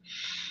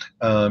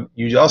time.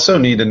 You also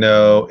need to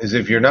know is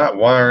if you're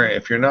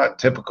not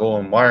typical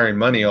in wiring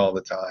money all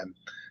the time,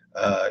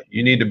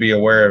 you need to be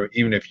aware of,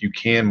 even if you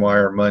can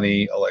wire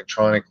money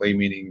electronically,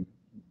 meaning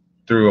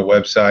through a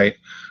website,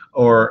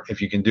 or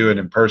if you can do it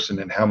in person,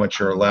 and how much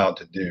you're allowed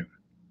to do.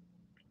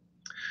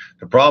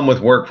 The problem with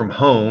work from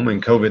home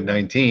and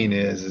COVID-19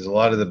 is a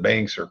lot of the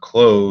banks are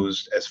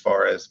closed as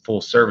far as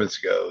full service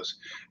goes,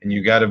 and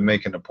you got to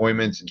make an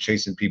appointment, and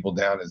chasing people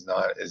down is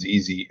not as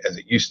easy as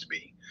it used to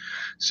be.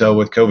 So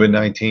with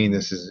COVID-19,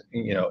 this is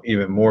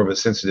even more of a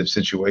sensitive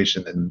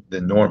situation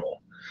than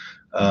normal.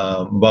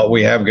 But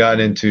we have got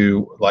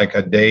into like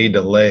a day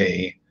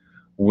delay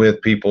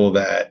with people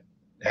that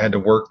had to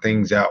work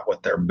things out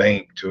with their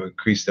bank to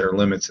increase their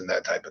limits and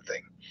that type of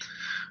thing.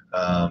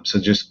 So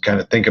just kind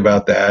of think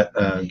about that,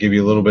 give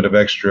you a little bit of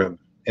extra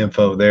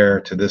info there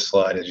to this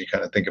slide as you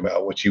kind of think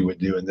about what you would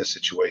do in this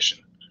situation.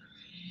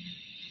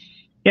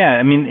 Yeah,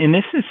 I mean, and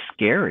this is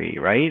scary,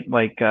 right?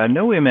 Like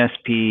no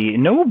MSP,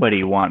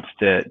 nobody wants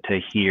to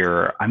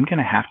hear, I'm going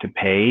to have to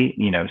pay,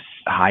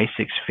 high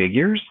 6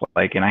 figures,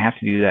 and I have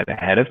to do that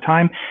ahead of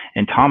time.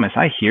 And Thomas,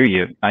 I hear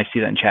you. I see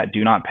that in chat.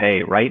 Do not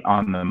pay, right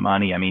on the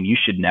money. I mean, you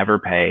should never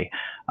pay.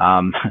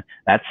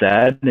 That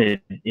said,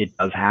 it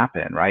does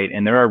happen, right?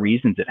 And there are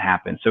reasons it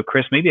happens. So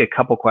Chris, maybe a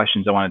couple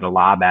questions I wanted to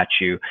lob at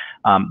you.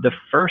 The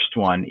first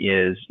one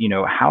is,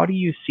 how do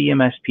you see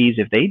MSPs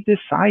if they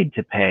decide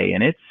to pay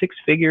and it's 6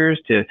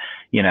 figures to,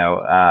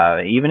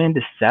 even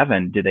into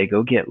 7, do they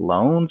go get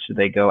loans? Do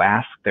they go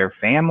ask their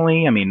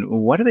family? I mean,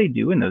 what do they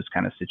do in those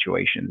kind of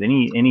situations?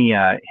 Any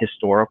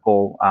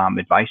historical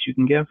advice you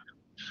can give?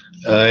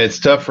 It's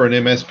tough for an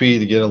MSP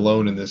to get a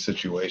loan in this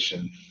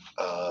situation.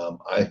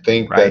 I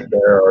think Right. that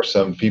there are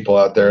some people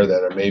out there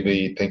that are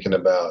maybe thinking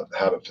about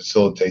how to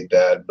facilitate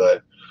that,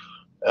 but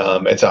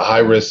it's a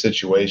high-risk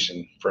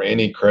situation for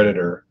any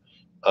creditor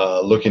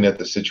looking at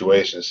the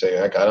situation and saying,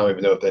 heck, I don't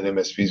even know if that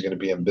MSP is going to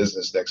be in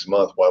business next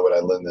month. Why would I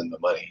lend them the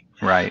money?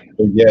 Right.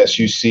 But yes,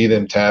 you see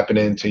them tapping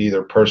into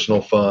either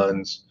personal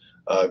funds,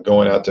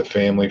 going out to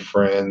family,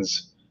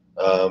 friends.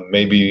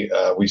 Maybe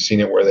we've seen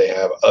it where they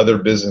have other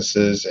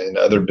businesses and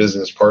other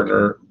business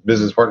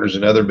partners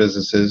and other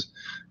businesses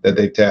that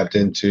they've tapped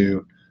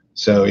into.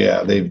 So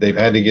yeah, they've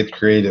had to get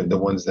creative, the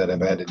ones that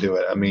have had to do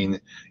it. I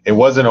mean, it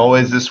wasn't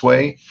always this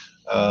way.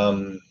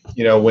 When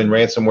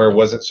ransomware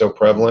wasn't so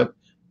prevalent,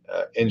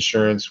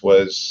 insurance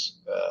was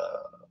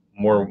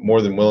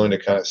more than willing to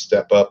kind of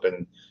step up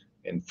and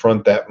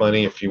front that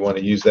money, if you want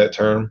to use that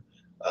term.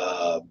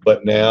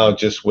 But now,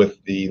 just with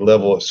the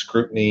level of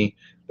scrutiny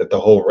that the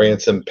whole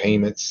ransom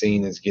payment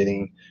scene is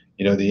getting,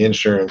 the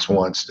insurance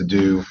wants to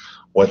do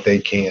what they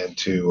can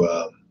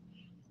to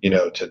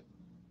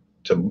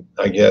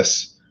I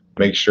guess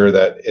make sure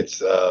that it's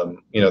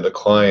the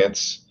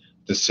client's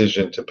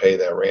decision to pay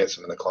that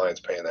ransom and the client's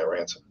paying that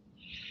ransom.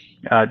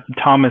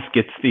 Thomas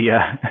gets the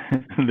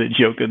the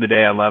joke of the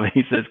day. I love it.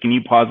 He says, "Can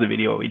you pause the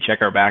video while we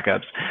check our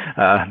backups?"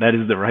 That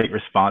is the right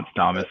response,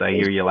 Thomas. I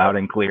hear you loud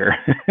and clear.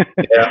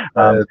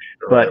 Yeah.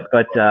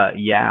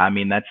 Yeah, I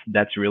mean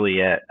that's really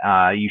it.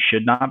 You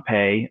should not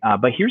pay.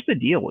 But here's the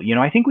deal.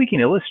 I think we can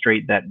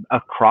illustrate that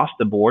across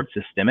the board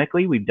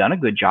systemically, we've done a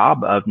good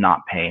job of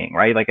not paying.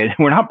 Right? Like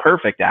we're not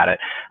perfect at it,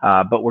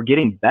 but we're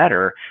getting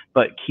better.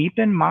 But keep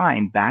in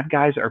mind, bad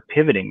guys are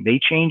pivoting. They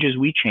change as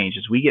we change.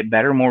 As we get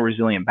better, more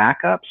resilient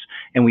backups,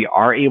 and we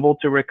are able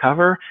to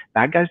recover,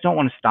 bad guys don't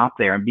want to stop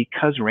there. And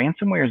because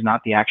ransomware is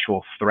not the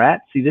actual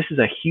threat, see, this is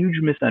a huge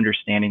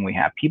misunderstanding we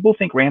have. People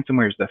think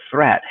ransomware is the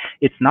threat.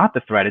 It's not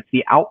the threat. It's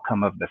the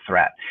outcome of the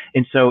threat.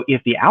 And so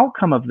if the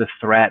outcome of the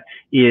threat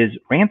is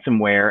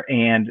ransomware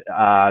and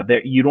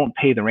that you don't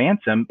pay the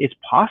ransom, it's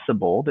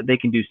possible that they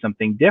can do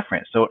something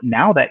different. So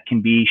now that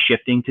can be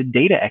shifting to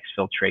data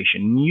exfiltration.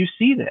 And you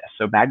see this.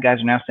 So bad guys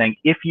are now saying,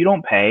 if you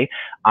don't pay,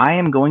 I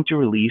am going to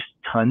release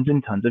tons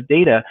and tons of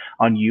data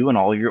on you and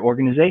all of your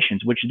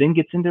organizations, which then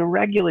gets into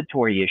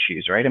regulatory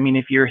issues, right? I mean,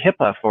 if you're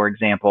HIPAA, for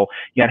example,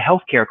 you had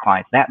healthcare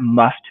clients, that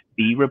must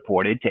be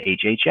reported to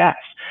HHS.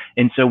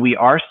 And so we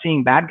are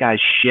seeing bad guys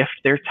shift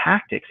their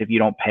tactics. If you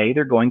don't pay,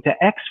 they're going to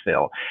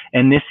exfil.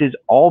 And this is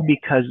all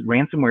because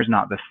ransomware is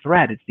not the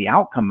threat, it's the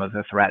outcome of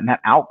the threat. And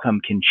that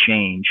outcome can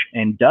change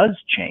and does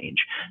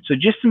change. So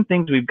just some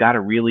things we've got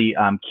to really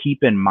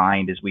keep in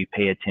mind as we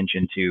pay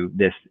attention to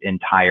this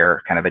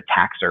entire kind of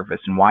attack surface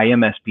and why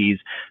MSPs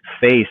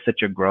face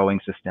such a growing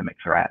systemic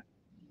threat.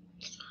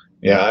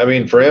 Yeah, I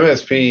mean, for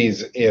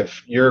MSPs,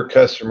 if your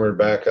customer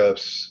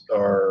backups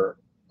are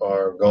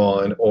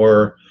gone,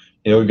 or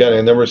we've got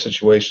a number of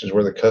situations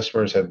where the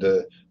customers have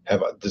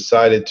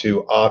decided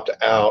to opt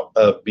out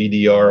of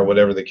BDR or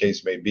whatever the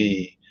case may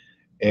be,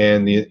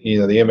 and the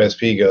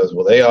MSP goes,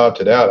 well, they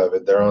opted out of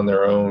it, they're on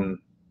their own.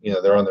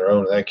 They're on their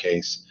own in that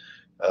case.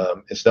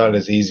 It's not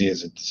as easy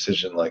as a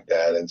decision like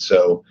that, and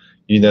so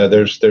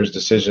there's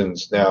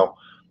decisions now.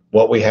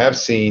 What we have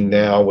seen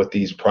now with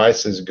these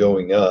prices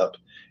going up,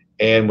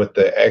 and with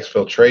the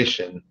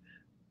exfiltration,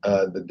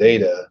 the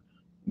data,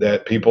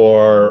 that people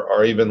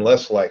are even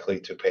less likely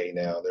to pay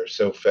now. They're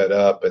so fed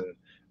up, and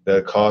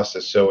the cost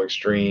is so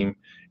extreme.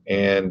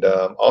 And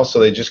also,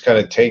 they just kind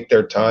of take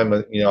their time.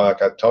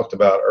 Like I talked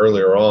about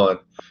earlier on,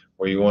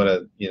 where you want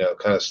to,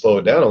 kind of slow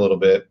it down a little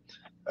bit.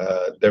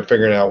 They're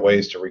figuring out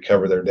ways to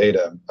recover their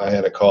data. I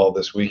had a call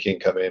this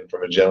weekend come in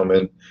from a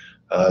gentleman,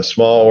 a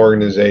small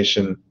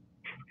organization.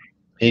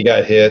 He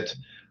got hit.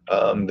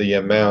 The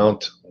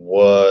amount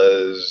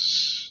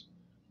was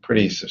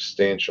pretty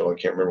substantial. I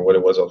can't remember what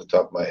it was off the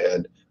top of my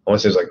head. I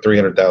want to say it was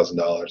like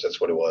 $300,000. That's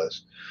what it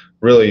was.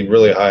 Really,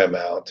 really high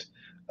amount.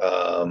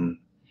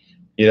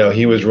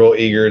 He was real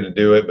eager to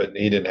do it, but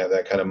he didn't have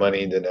that kind of money.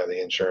 He didn't have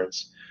the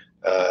insurance.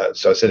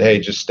 So I said, hey,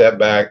 just step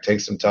back,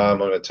 take some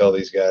time. I'm going to tell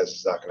these guys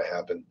it's not going to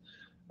happen,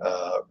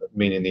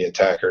 meaning the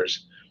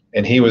attackers.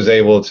 And he was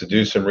able to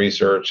do some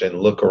research and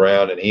look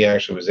around, and he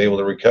actually was able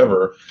to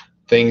recover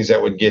things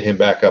that would get him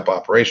back up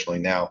operationally.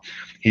 Now,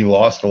 he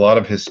lost a lot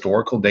of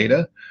historical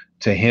data.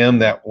 To him,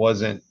 that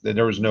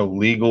there was no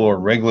legal or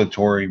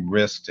regulatory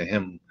risk to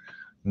him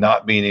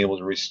not being able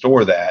to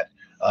restore that.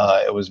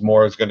 It was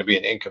going to be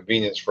an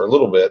inconvenience for a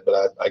little bit,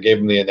 but I gave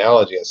him the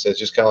analogy. I said, it's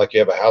just kind of like you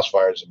have a house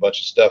fire. There's a bunch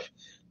of stuff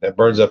that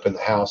burns up in the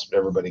house, but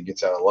everybody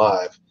gets out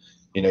alive.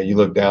 You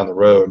look down the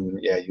road and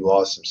yeah, you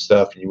lost some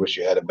stuff and you wish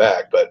you had it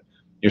back, but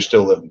you're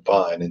still living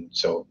fine. And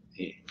so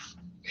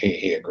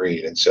he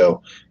agreed. And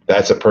so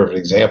that's a perfect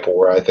example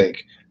where I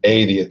think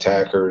A, the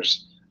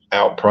attackers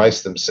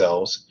outpriced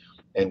themselves,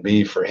 and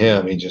B, for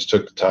him, he just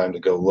took the time to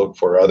go look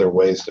for other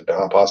ways to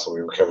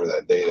possibly recover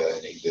that data,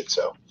 and he did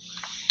so.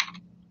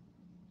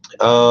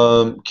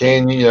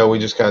 We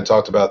just kind of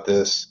talked about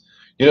this.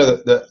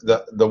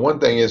 The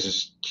one thing is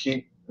just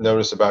keep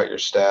notice about your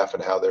staff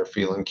and how they're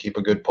feeling. Keep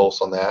a good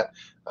pulse on that.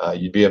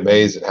 You'd be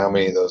amazed at how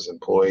many of those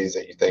employees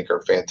that you think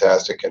are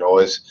fantastic and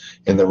always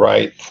in the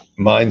right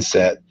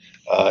mindset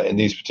in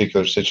these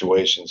particular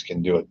situations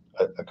can do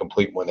a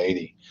complete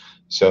 180.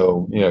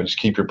 So, just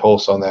keep your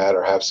pulse on that,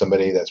 or have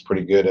somebody that's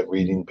pretty good at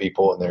reading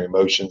people and their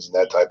emotions and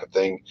that type of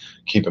thing.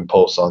 Keeping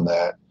pulse on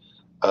that.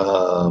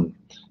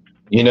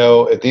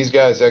 If these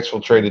guys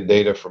exfiltrated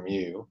data from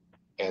you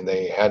and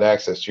they had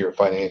access to your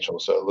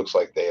financials, so it looks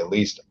like they at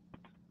least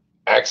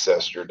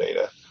accessed your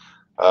data,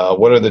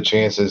 what are the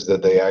chances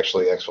that they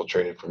actually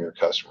exfiltrated from your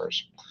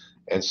customers?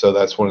 And so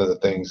that's one of the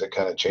things that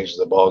kind of changes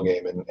the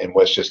ballgame. And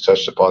Wes just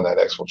touched upon that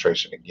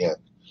exfiltration again.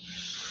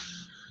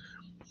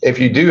 If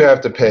you do have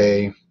to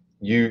pay,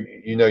 you're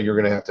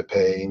going to have to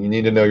pay, and you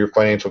need to know your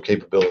financial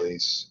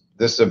capabilities.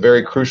 This is a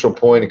very crucial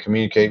point in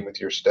communicating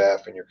with your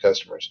staff and your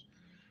customers.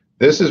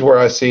 This is where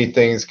I see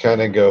things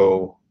kind of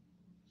go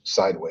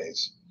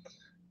sideways.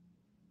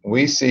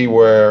 We see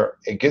where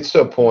it gets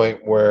to a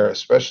point where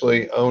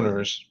especially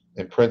owners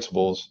and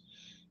principals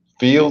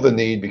feel the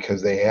need,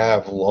 because they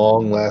have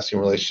long-lasting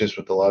relationships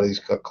with a lot of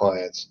these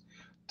clients,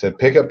 to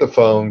pick up the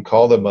phone,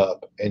 call them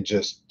up, and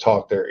just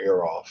talk their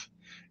ear off.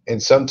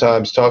 And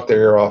sometimes talk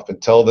their ear off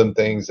and tell them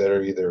things that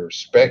are either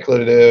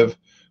speculative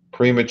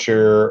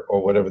premature,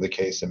 or whatever the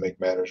case, and make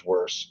matters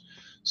worse.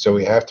 So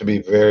we have to be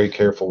very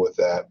careful with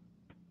that.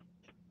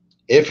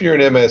 If you're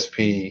an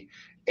MSP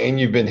and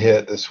you've been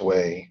hit this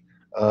way,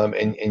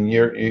 and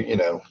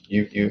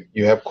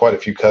you have quite a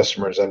few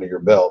customers under your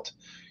belt,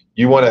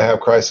 you want to have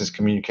crisis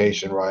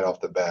communication right off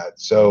the bat.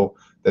 So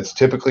that's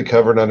typically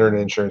covered under an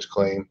insurance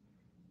claim.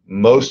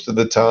 Most of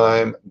the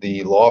time,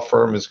 the law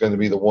firm is going to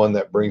be the one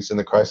that brings in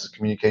the crisis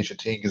communication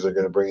team, because they're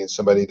going to bring in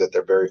somebody that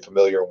they're very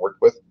familiar and work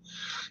with.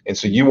 And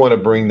so you want to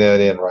bring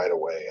that in right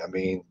away. I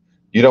mean,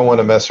 you don't want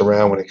to mess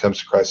around when it comes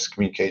to crisis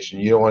communication.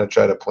 You don't want to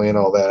try to plan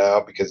all that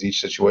out, because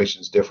each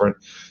situation is different.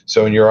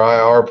 So in your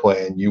IR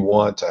plan, you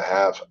want to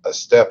have a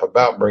step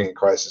about bringing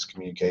crisis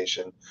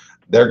communication.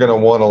 They're going to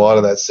want a lot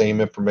of that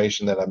same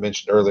information that I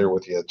mentioned earlier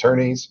with the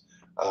attorneys,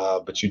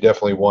 but you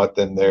definitely want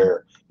them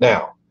there.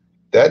 Now,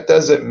 that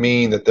doesn't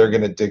mean that they're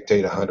going to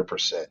dictate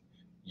 100%.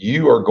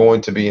 You are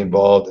going to be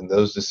involved in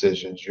those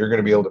decisions. You're going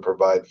to be able to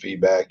provide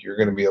feedback. You're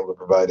going to be able to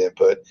provide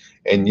input.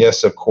 And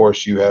yes, of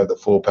course, you have the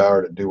full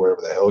power to do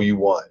whatever the hell you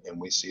want.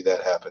 And we see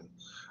that happen.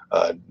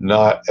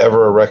 Not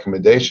ever a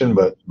recommendation,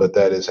 but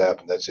that has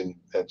happened. That's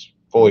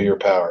fully your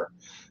power.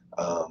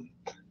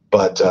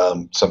 But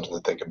something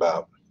to think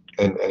about.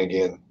 And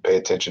again, pay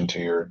attention to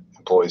your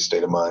employees'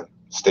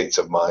 states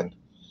of mind.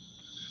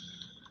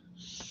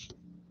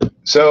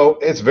 So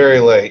it's very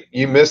late.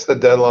 You missed the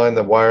deadline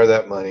to wire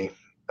that money.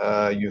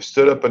 You've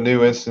stood up a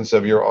new instance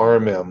of your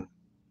RMM.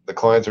 The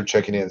clients are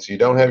checking in. So you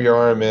don't have your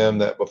RMM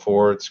that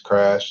before it's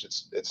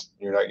crashed.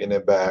 You're not getting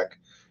it back.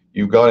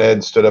 You've gone ahead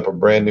and stood up a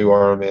brand new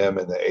RMM,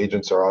 and the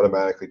agents are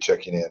automatically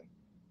checking in.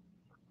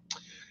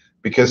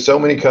 Because so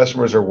many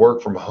customers are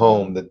work from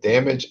home, the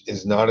damage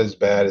is not as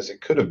bad as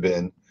it could have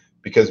been,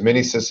 because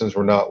many systems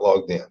were not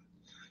logged in.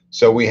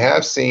 So we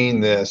have seen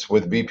this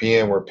with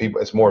VPN, where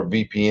it's more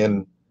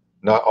VPN,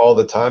 not all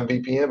the time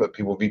VPN, but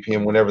people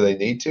VPN whenever they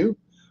need to.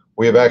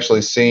 We have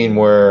actually seen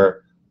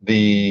where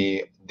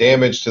the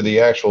damage to the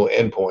actual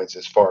endpoints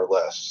is far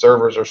less.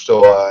 Servers are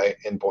still high,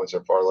 endpoints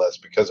are far less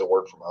because of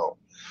work from home.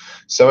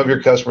 Some of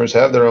your customers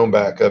have their own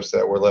backups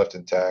that were left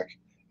intact,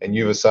 and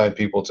you've assigned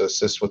people to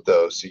assist with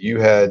those. So you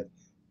had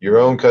your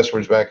own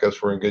customers'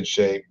 backups were in good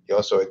shape. You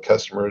also had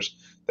customers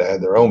that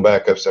had their own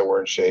backups that were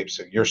in shape.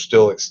 So you're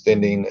still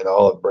extending an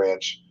olive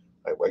branch,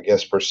 I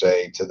guess, per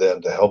se, to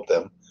them to help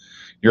them.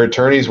 Your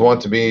attorneys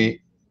want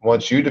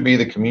you to be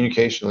the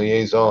communication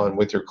liaison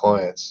with your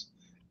clients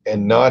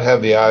and not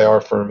have the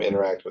IR firm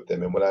interact with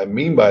them. And what I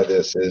mean by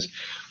this is,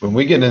 when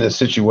we get into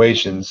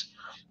situations,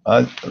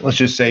 let's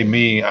just say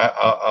me,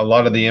 a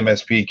lot of the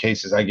MSP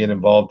cases I get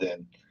involved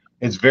in,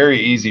 it's very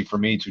easy for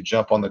me to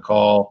jump on the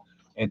call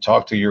and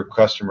talk to your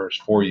customers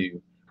for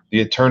you.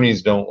 The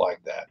attorneys don't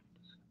like that.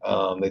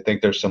 They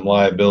think there's some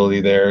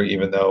liability there,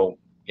 even though,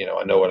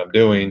 I know what I'm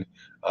doing.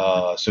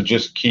 So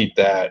just keep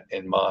that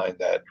in mind,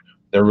 that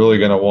they're really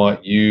going to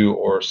want you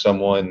or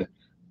someone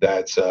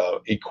that's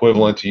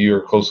equivalent to you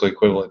or closely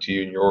equivalent to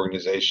you in your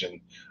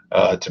organization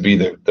to be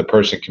the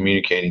person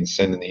communicating,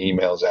 sending the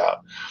emails out.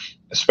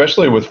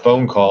 Especially with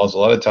phone calls, a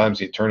lot of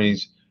times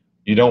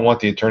you don't want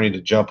the attorney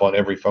to jump on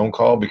every phone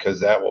call, because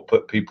that will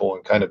put people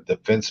in kind of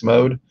defense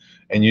mode,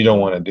 and you don't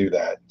want to do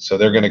that. So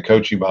they're going to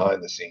coach you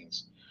behind the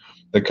scenes.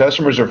 The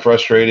customers are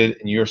frustrated,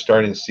 and you're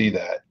starting to see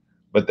that,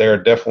 but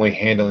they're definitely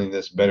handling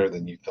this better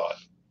than you thought.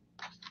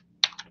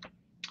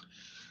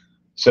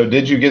 So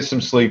did you get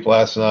some sleep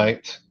last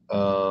night?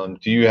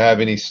 Do you have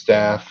any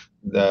staff?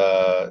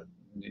 Do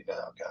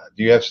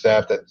you have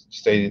staff that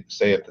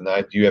stay up the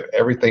night? Do you have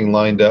everything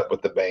lined up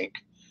with the bank?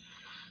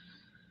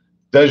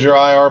 Does your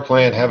IR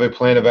plan have a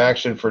plan of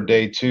action for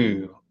day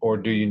 2, or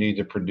do you need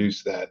to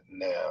produce that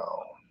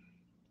now?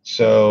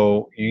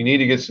 So you need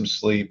to get some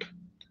sleep.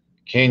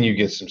 Can you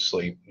get some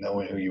sleep,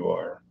 knowing who you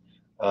are?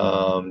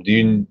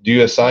 Do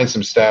you assign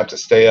some staff to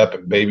stay up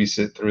and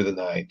babysit through the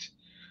night?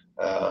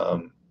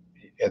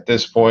 At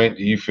this point,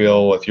 do you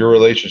feel, with your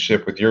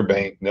relationship with your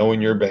bank,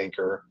 knowing your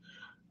banker,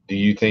 do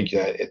you think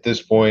that at this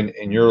point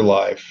in your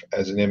life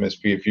as an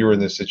MSP, if you were in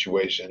this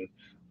situation,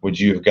 would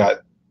you have got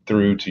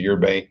through to your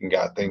bank and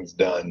got things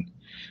done?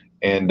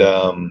 And,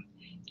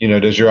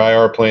 does your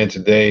IR plan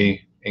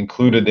today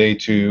include a day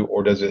 2,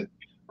 or does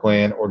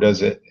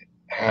it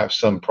have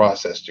some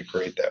process to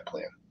create that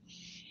plan?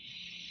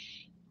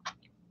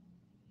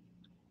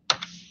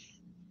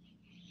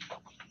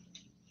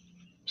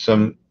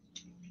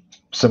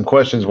 Some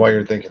questions while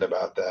you're thinking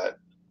about that.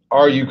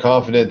 Are you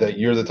confident that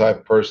you're the type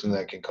of person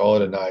that can call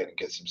it a night and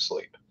get some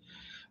sleep?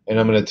 And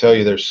I'm going to tell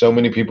you, there's so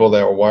many people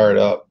that are wired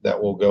up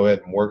that will go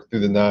ahead and work through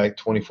the night,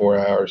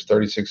 24 hours,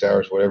 36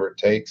 hours, whatever it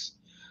takes.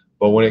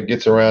 But when it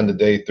gets around to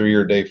day 3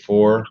 or day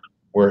 4,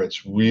 where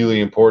it's really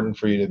important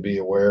for you to be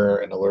aware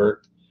and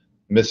alert,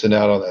 missing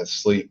out on that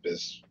sleep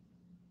is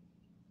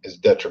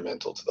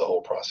detrimental to the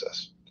whole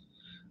process.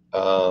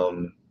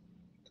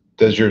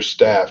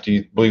 Do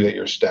you believe that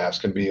your staff's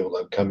can be able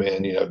to come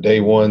in,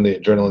 day 1, the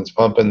adrenaline's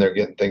pumping, they're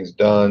getting things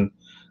done,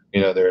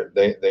 they're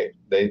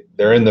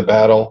in the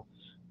battle.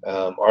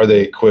 Are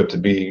they equipped to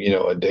be,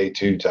 a day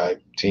 2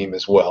 type team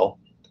as well?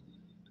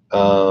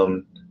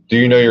 Do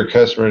you know your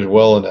customers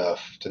well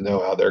enough to know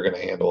how they're going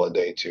to handle a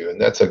day two. And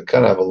that's a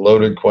kind of a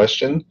loaded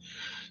question,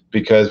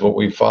 because what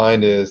we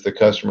find is the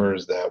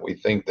customers that we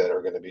think that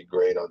are going to be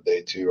great on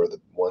day two are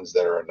the ones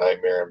that are a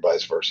nightmare, and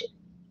vice versa.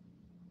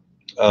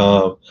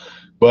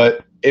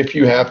 But if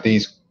we have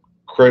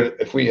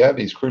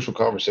these crucial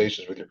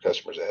conversations with your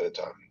customers ahead of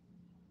time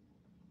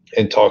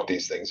and talk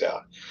these things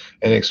out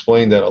and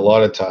explain that a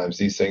lot of times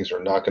these things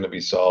are not going to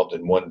be solved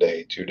in 1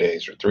 day, 2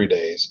 days, or 3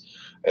 days,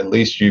 at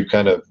least you've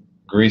kind of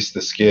greased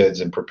the skids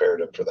and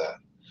prepared them for that.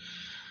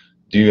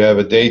 Do you have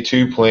a day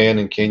two plan,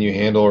 and can you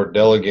handle or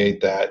delegate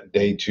that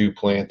day two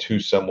plan to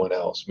someone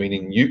else?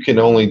 Meaning you can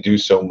only do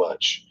so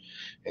much.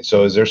 And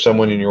so is there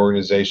someone in your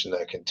organization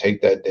that can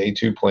take that day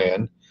two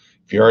plan?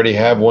 If you already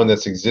have one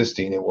that's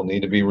existing, it will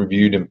need to be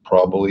reviewed and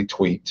probably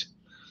tweaked.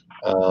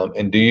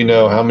 And do you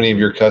know how many of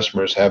your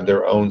customers have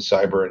their own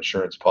cyber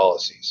insurance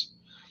policies?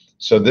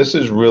 So this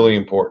is really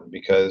important,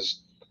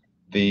 because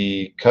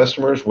the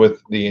customers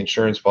with the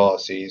insurance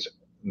policies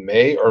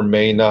may or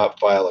may not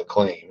file a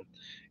claim.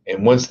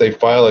 And once they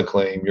file a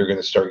claim, you're going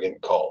to start getting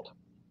called.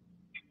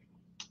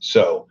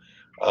 So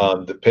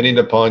depending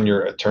upon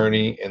your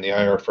attorney and the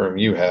IR firm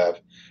you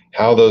have,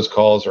 how those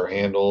calls are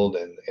handled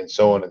and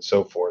so on and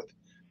so forth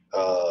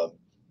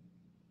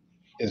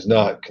is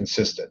not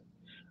consistent.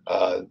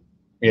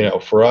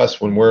 For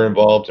us, when we're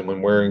involved and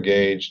when we're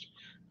engaged,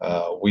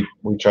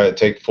 we try to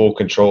take full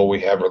control. We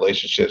have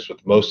relationships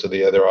with most of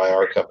the other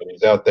IR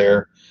companies out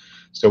there,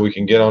 so we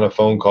can get on a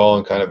phone call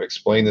and kind of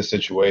explain the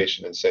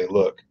situation and say,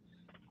 look,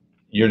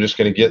 you're just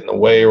going to get in the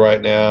way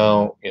right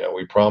now.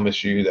 We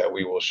promise you that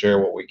we will share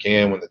what we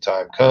can when the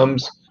time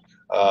comes.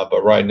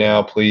 But right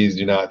now, please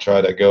do not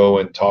try to go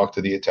and talk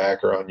to the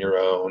attacker on your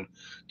own.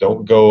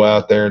 Don't go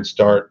out there and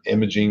start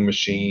imaging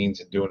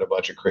machines and doing a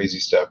bunch of crazy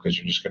stuff, because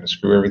you're just going to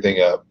screw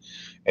everything up.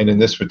 And in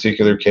this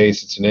particular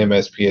case, it's an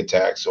MSP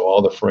attack. So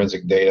all the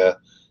forensic data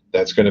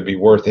that's going to be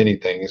worth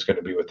anything is going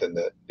to be within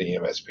the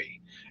MSP.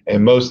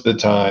 And most of the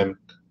time,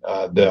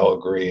 they'll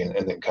agree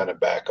and then kind of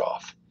back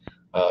off.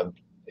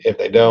 If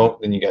they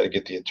don't, then you got to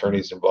get the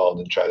attorneys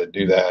involved and try to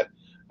do that.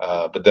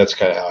 But that's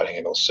kind of how it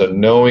handles. So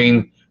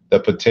knowing the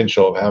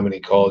potential of how many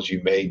calls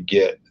you may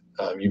get,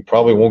 you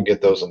probably won't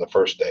get those on the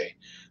first day,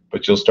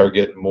 but you'll start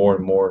getting more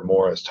and more and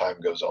more as time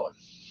goes on.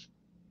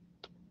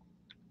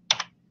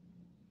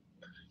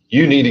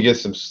 You need to get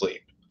some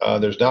sleep.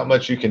 There's not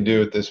much you can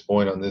do at this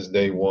point on this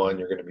day one.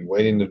 You're going to be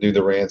waiting to do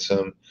the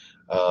ransom.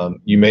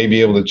 You may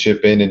be able to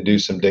chip in and do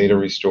some data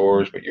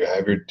restores, but you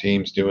have your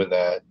teams doing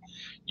that.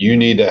 You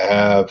need to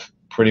have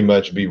pretty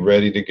much be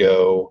ready to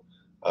go,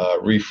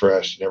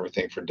 refreshed and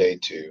everything for day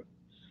two.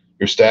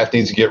 Your staff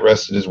needs to get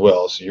rested as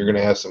well. So you're going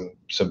to have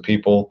some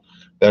people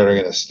that are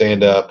going to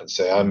stand up and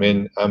say,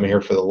 I'm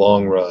here for the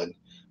long run,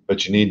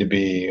 but you need to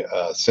be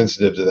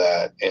sensitive to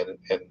that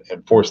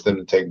and force them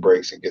to take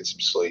breaks and get some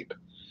sleep.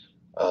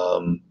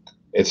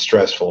 It's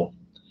stressful,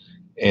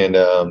 and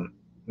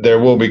there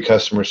will be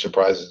customer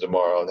surprises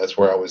tomorrow. And that's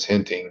where I was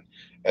hinting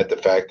at the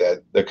fact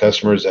that the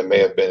customers that may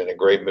have been in a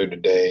great mood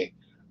today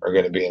are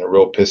going to be in a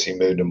real pissy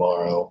mood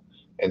tomorrow,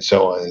 and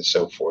so on and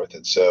so forth.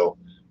 And so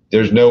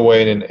there's no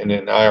way in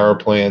an IR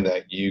plan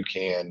that you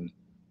can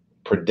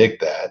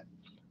predict that,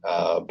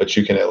 but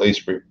you can at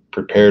least be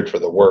prepared for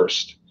the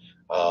worst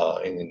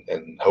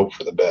and hope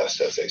for the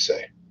best, as they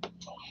say.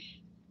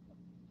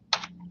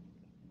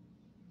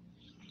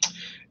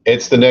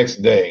 It's the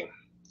next day.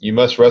 You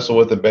must wrestle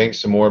with the bank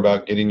some more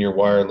about getting your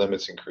wire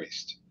limits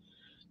increased.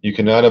 You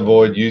cannot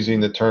avoid using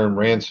the term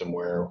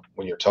ransomware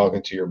when you're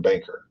talking to your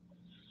banker.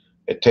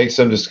 It takes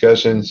some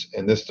discussions,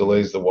 and this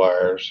delays the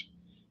wires.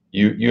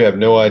 You have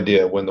no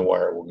idea when the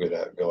wire will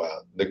go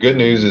out. The good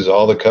news is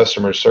all the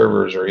customer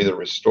servers are either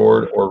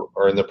restored or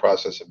are in the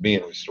process of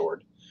being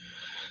restored.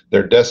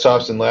 Their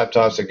desktops and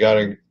laptops that got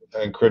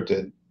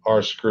encrypted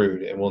are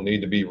screwed and will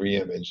need to be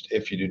re-imaged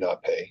if you do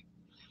not pay.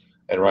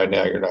 And right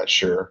now you're not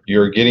sure.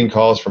 You're getting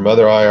calls from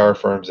other IR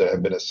firms that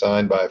have been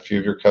assigned by a few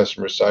of your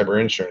customers' cyber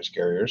insurance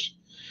carriers.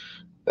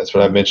 That's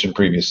what I mentioned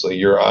previously.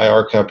 Your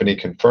IR company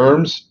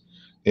confirms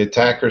the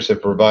attackers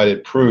have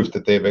provided proof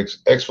that they've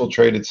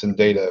exfiltrated some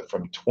data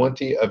from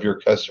 20 of your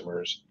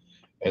customers,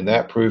 and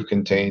that proof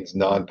contains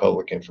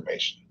non-public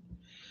information.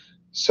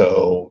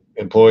 So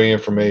employee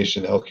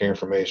information, healthcare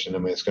information,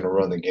 it's going to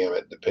run the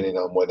gamut depending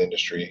on what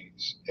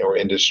industries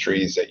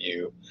that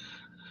you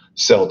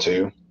sell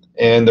to.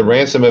 And the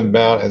ransom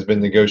amount has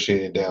been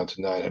negotiated down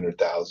to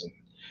 $900,000.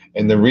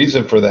 And the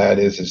reason for that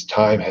is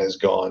time has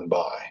gone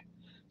by.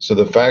 So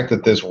the fact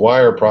that this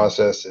wire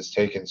process has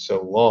taken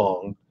so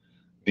long,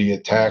 the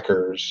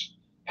attackers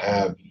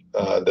have,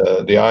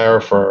 the IR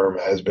firm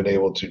has been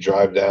able to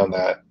drive down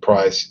that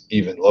price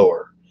even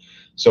lower.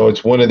 So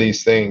it's one of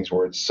these things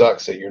where it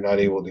sucks that you're not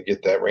able to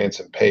get that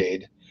ransom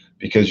paid,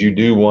 because you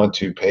do want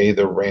to pay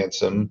the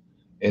ransom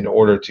in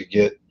order to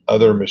get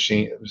other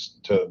machines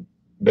to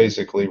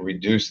basically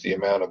reduce the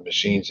amount of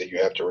machines that you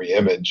have to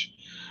re-image.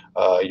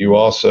 You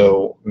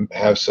also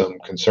have some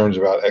concerns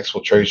about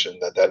exfiltration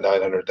that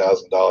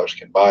 $900,000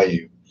 can buy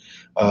you.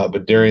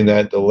 But during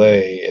that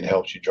delay, it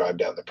helps you drive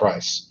down the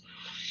price.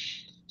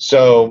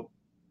 So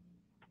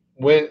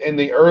when in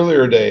the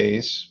earlier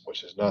days,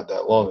 which is not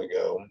that long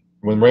ago,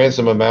 when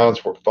ransom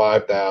amounts were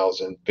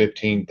 5,000,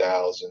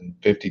 15,000,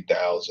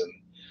 50,000,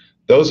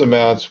 those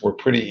amounts were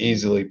pretty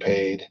easily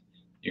paid.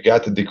 You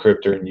got the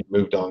decryptor and you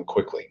moved on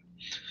quickly.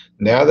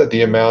 Now that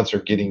the amounts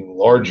are getting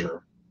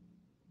larger,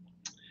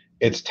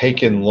 it's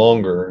taken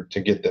longer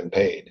to get them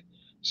paid.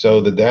 So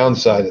the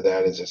downside of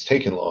that is it's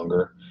taken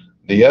longer.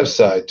 The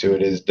upside to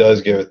it is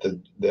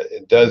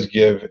it does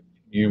give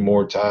you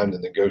more time to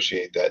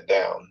negotiate that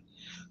down.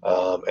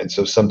 And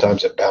so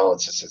sometimes it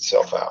balances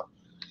itself out.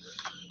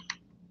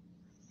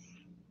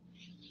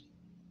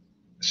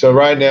 So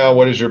right now,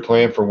 what is your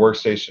plan for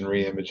workstation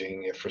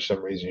re-imaging if for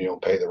some reason you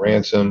don't pay the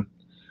ransom?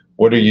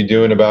 What are you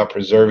doing about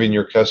preserving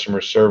your customer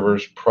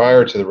servers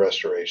prior to the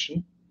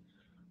restoration?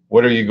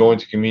 What are you going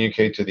to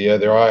communicate to the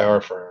other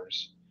IR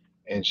firms?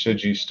 And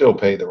should you still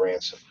pay the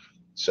ransom?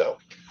 So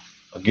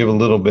I'll give a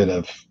little bit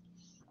of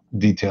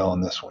detail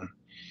on this one.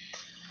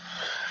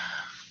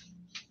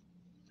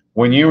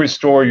 When you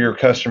restore your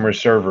customer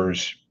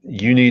servers,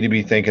 you need to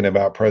be thinking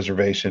about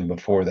preservation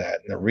before that.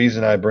 And the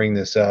reason I bring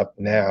this up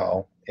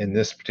now in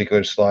this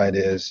particular slide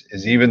is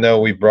even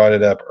though we brought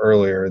it up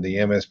earlier, the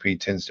MSP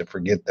tends to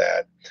forget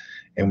that.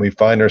 And we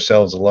find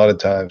ourselves a lot of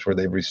times where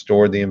they've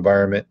restored the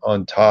environment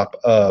on top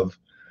of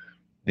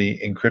the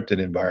encrypted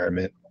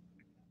environment.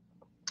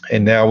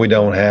 And now we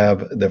don't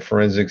have the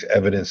forensics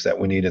evidence that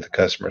we need at the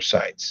customer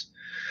sites.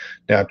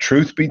 Now,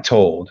 truth be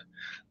told,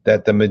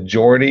 that the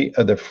majority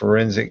of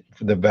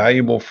the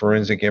valuable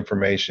forensic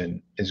information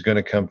is going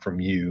to come from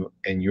you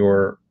and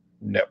your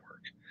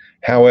network.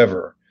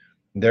 However,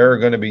 there are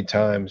going to be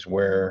times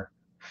where,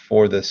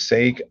 for the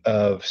sake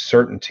of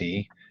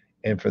certainty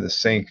and for the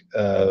sake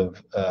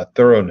of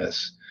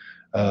thoroughness,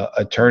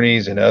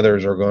 attorneys and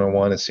others are going to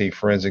want to see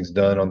forensics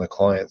done on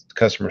the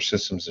customer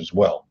systems as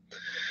well.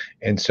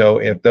 And so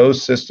if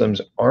those systems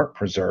aren't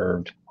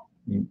preserved,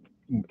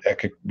 that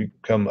could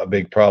become a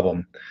big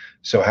problem.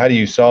 So how do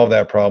you solve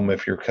that problem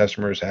if your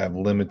customers have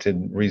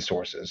limited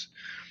resources?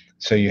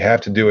 So you have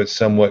to do it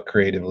somewhat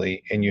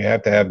creatively, and you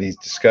have to have these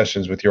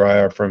discussions with your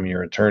IR firm and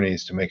your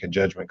attorneys to make a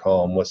judgment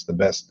call on what's the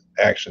best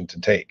action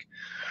to take.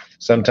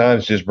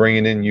 Sometimes just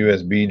bringing in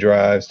USB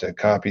drives to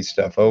copy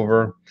stuff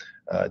over,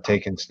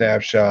 taking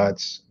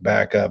snapshots,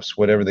 backups,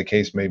 whatever the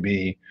case may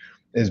be,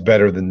 is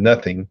better than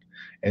nothing.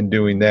 And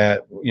doing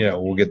that,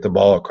 we'll get the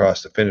ball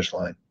across the finish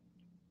line.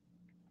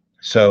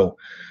 So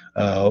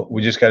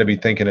we just got to be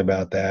thinking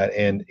about that.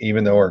 And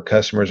even though our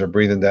customers are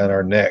breathing down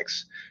our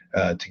necks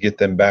to get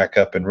them back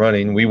up and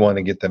running, we want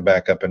to get them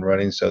back up and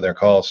running so their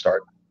calls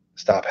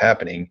stop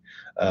happening.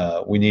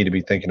 We need to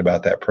be thinking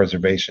about that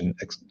preservation.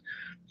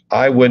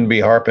 I wouldn't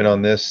be harping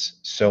on this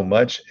so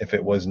much if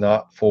it was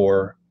not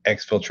for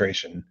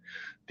exfiltration.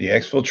 The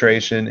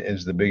exfiltration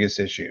is the biggest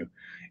issue.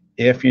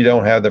 If you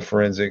don't have the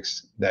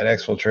forensics, that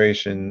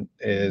exfiltration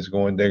is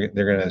they're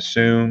going to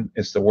assume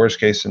it's the worst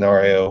case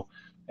scenario,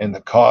 and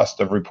the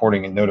cost of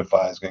reporting and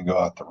notify is going to go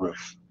out the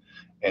roof.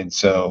 And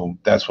so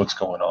that's what's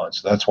going on.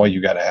 So that's why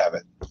you got to have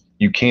it.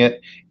 You can't,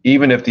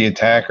 even if the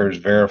attackers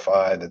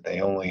verify that they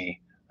only,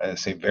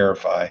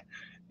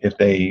 if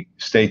they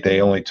state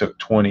they only took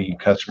 20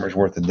 customers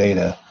worth of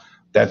data,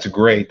 that's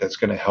great. That's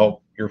going to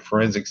help your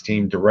forensics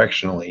team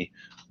directionally,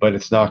 but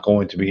it's not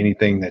going to be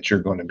anything that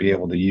you're going to be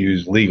able to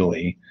use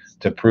legally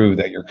to prove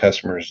that your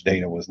customer's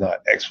data was not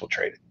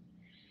exfiltrated.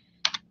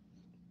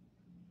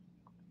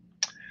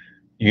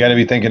 You got to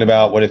be thinking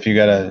about, what if you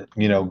got to,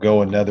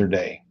 go another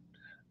day?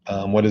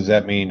 What does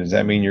that mean? Does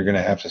that mean you're going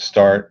to have to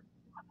start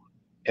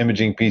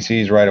imaging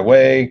PCs right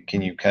away?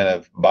 Can you kind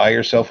of buy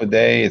yourself a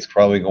day? It's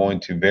probably going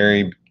to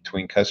vary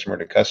between customer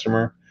to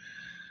customer.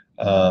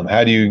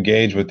 How do you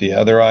engage with the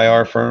other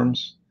IR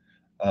firms?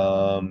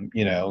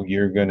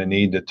 You're going to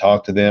need to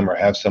talk to them or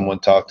have someone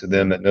talk to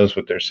them that knows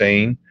what they're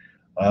saying.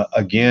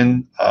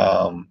 Again,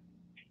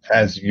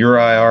 as your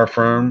IR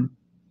firm,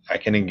 I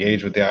can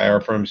engage with the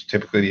IR firms.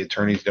 Typically, the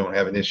attorneys don't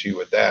have an issue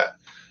with that,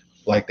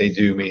 like they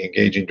do me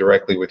engaging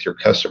directly with your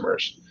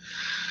customers.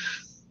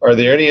 Are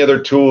there any other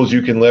tools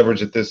you can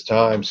leverage at this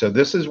time? So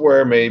this is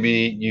where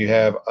maybe you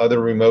have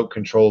other remote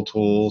control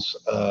tools,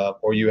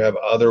 or you have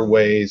other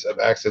ways of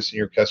accessing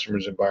your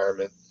customer's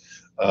environment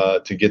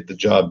to get the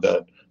job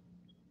done.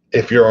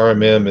 If your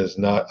RMM is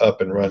not up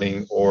and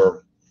running,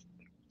 or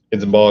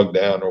it's bogged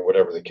down, or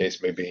whatever the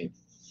case may be.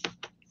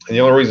 And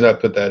the only reason I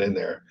put that in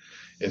there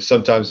is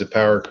sometimes the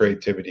power of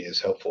creativity is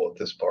helpful at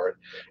this part.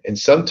 And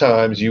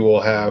sometimes you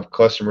will have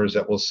customers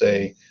that will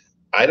say,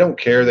 I don't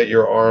care that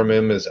your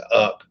RMM is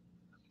up.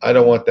 I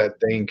don't want that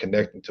thing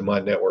connecting to my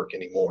network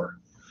anymore.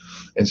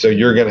 And so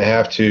you're going to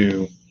have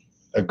to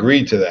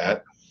agree to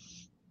that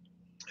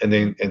and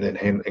then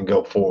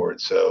go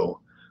forward. So,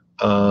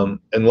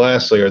 and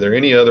lastly, are there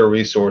any other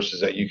resources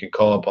that you can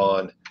call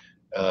upon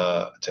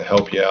to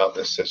help you out in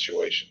this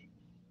situation?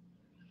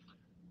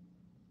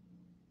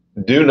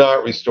 Do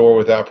not restore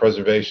without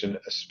preservation,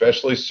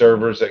 especially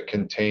servers that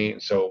contain,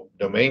 so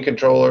domain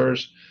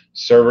controllers,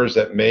 servers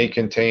that may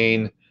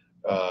contain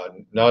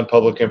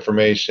non-public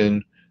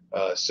information,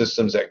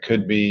 systems that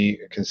could be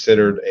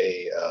considered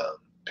a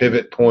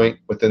pivot point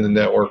within the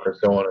network or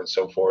so on and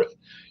so forth,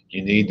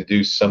 you need to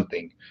do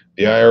something.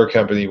 The IR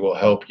company will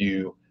help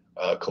you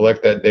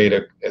collect that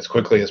data as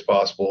quickly as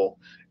possible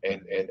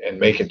and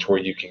make it to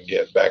where you can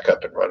get back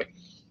up and running.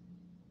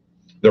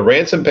 The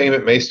ransom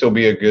payment may still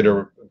be a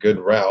good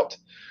route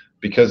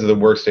because of the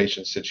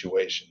workstation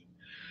situation.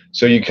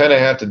 So you kind of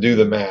have to do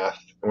the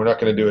math. And we're not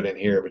going to do it in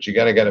here, but you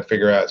got to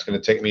figure out it's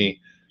going to take me,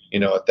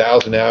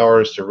 1,000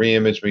 hours to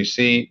re-image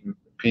PCs,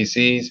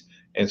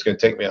 and it's going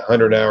to take me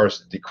 100 hours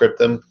to decrypt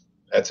them.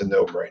 That's a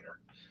no-brainer.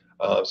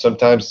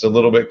 Sometimes it's a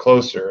little bit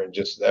closer, and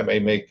just that may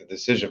make the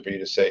decision for you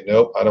to say,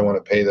 nope, I don't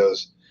want to pay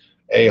those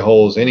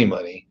a-holes any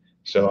money.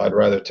 So I'd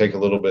rather take a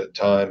little bit of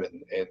time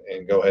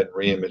and go ahead and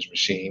re-image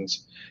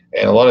machines.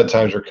 And a lot of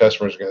times your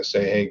customers are going to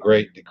say, hey,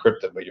 great,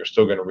 decrypt them, but you're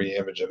still going to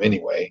re-image them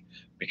anyway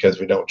because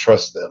we don't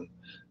trust them.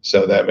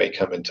 So that may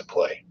come into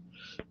play.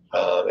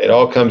 It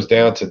all comes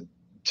down to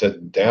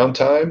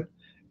downtime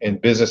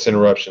and business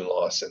interruption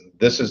loss. And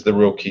this is the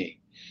real key.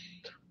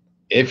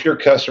 If your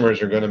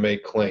customers are going to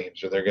make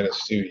claims or they're going to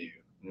sue you,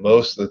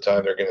 most of the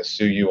time they're going to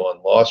sue you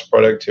on lost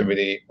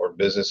productivity or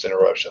business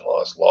interruption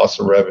loss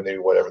of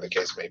revenue, whatever the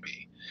case may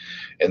be.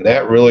 And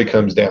that really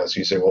comes down. So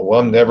you say, well,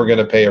 I'm never going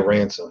to pay a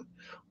ransom.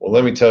 Well,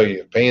 let me tell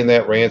you, paying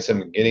that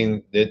ransom and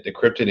getting it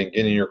decrypted and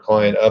getting your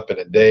client up in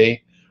a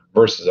day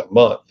versus a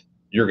month,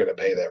 you're going to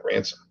pay that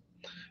ransom.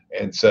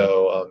 And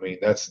so, I mean,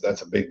 that's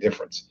a big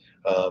difference.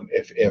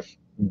 If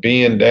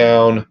being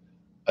down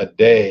a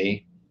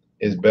day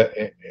is going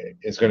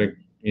to,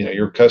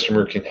 your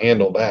customer can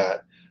handle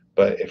that.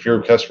 But if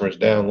your customer is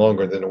down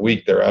longer than a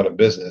week, they're out of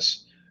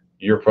business,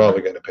 you're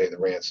probably going to pay the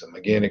ransom.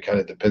 Again, it kind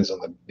of depends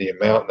on the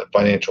amount and the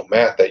financial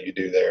math that you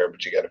do there,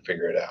 but you got to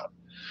figure it out.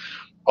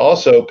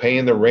 Also,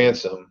 paying the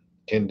ransom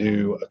can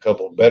do a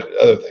couple of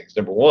other things.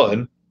 Number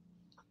one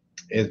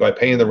is by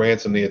paying the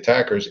ransom, the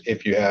attackers,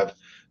 if you have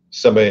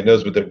somebody that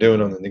knows what they're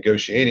doing on the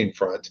negotiating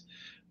front,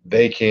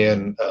 they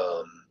can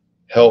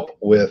help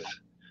with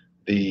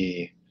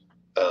the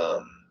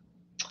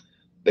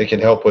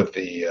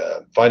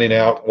finding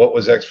out what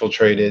was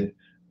exfiltrated.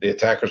 The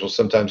attackers will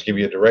sometimes give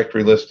you a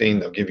directory listing.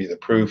 They'll give you the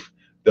proof.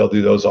 They'll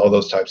do all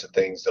those types of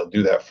things. They'll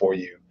do that for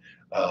you,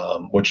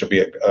 which will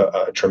be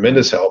a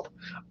tremendous help.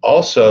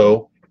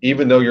 Also,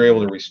 even though you're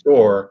able to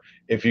restore,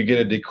 if you get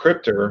a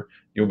decryptor,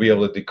 you'll be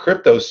able to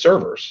decrypt those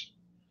servers.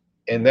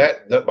 And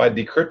that by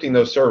decrypting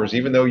those servers,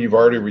 even though you've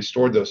already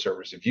restored those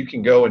servers, if you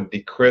can go and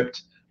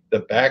decrypt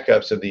the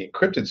backups of the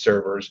encrypted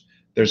servers,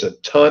 there's a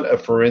ton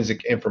of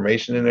forensic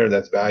information in there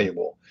that's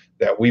valuable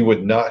that we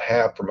would not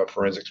have from a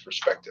forensics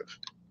perspective.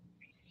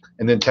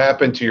 And then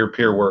tap into your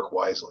peer work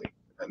wisely.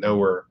 I know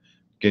we're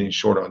getting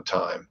short on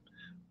time.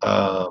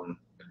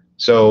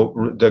 So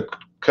the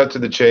cut to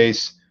the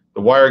chase,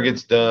 the wire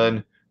gets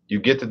done, you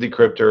get the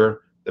decryptor,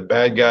 the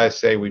bad guys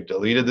say we've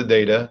deleted the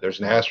data.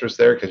 There's an asterisk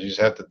there because you just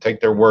have to take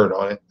their word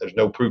on it. There's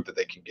no proof that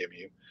they can give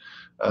you.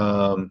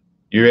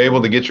 You're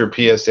able to get your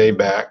PSA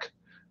back.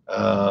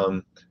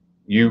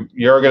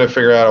 You're going to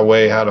figure out a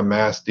way how to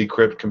mass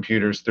decrypt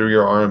computers through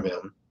your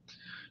RMM.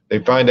 They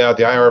find out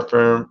the IR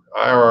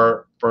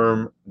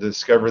firm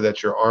discovered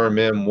that your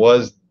RMM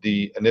was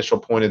the initial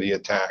point of the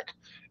attack,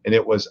 and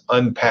it was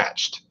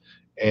unpatched.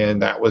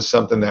 And that was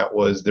something that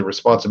was the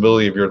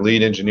responsibility of your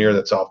lead engineer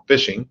that's off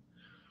fishing.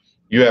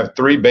 You have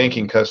 3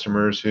 banking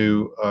customers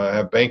who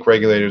have bank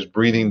regulators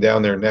breathing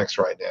down their necks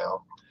right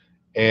now.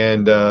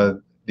 And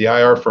the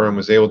IR firm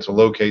was able to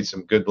locate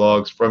some good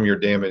logs from your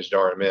damaged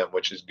RMM,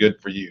 which is good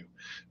for you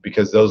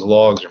because those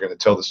logs are going to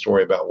tell the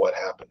story about what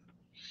happened.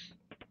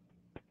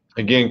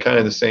 Again, kind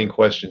of the same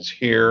questions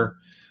here.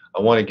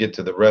 I want to get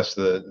to the rest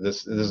of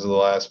this is the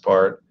last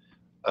part.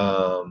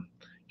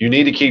 You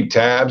need to keep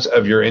tabs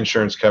of your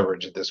insurance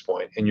coverage at this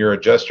point, and your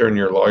adjuster and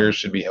your lawyers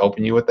should be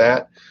helping you with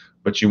that.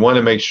 But you want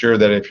to make sure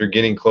that if you're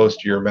getting close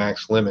to your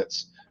max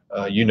limits,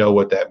 you know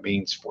what that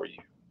means for you.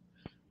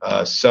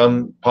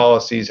 Some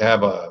policies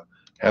have a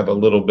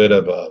little bit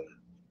of a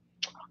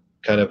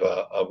kind of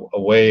a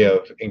way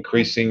of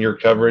increasing your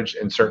coverage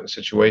in certain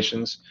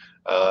situations.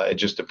 It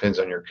just depends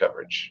on your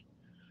coverage.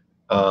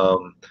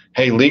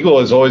 Hey, legal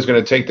is always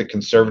going to take the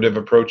conservative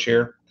approach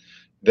here.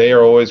 They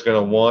are always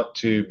going to want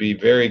to be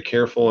very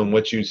careful in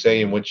what you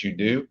say and what you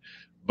do.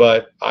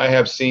 But I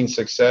have seen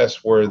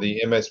success where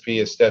the MSP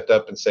has stepped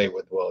up and say,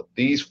 well,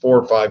 these 4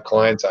 or 5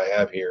 clients I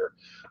have here,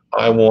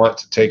 I want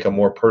to take a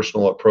more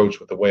personal approach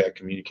with the way I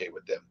communicate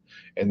with them.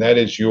 And that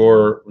is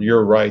your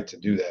right to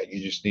do that.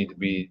 You just need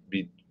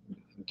to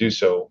do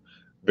so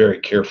very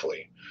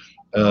carefully.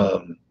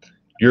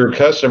 Your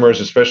customers,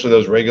 especially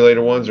those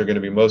regulated ones, are going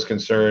to be most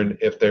concerned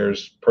if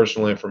there's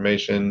personal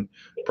information,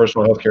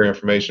 personal healthcare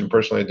information,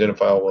 personally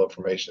identifiable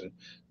information.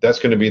 That's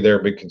going to be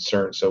their big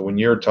concern. So when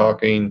you're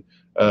talking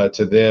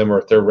to them, or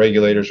if their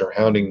regulators are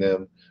hounding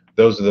them,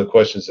 those are the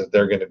questions that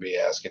they're going to be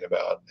asking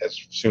about as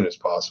soon as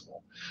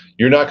possible.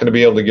 You're not going to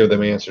be able to give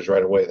them answers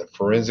right away. The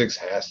forensics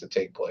has to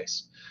take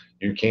place.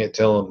 You can't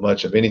tell them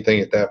much of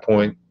anything at that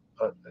point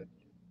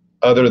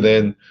other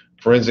than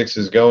forensics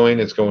is going,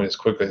 it's going as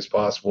quickly as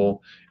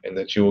possible, and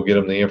that you will get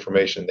them the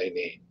information they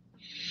need.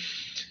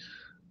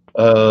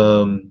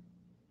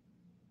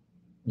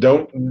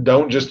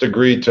 don't just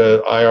agree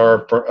to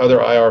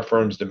other IR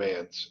firms'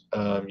 demands.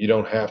 You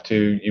don't have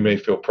to. You may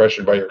feel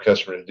pressured by your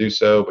customer to do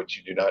so, but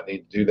you do not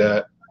need to do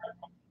that.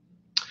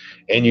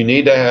 And you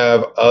need to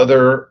have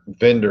other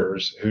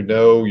vendors who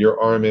know your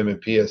RMM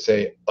and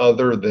PSA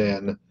other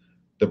than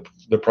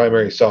the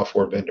primary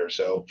software vendor.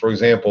 So, for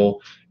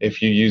example,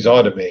 if you use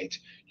Automate,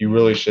 you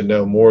really should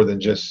know more than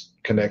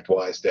just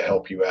ConnectWise to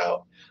help you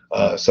out.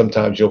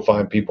 Sometimes you'll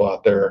find people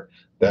out there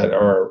that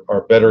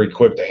are better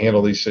equipped to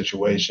handle these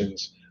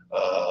situations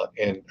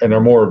and are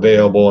more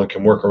available and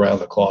can work around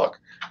the clock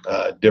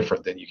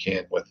different than you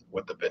can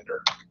with the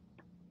vendor.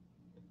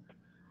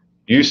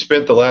 You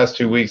spent the last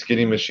 2 weeks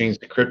getting machines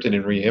decrypted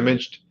and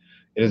re-imaged.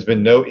 It has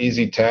been no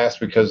easy task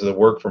because of the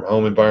work from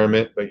home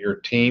environment, but your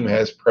team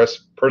has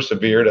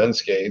persevered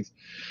unscathed.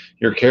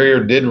 Your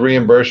carrier did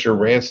reimburse your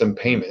ransom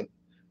payment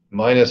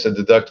minus a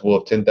deductible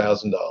of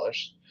 $10,000.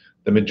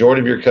 The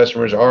majority of your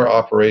customers are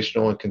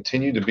operational and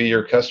continue to be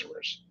your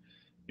customers.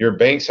 Your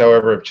banks,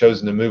 however, have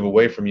chosen to move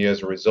away from you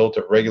as a result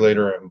of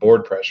regulator and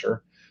board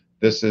pressure.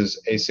 This is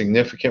a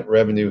significant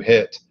revenue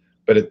hit,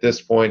 but at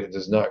this point, it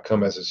does not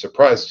come as a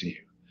surprise to you.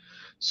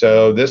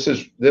 So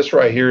this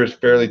right here is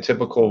fairly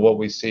typical of what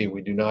we see.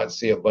 We do not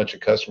see a bunch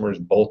of customers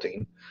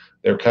bolting.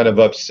 They're kind of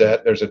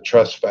upset. There's a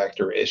trust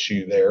factor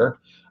issue there.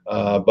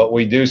 But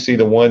we do see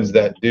the ones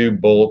that do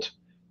bolt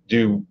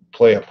do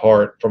play a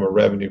part from a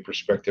revenue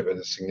perspective as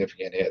a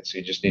significant hit. So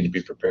you just need to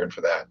be prepared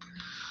for that.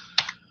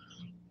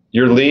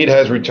 Your lead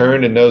has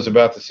returned and knows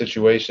about the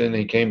situation.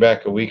 He came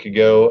back a week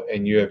ago,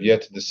 and you have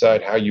yet to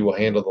decide how you will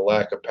handle the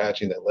lack of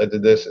patching that led to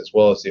this, as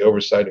well as the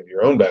oversight of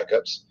your own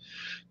backups.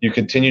 You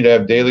continue to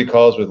have daily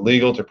calls with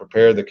legal to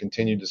prepare the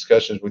continued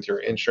discussions with your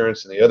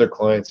insurance and the other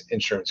clients'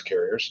 insurance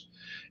carriers.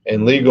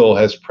 And legal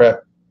has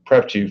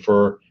prepped you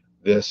for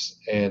this,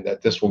 and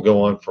that this will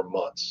go on for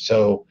months.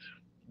 So,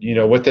 you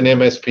know, with an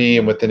MSP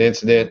and with an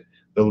incident,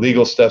 the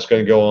legal stuff's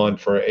going to go on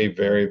for a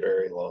very,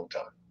 very long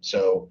time.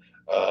 So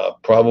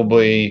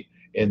probably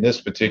in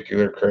this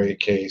particular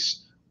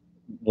case,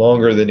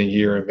 longer than a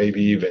year and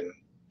maybe even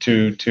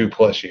two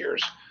plus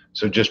years.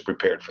 So just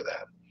prepared for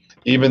that.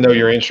 Even though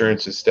your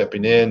insurance is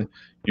stepping in,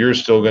 you're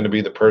still going to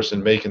be the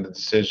person making the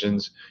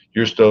decisions.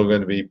 You're still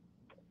going to be,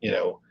 you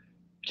know,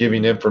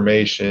 giving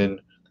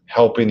information,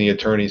 helping the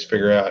attorneys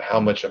figure out how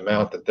much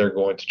amount that they're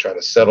going to try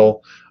to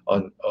settle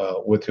on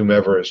with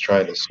whomever is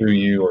trying to sue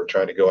you or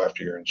trying to go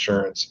after your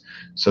insurance.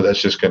 So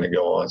that's just going to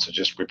go on. So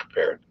just be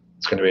prepared.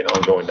 It's going to be an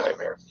ongoing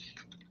nightmare.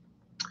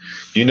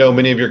 You know,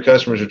 many of your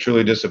customers are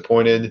truly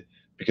disappointed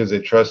because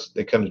they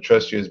come to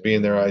trust you as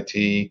being their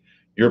IT.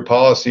 Your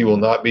policy will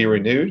not be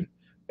renewed,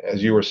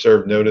 as you were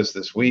served notice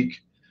this week.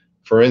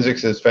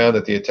 Forensics has found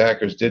that the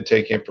attackers did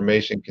take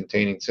information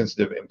containing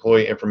sensitive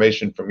employee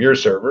information from your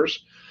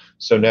servers.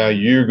 So now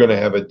you're going to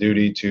have a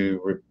duty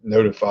to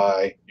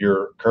notify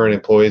your current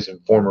employees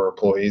and former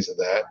employees of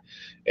that.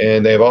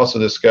 And they've also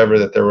discovered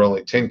that there were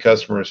only 10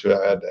 customers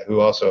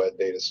who also had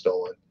data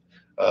stolen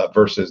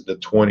versus the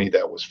 20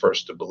 that was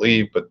first to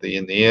believe. But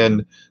in the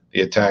end,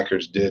 the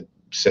attackers did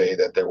say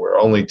that there were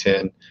only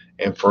 10,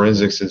 and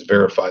forensics has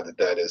verified that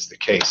that is the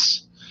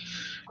case.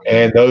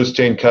 And those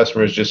 10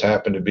 customers just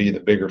happen to be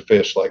the bigger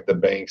fish, like the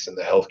banks and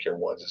the healthcare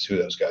ones, is who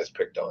those guys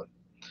picked on.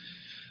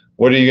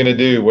 What are you going to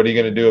do? What are you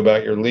going to do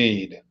about your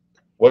lead?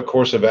 What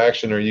course of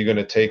action are you going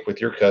to take with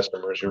your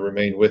customers who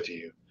remain with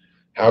you?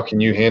 How can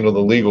you handle the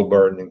legal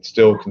burden and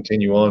still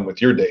continue on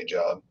with your day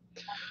job?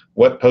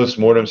 What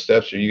post-mortem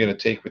steps are you going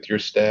to take with your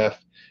staff?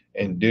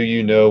 And do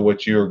you know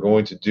what you are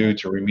going to do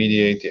to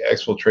remediate the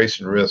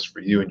exfiltration risks for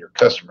you and your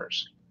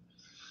customers?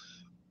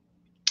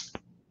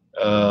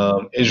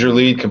 Is your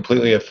lead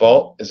completely at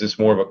fault? Is this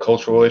more of a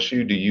cultural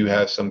issue? Do you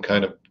have some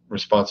kind of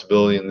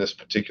responsibility in this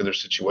particular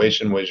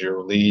situation? Was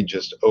your lead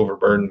just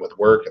overburdened with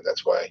work and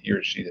that's why he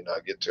or she did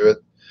not get to it?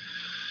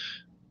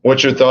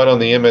 What's your thought on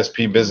the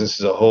MSP business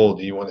as a whole?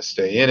 Do you want to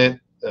stay in it?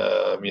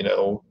 You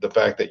know, the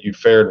fact that you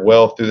fared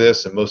well through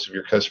this and most of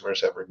your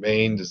customers have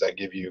remained, does that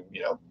give you,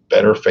 you know,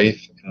 better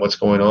faith in what's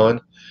going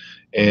on?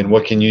 And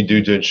what can you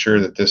do to ensure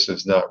that this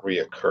does not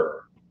reoccur?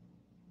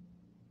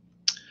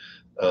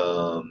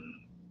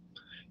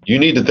 You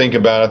need to think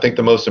about, I think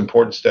the most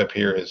important step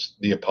here is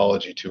the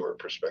apology tour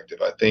perspective.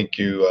 I think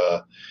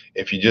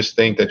if you just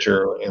think that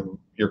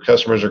your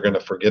customers are going to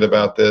forget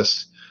about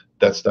this,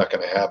 that's not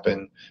going to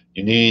happen.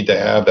 You need to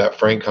have that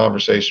frank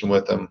conversation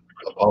with them,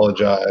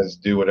 apologize,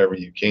 do whatever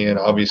you can.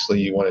 Obviously,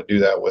 you want to do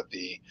that with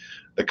the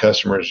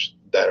customers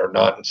that are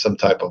not in some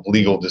type of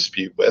legal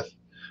dispute with.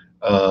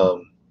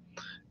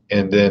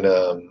 And then,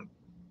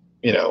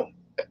 you know,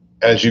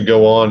 as you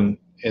go on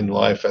in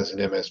life as an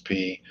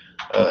MSP,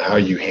 how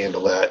you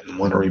handle that and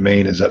want to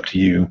remain is up to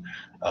you.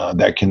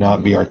 That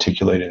cannot be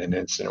articulated in an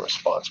incident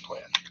response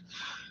plan.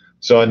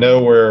 So I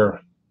know we're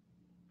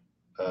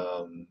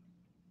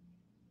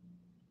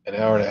an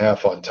hour and a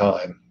half on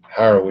time.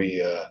 How are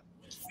we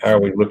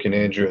looking,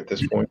 Andrew, at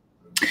this point?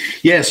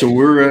 Yeah, so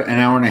we're an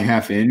hour and a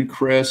half in,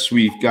 Chris.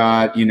 We've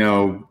got, you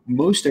know,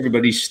 most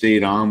everybody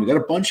stayed on. We got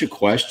a bunch of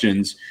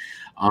questions.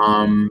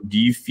 Do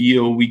you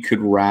feel we could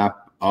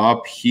wrap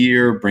up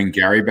here, bring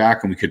Gary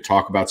back, and we could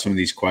talk about some of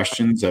these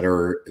questions that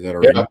are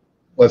Yeah,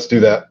 let's do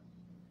that.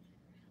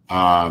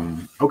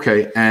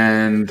 Okay,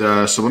 and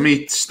so let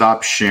me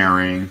stop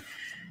sharing.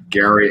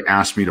 Gary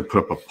asked me to put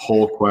up a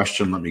poll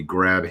question. Let me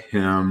grab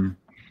him.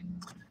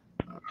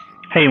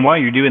 Hey, and while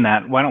you're doing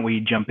that, why don't we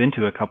jump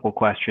into a couple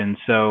questions?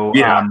 So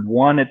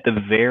one at the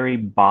very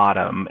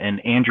bottom,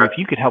 and Andrew, if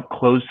you could help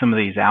close some of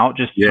these out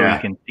just so we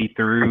can see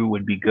through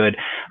would be good.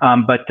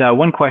 But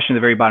one question at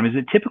the very bottom, is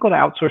it typical to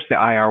outsource the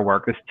IR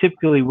work? This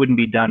typically wouldn't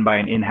be done by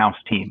an in-house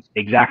team.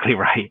 Exactly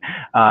right.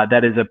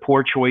 That is a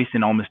poor choice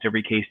in almost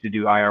every case to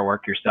do IR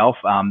work yourself.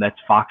 That's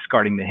fox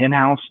guarding the hen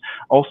house.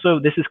 Also,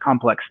 this is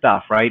complex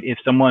stuff, right? If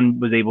someone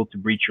was able to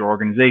breach your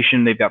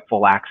organization, they've got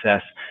full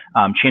access.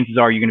 Chances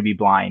are you're going to be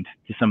blind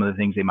to some of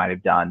the things they might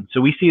have done. So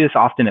we see this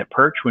often at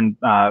Perch when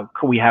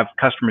we have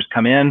customers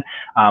come in.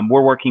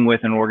 We're working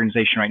with an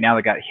organization right now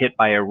that got hit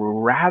by a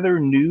rather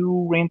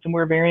new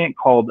ransomware variant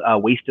called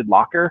Wasted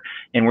Locker,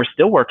 and we're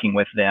still working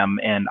with them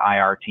and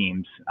IR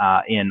teams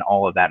in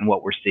all of that and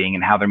what we're seeing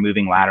and how they're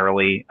moving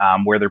laterally,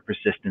 where their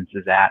persistence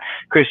is at.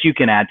 Chris, you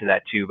can add to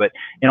that too, but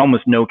in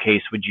almost no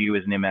case would you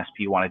as an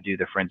MSP want to do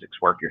the forensics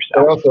work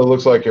yourself. It also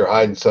looks like you're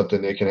hiding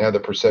something. It can have the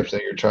perception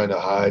that you're trying to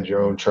hide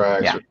your own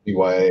tracks or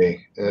PYA,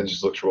 and it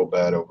just looks real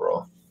bad overall.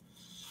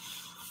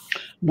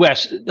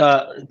 Wes,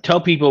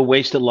 tell people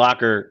Wasted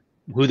Locker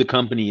who the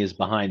company is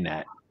behind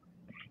that.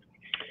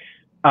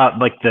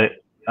 Like the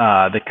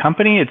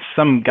company, it's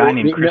some guy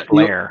named Chris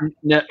Loehr.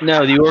 No,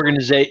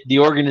 the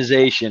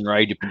organization,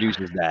 right, who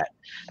produces that.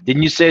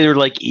 Didn't you say they're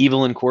like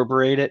Evil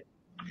Incorporated?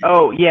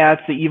 Oh yeah,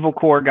 it's the Evil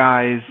Core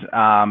guys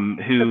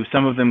who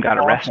some of them got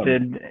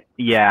arrested.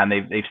 Yeah, and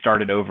they've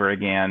started over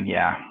again.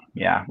 Yeah.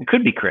 It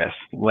could be Chris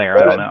Loehr.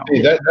 I don't know.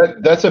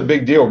 That's a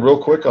big deal.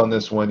 Real quick on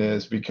this one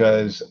is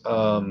because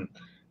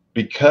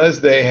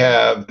they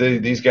have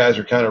these guys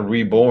are kind of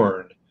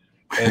reborn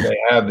and they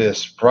have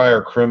this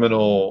prior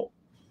criminal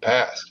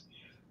past.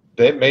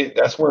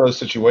 That's one of those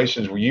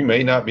situations where you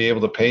may not be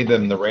able to pay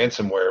them the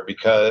ransomware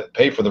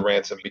pay for the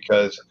ransom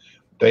because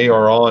they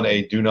are on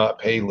a do not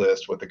pay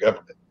list with the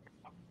government.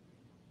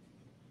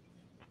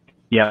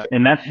 Yeah,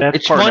 and that's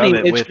it's part funny,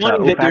 of it with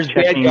that there's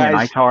bad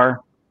guys. ITAR.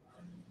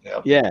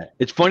 Yeah,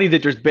 it's funny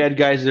that there's bad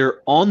guys that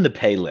are on the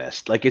pay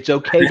list. Like it's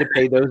okay to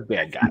pay those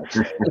bad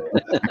guys.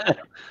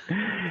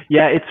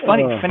 Yeah, it's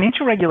funny.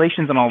 Financial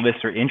regulations and all this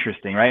are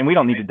interesting, right? And we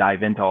don't need to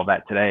dive into all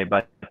that today.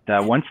 But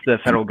once the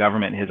federal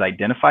government has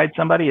identified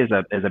somebody as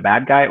a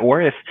bad guy,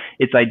 or if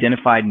it's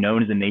identified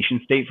known as a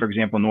nation state, for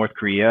example, North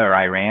Korea or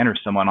Iran or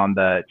someone on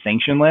the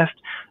sanction list,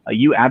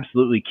 you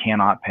absolutely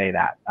cannot pay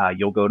that.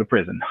 You'll go to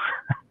prison.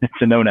 It's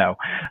a no-no.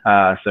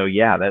 So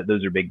yeah,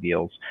 those are big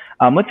deals.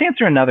 Let's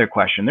answer another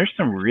question. There's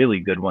some really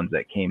good ones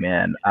that came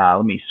in.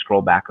 Let me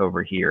scroll back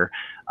over here.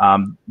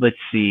 Let's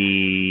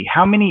see.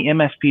 How many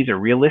MSPs are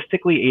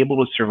realistically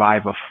able to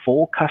survive a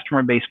full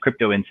customer-based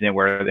crypto incident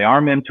where the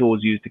RMM tool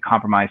is used to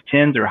compromise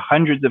tens or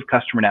hundreds of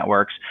customer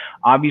networks?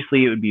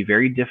 Obviously, it would be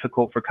very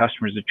difficult for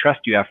customers to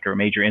trust you after a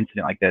major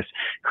incident like this.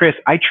 Chris,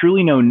 I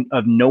truly know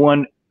of no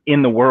one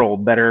in the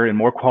world better and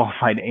more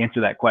qualified to answer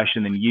that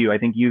question than you. I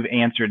think you've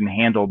answered and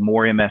handled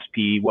more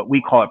MSP, what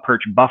we call it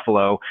Perch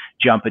Buffalo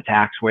jump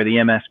attacks, where the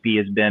MSP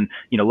has been,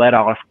 let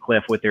off a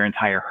cliff with their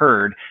entire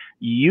herd.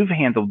 You've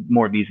handled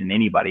more of these than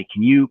anybody.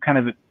 Can you kind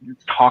of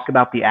talk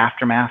about the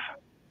aftermath?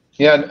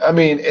 Yeah, I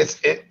mean,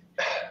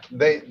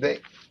 they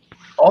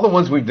all the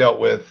ones we've dealt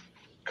with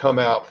come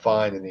out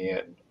fine in the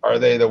end. Are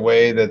they the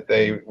way that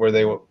they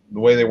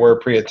were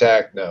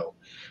pre-attack? No.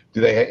 Do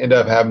they end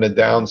up having to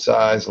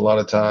downsize a lot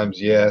of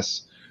times?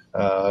 Yes.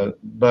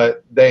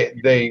 But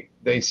they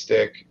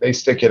stick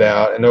it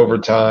out, and over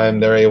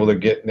time they're able to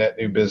get net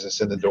new business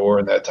in the door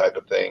and that type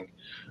of thing.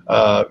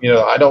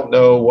 I don't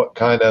know what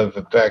kind of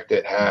effect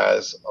it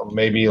has.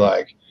 Maybe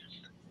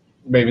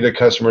the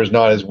customer is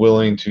not as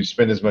willing to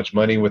spend as much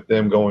money with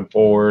them going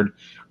forward,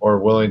 or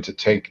willing to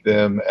take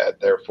them at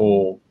their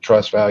full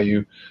trust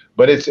value.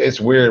 But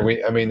it's weird.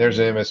 There's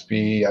an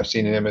MSP. I've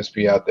seen an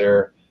MSP out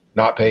there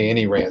not pay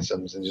any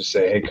ransoms and just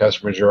say, hey,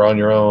 customers, you're on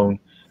your own.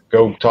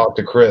 Go talk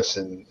to Chris,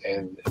 and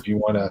if you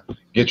want to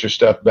get your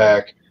stuff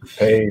back,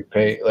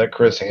 let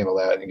Chris handle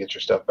that and get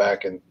your stuff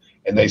back. And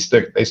they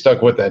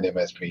stuck with that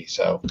MSP.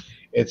 So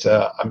it's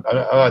I'm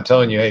not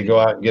telling you, hey, go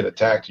out and get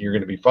attacked and you're going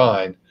to be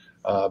fine.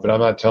 But I'm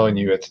not telling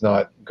you it's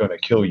not going to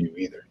kill you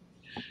either.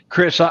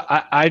 Chris,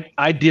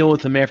 I deal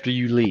with them after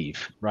you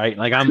leave, right?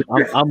 Like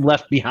I'm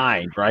left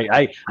behind,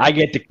 right? I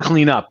get to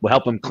clean up,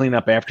 help them clean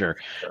up after.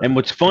 And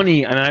what's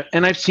funny,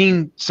 and I've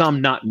seen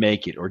some not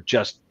make it, or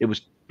just it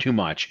was too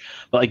much.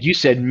 But like you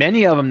said,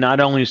 many of them not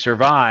only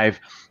survive,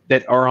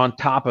 that are on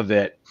top of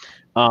it,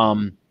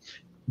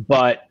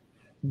 but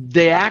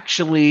they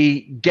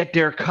actually get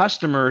their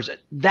customers.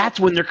 That's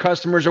when their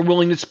customers are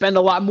willing to spend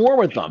a lot more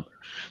with them.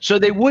 So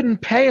they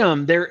wouldn't pay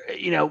them their,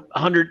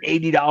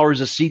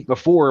 $180 a seat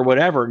before or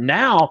whatever.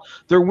 Now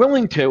they're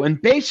willing to. And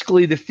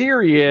basically the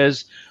theory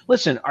is,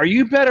 listen, are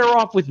you better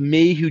off with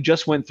me who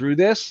just went through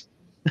this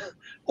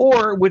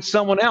or with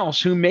someone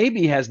else who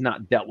maybe has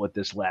not dealt with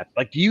this left.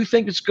 Like, do you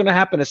think it's going to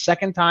happen a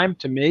second time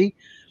to me?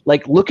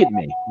 Like, look at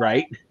me,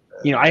 right?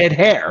 I had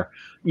hair,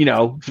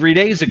 3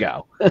 days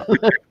ago,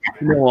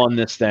 on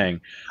this thing.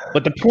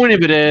 But the point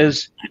of it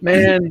is,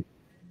 man,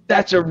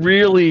 that's a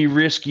really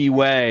risky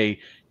way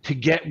to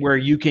get where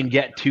you can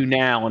get to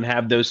now and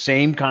have those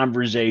same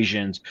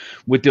conversations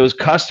with those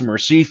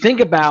customers. So you think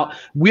about,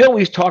 we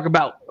always talk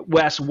about,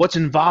 Wes, what's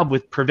involved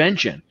with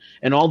prevention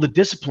and all the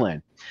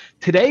discipline.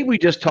 Today, we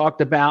just talked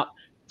about,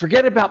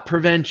 forget about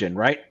prevention,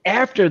 right?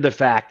 After the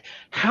fact,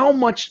 how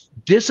much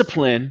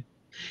discipline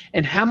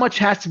and how much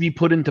has to be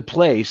put into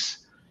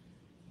place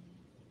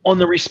on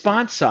the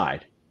response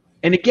side.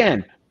 And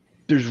again,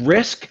 there's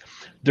risk,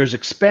 there's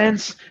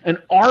expense, and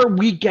are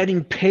we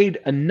getting paid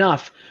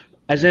enough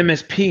as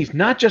MSPs,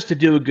 not just to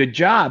do a good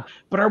job,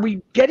 but are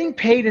we getting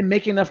paid and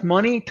making enough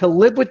money to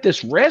live with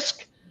this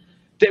risk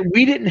that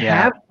we didn't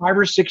have 5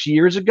 or 6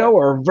 years ago,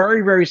 or a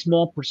very, very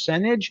small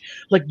percentage?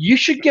 Like, you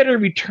should get a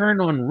return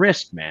on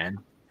risk, man.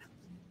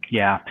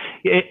 Yeah.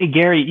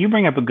 Gary, you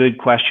bring up a good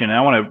question. And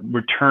I want to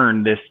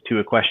return this to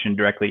a question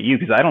directly at you,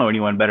 because I don't know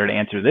anyone better to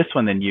answer this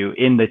one than you.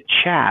 In the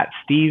chat,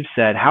 Steve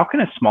said, how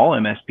can a small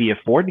MSP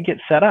afford to get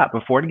set up,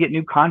 afford to get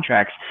new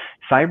contracts,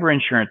 cyber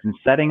insurance, and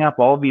setting up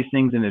all of these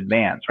things in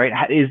advance, right?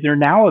 Is there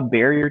now a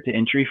barrier to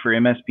entry for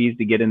MSPs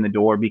to get in the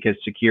door because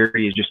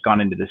security has just gone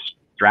into the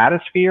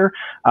stratosphere?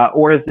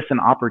 Or is this an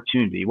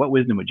opportunity? What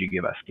wisdom would you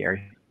give us,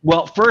 Gary?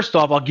 Well, first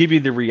off, I'll give you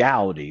the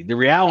reality. The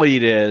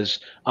reality is,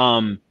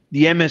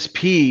 the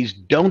MSPs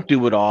don't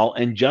do it all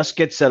and just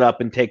get set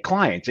up and take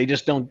clients. They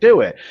just don't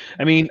do it.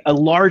 I mean, a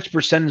large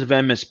percentage of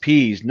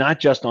MSPs, not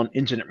just on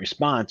incident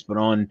response, but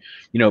on,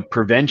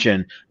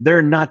 prevention,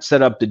 they're not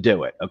set up to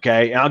do it.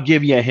 Okay. And I'll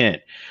give you a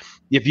hint.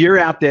 If you're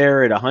out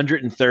there at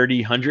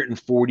 130,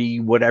 140,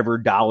 whatever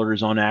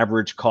dollars on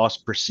average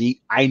cost per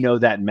seat, I know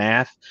that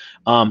math.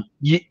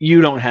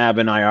 You don't have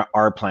an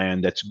IR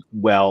plan that's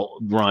well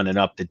run and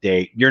up to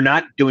date. You're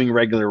not doing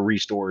regular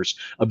restores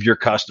of your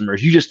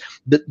customers. You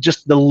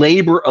just the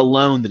labor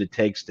alone that it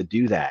takes to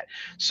do that.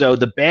 So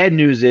the bad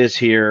news is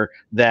here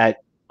that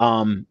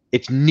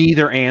it's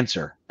neither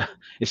answer.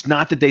 It's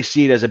not that they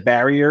see it as a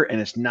barrier, and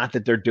it's not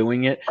that they're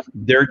doing it.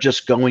 They're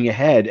just going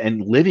ahead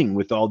and living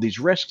with all these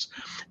risks,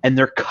 and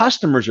their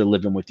customers are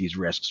living with these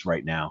risks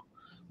right now.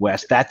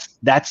 Wes, that's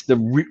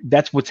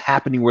what's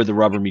happening where the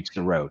rubber meets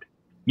the road.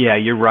 Yeah,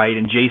 you're right.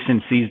 And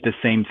Jason sees the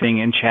same thing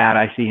in chat.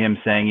 I see him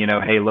saying,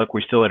 hey, look,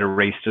 we're still at a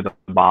race to the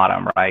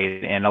bottom,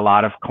 right? And a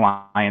lot of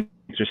clients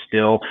are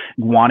still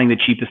wanting the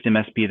cheapest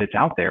MSP that's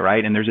out there,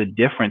 right? And there's a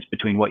difference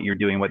between what you're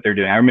doing and what they're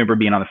doing. I remember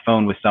being on the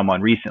phone with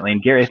someone recently,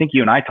 and Gary, I think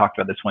you and I talked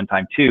about this one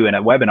time too in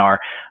a webinar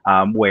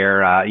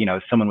where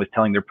someone was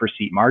telling their per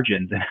seat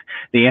margins, and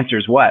the answer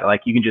is what?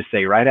 Like, you can just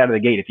say right out of the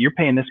gate, if you're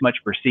paying this much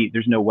per seat,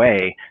 there's no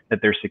way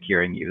that they're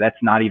securing you.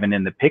 That's not even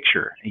in the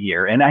picture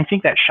here. And I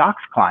think that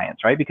shocks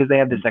clients, right? Because they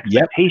have this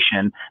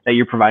expectation that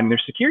you're providing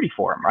their security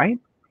for them, right?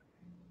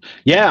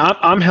 Yeah,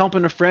 I'm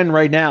helping a friend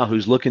right now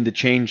who's looking to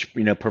change,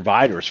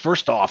 providers.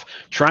 First off,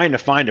 trying to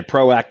find a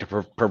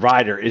proactive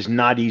provider is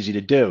not easy to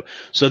do.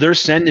 So they're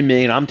sending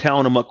me, and I'm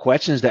telling them what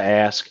questions to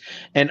ask.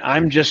 And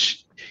I'm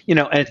just,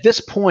 at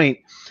this point,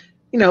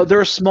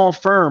 they're a small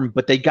firm,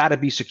 but they got to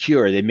be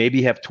secure. They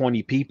maybe have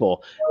 20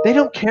 people. They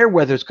don't care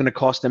whether it's going to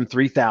cost them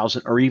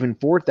 $3,000 or even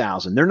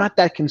 $4,000. They're not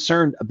that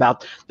concerned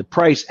about the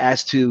price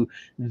as to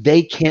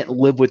they can't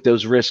live with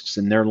those risks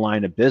in their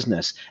line of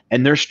business.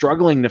 And they're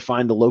struggling to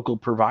find a local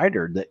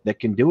provider that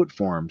can do it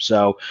for them.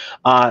 So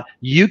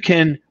you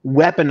can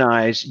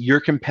weaponize your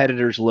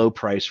competitor's low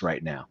price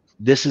right now.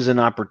 This is an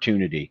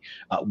opportunity,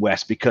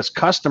 Wes, because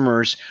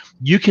customers,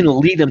 you can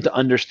lead them to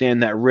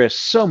understand that risk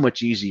so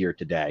much easier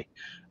today.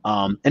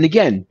 And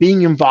again,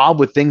 being involved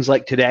with things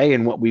like today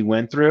and what we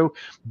went through,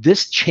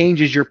 this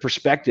changes your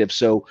perspective.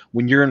 So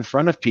when you're in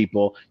front of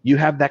people, you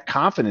have that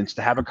confidence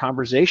to have a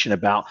conversation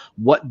about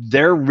what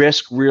their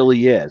risk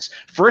really is.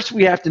 First,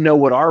 we have to know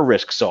what our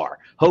risks are.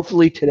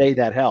 Hopefully today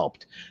that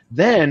helped.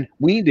 Then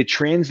we need to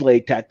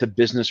translate that to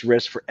business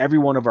risk for every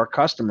one of our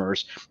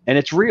customers, and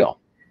it's real.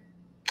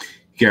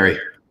 Gary.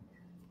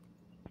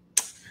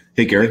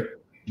 Hey, Gary.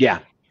 Yeah.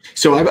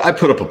 So I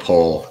put up a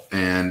poll,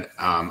 and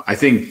I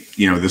think,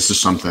 this is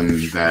something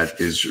that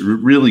is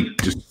really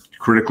just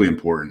critically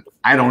important.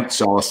 I don't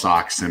sell a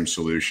SOC SIM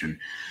solution,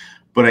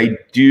 but I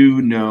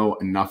do know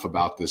enough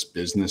about this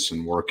business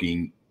and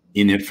working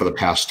in it for the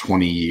past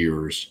 20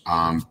 years,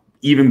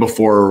 even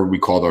before we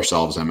called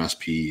ourselves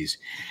MSPs,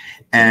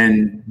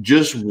 and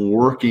just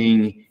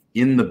working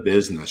in the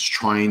business,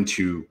 trying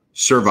to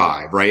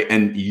survive, right?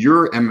 And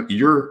your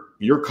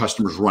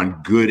customers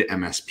run good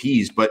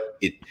MSPs, but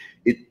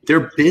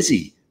they're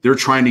busy. They're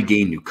trying to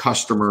gain new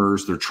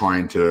customers. They're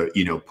trying to,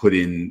 put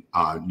in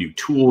new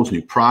tools,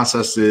 new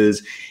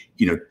processes,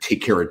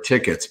 take care of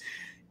tickets.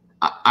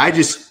 I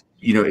just,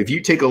 if you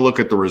take a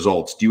look at the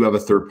results, do you have a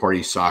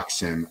third-party SOC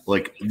SIM?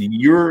 Like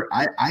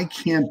I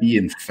can't be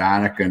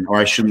emphatic, or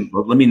I shouldn't,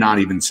 let me not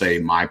even say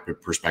my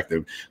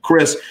perspective.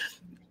 Chris,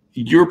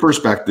 your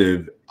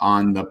perspective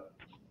on the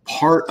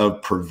part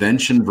of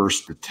prevention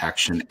versus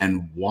detection,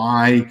 and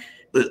why,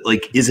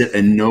 like, is it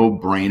a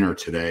no-brainer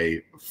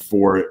today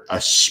for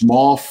a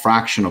small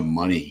fraction of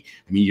money?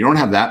 I mean, you don't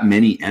have that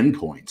many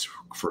endpoints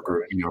for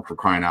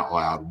crying out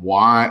loud.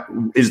 Why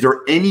is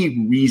there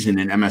any reason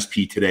an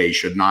MSP today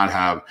should not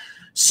have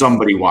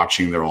somebody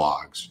watching their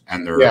logs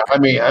and their? Yeah,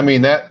 I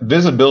mean that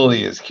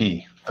visibility is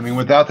key. I mean,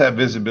 without that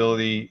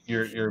visibility,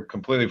 you're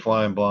completely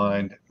flying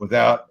blind.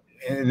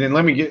 And then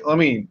let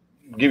me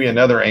give you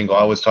another angle.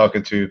 I was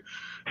talking to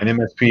an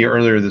MSP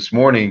earlier this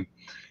morning,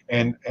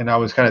 and I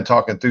was kind of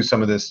talking through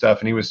some of this stuff,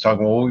 and he was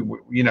talking, well,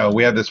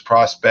 we have this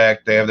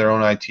prospect, they have their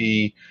own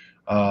IT,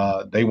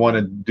 they want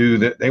to do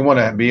that, they want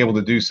to be able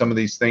to do some of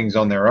these things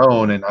on their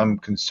own, and I'm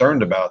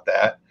concerned about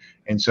that.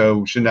 And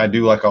so shouldn't I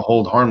do like a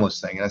hold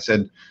harmless thing? And I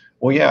said,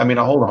 well, yeah, I mean,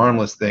 a hold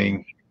harmless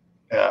thing,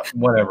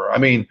 whatever. I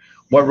mean,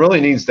 what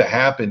really needs to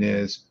happen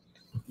is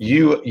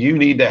you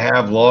need to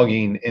have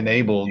logging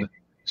enabled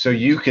so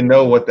you can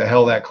know what the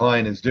hell that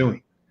client is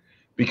doing.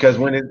 Because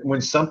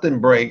when something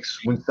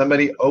breaks, when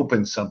somebody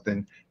opens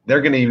something,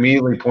 they're going to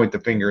immediately point the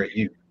finger at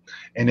you.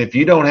 And if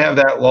you don't have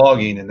that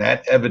logging and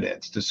that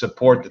evidence to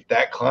support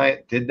that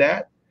client did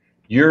that,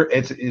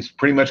 it's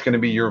pretty much going to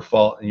be your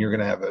fault, and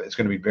it's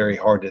going to be very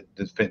hard to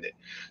defend it.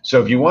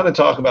 So if you want to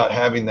talk about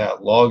having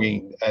that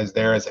logging as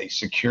a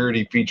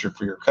security feature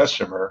for your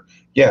customer,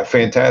 yeah,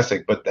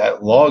 fantastic. But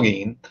that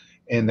logging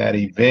and that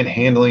event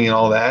handling and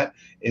all that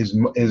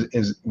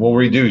will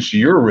reduce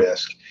your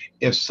risk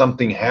if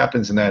something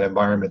happens in that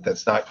environment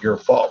that's not your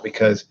fault.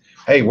 Because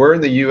hey, we're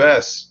in the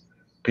U.S.,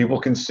 people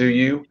can sue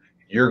you.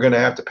 You're going to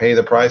have to pay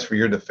the price for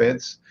your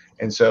defense,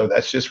 and so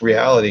that's just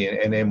reality.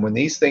 And then when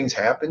these things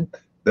happen,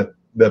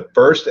 the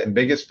first and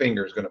biggest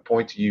finger is going to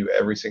point to you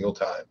every single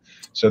time.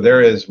 So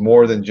there is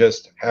more than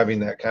just having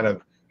that kind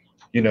of,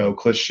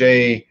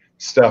 cliche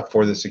stuff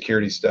for the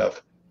security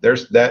stuff.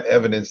 There's that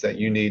evidence that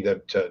you need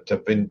to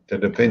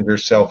defend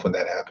yourself when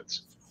that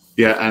happens.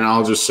 Yeah, and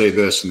I'll just say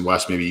this, and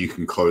Wes, maybe you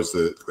can close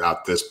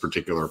out this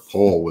particular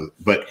poll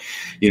but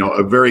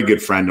a very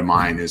good friend of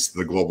mine is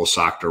the global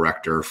SOC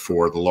director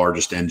for the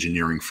largest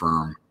engineering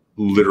firm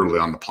literally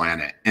on the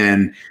planet,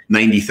 and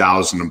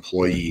 90,000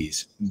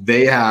 employees.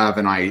 They have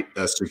a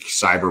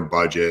cyber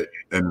budget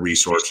and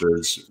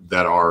resources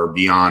that are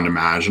beyond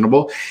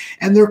imaginable,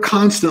 and they're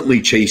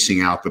constantly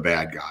chasing out the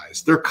bad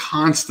guys. They're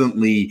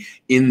constantly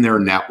in their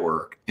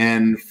network.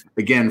 And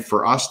again,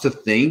 for us to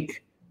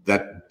think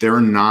that they're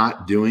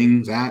not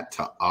doing that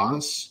to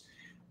us.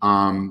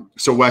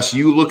 So Wes,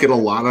 you look at a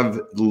lot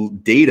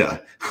of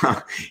data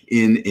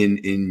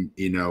in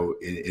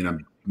a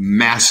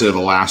massive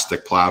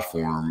elastic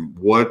platform.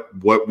 What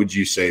would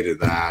you say to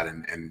that,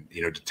 and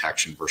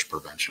detection versus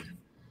prevention?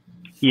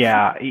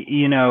 Yeah,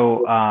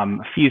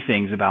 a few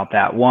things about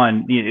that.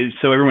 One,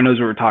 so everyone knows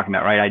what we're talking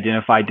about, right?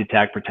 Identify,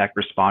 detect, protect,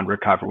 respond,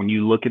 recover. When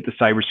you look at the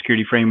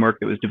cybersecurity framework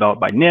that was developed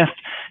by NIST,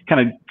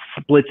 kind of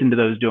splits into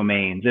those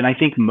domains. And I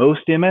think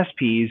most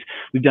MSPs,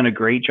 we've done a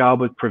great job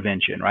with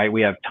prevention, right?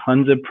 We have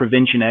tons of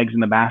prevention eggs in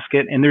the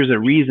basket, and there's a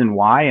reason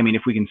why. I mean,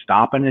 if we can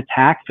stop an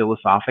attack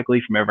philosophically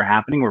from ever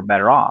happening, we're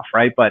better off,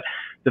 right? But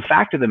the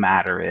fact of the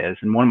matter is,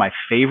 and one of my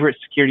favorite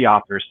security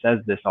authors says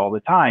this all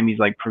the time, he's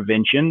like,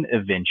 prevention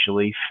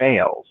eventually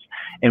fails.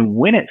 And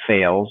when it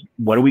fails,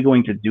 what are we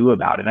going to do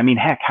about it? I mean,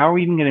 heck, how are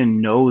we even going to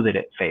know that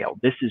it failed?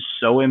 This is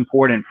so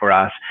important for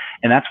us.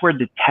 And that's where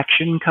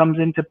detection comes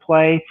into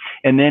play.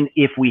 And then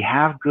if we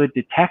have good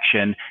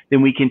detection,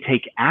 then we can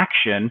take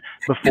action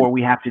before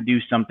we have to do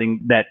something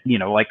that,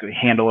 like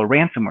handle a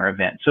ransomware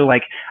event. So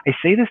like I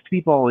say this to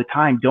people all the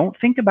time, don't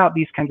think about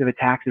these kinds of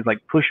attacks as like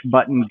push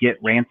button,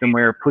 get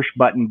ransomware, push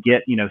button,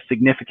 get,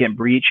 significant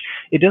breach.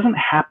 It doesn't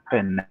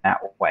happen that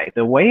way.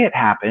 The way it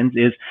happens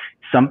is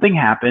something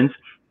happens.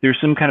 There's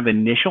some kind of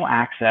initial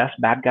access.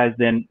 Bad guys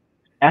then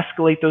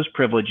escalate those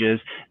privileges.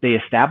 They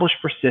establish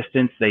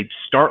persistence. They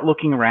start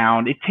looking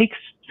around. It takes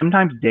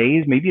sometimes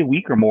days, maybe a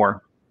week or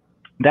more.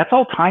 That's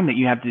all time that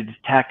you have to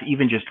detect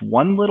even just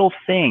one little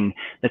thing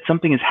that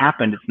something has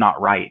happened. It's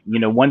not right.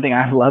 One thing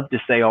I love to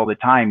say all the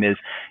time is,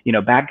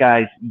 bad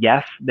guys,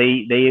 yes,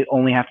 they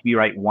only have to be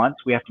right once.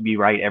 We have to be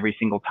right every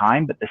single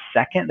time. But the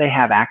second they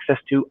have access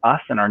to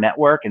us and our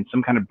network and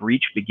some kind of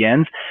breach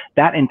begins,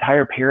 that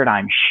entire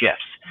paradigm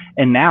shifts.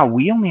 And now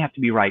we only have to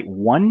be right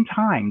one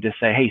time to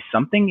say, hey,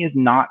 something is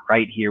not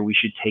right here. We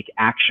should take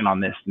action on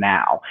this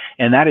now.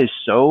 And that is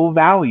so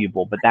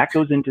valuable, but that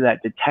goes into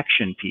that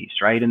detection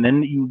piece, right? And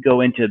then you go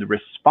into the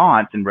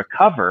response and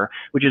recover,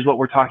 which is what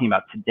we're talking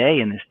about today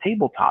in this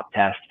tabletop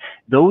test.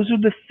 Those are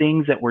the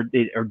things that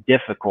are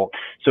difficult.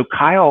 So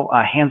Kyle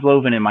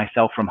Hansloven and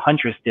myself from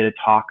Huntress did a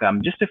talk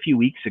just a few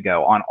weeks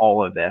ago on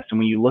all of this. And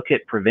when you look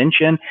at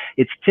prevention,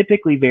 it's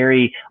typically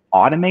very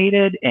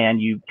automated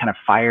and you kind of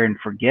fire and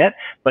forget.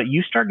 But but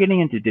you start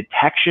getting into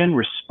detection,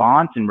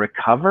 response, and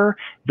recover,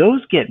 those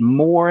get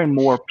more and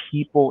more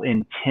people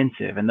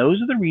intensive. And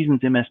those are the reasons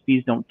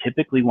MSPs don't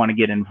typically want to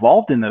get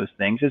involved in those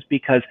things, is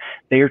because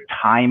they're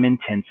time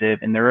intensive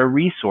and they're a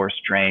resource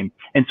drain.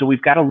 And so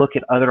we've got to look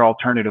at other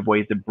alternative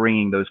ways of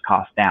bringing those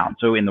costs down.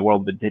 So in the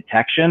world of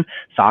detection,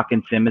 SOC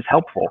and SIEM is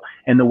helpful.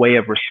 In the way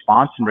of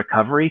response and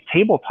recovery,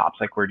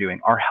 tabletops like we're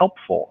doing are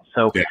helpful.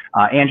 So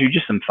Andrew,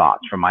 just some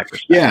thoughts from my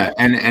perspective. Yeah.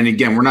 And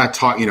again, we're not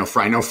talking,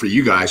 I know for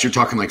you guys, you're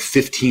talking like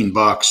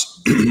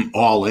 $15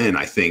 all in,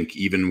 I think,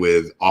 even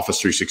with Office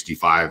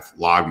 365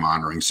 log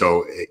monitoring.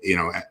 So,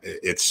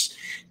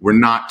 we're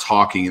not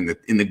talking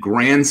in the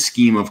grand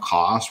scheme of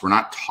cost, we're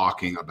not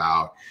talking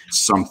about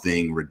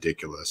something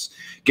ridiculous.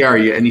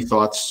 Gary, any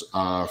thoughts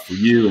for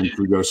you? And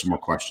we go some more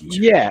questions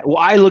here. Yeah. Well,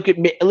 I look at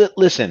me,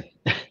 listen,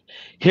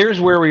 here's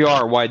where we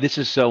are, why this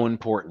is so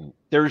important.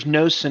 There's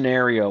no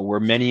scenario where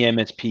many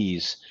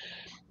MSPs,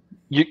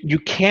 you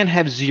can't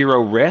have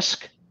zero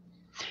risk.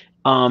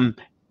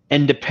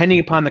 And depending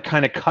upon the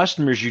kind of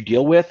customers you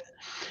deal with,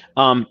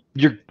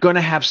 you're going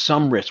to have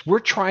some risk. We're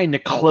trying to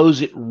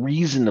close it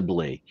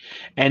reasonably.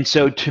 And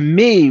so to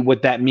me,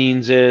 what that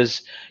means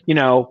is,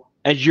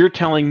 as you're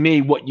telling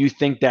me what you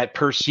think that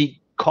per seat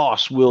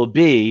cost will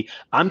be,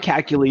 I'm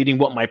calculating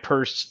what my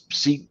per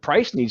seat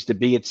price needs to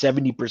be at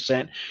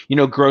 70%,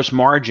 gross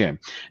margin.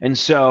 And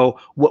so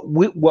what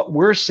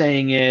we're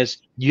saying is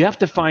you have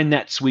to find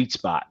that sweet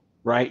spot,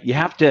 right? You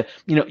have to,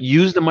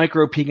 use the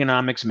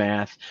microeconomics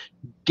math,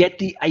 get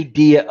the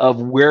idea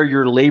of where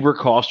your labor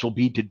costs will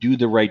be to do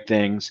the right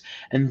things.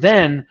 And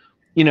then,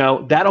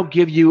 that'll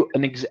give you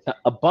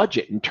a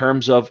budget in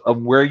terms of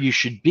where you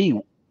should be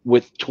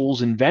with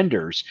tools and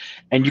vendors,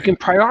 and you can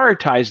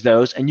prioritize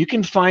those, and you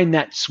can find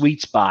that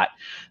sweet spot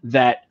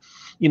that,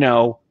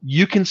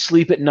 you can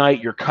sleep at night,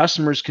 your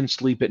customers can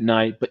sleep at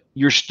night, but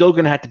you're still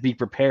going to have to be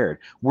prepared.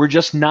 We're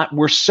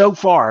so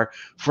far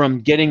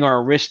from getting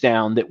our risk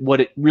down that what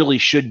it really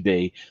should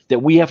be, that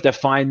we have to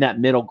find that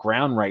middle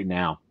ground right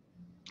now.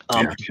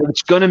 What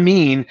it's going to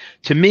mean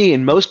to me,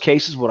 in most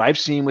cases, what I've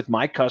seen with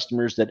my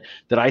customers that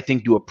I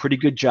think do a pretty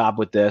good job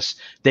with this,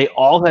 they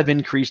all have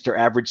increased their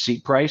average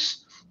seat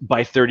price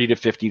by $30 to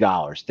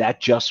 $50.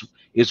 That just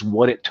is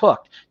what it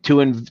took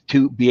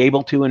to be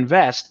able to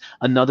invest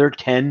another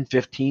 $10,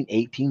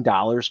 $15,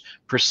 $18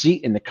 per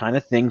seat in the kind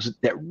of things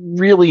that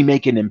really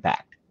make an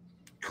impact.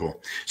 Cool.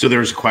 So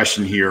there's a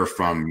question here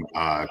from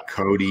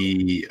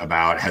Cody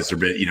about, has there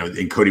been,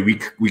 and Cody,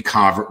 we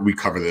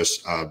cover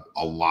this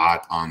a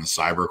lot on the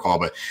cyber call,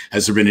 but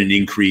has there been an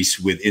increase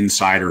with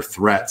insider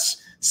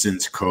threats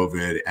since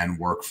COVID and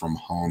work from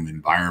home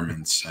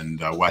environments? And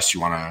Wes,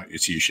 I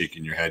see you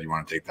shaking your head. You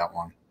want to take that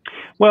one?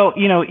 Well,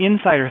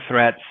 insider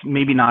threats,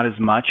 maybe not as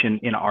much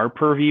in our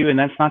purview. And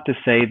that's not to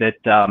say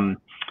that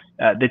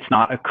that's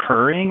not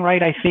occurring,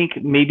 right? I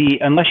think maybe,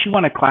 unless you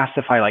want to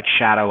classify like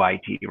shadow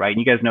IT, right? And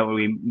you guys know what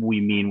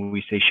we mean when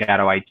we say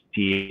shadow IT.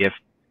 If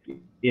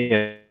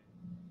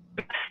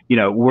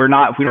we're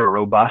a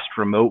robust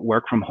remote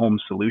work from home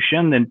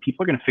solution, then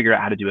people are going to figure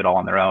out how to do it all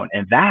on their own.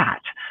 And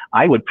that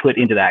I would put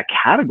into that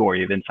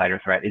category of insider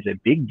threat is a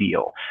big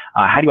deal.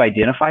 How do you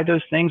identify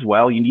those things?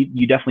 Well,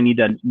 you definitely need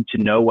to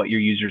know what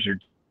your users are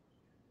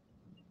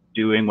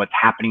doing, what's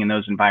happening in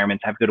those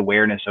environments, have good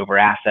awareness over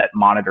asset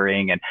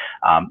monitoring and,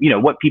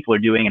 what people are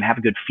doing, and have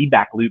a good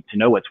feedback loop to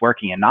know what's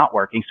working and not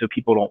working, so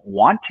people don't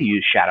want to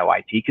use shadow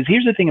IT. Because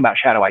here's the thing about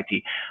shadow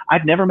IT.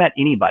 I've never met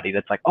anybody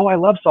that's like, oh, I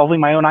love solving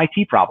my own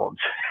IT problems,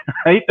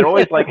 right? They're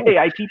always like, hey,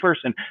 IT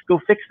person, go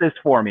fix this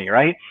for me,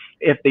 right?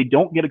 If they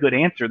don't get a good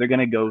answer, they're going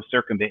to go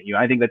circumvent you.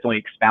 I think that's only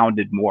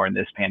expounded more in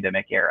this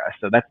pandemic era.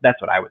 So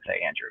that's what I would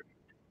say, Andrew.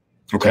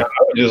 Okay. I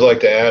would just like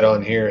to add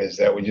on here is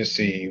that we just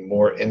see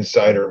more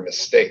insider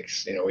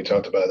mistakes. We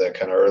talked about that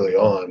kind of early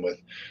on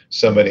with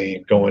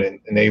somebody going and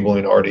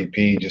enabling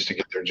RDP just to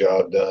get their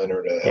job done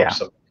or to help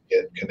somebody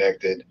get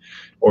connected,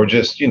 or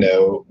just,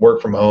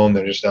 work from home.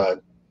 They're just not,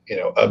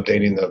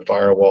 updating the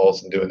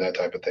firewalls and doing that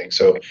type of thing.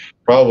 So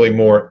probably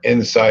more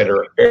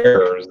insider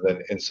errors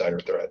than insider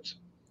threats.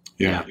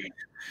 Yeah.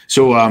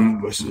 So,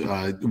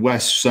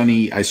 Wes,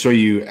 Sonny, I saw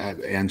you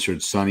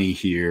answered Sonny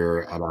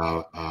here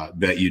about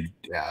that you'd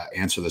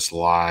answer this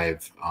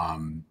live,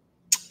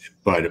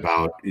 but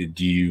about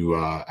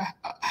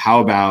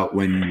how about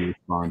when you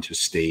respond to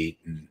state?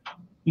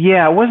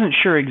 Yeah, I wasn't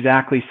sure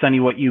exactly, Sonny,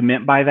 what you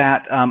meant by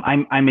that.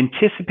 I'm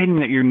anticipating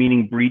that you're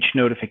meaning breach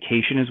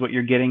notification is what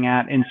you're getting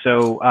at. And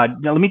so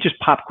now let me just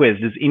pop quiz.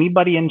 Does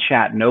anybody in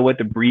chat know what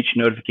the breach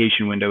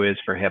notification window is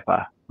for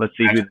HIPAA? Let's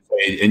see.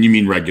 And you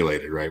mean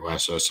regulated, right? Well,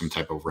 so some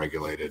type of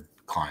regulated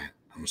client,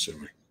 I'm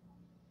assuming.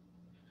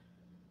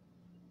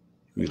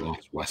 We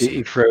lost Wes.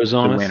 He froze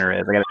on the us. Winner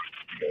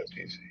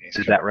is.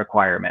 Is that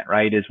requirement,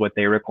 right? Is what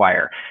they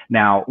require.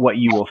 Now, what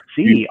you will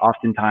see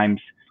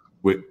oftentimes.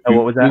 What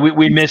was that?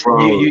 We missed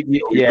you.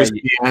 Missed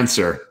the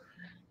answer.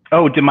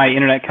 Oh, did my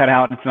internet cut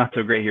out? It's not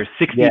so great here.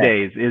 60 Yeah.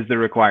 days is the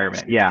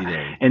requirement. Yeah.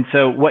 days. And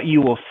so what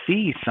you will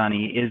see,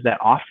 Sonny, is that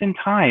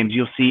oftentimes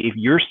you'll see if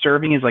you're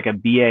serving as like a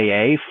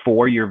BAA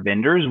for your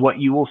vendors, what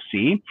you will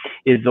see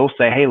is they'll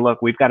say, hey,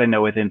 look, we've got to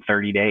know within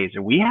 30 days.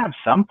 And we have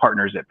some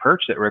partners at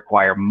Perch that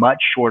require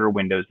much shorter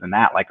windows than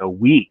that, like a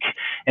week.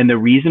 And the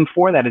reason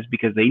for that is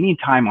because they need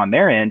time on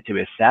their end to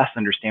assess,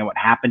 understand what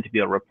happened, to be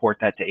able to report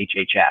that to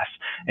HHS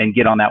and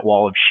get on that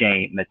wall of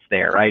shame that's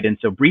there, right? And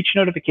so breach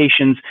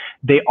notifications,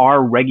 they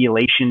are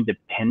regulation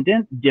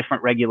dependent.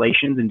 Different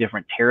regulations in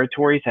different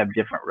territories have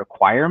different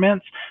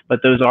requirements,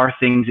 but those are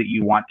things that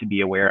you want to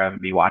be aware of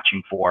and be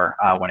watching for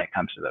when it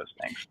comes to those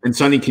things. And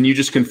Sonny, can you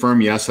just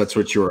confirm, yes, that's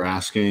what you were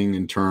asking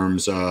in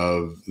terms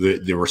of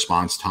the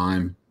response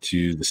time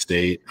to the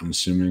state, I'm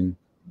assuming?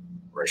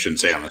 Or I shouldn't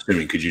say I'm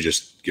assuming. Could you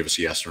just give us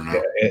a yes or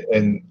no? Yeah,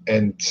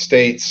 and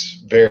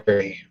states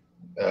vary.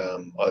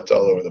 It's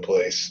all over the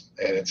place,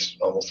 and it's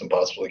almost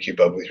impossible to keep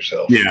up with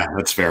yourself. Yeah,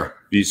 that's fair.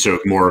 So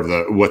more of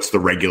the what's the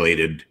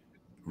regulated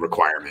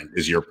requirement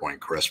is your point,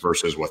 Chris,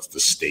 versus what's the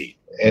state.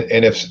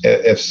 And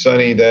if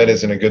Sonny, that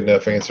isn't a good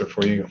enough answer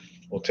for you,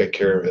 we'll take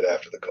care of it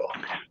after the call.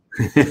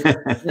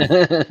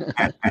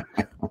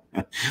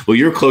 Well,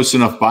 you're close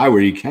enough by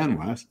where you can,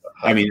 Wes.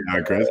 I mean,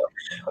 Chris.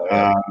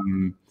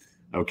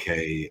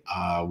 Okay,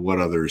 what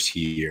others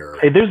here?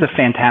 Hey, there's a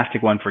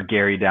fantastic one for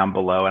Gary down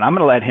below, and I'm going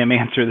to let him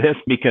answer this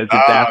because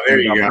it's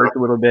asking about Perch a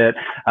little bit.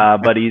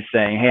 But he's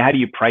saying, hey, how do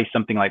you price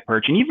something like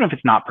Perch? And even if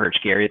it's not Perch,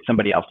 Gary, it's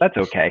somebody else, that's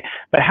okay.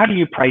 But how do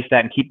you price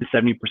that and keep the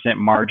 70%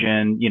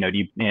 margin? You know,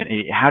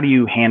 how do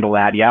you handle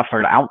that? Do you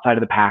offer it outside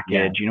of the package?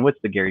 Yeah. You know, what's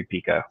the Gary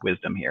Pica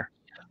wisdom here?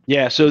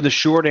 Yeah. So the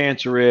short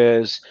answer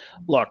is,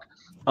 look,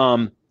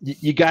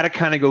 you got to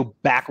kind of go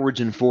backwards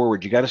and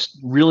forward. You got to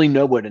really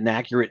know what an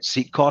accurate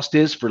seat cost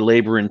is for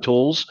labor and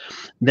tools.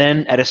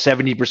 Then at a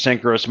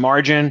 70% gross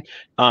margin,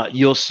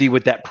 you'll see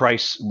what that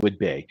price would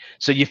be.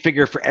 So you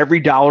figure for every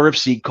dollar of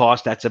seat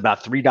cost, that's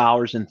about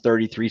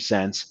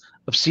 $3.33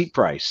 of seat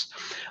price.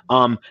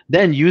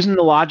 Then using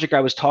the logic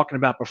I was talking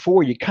about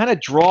before, you kind of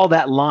draw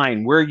that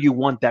line where you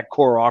want that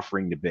core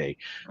offering to be.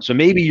 So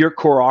maybe your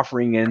core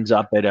offering ends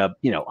up at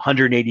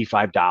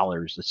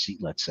 $185 a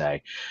seat, let's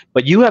say,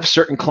 but you have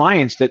certain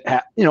clients that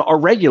are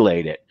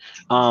regulated.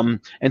 And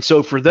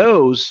so for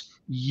those,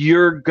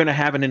 you're going to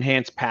have an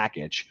enhanced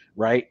package,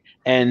 right?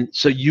 And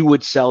so you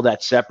would sell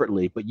that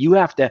separately, but you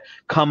have to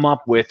come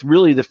up with,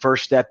 really the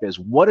first step is,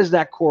 what is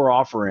that core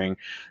offering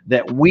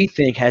that we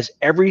think has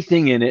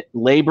everything in it,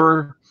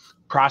 labor,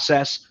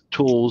 process,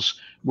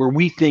 tools, where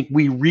we think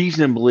we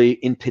reasonably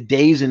in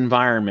today's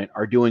environment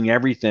are doing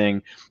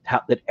everything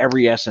that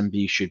every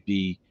SMB should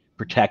be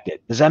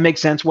protected. Does that make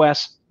sense,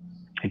 Wes?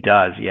 It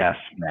does, yes.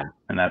 Yeah.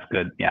 And that's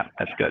good. Yeah,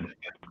 that's good.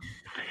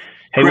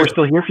 Hey, Chris, we're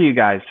still here for you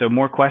guys. So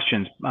more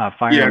questions,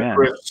 fire them in.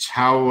 Chris,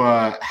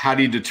 how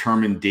do you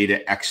determine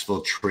data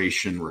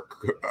exfiltration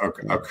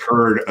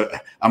occurred?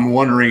 I'm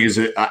wondering, is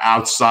it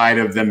outside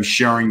of them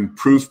sharing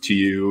proof to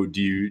you?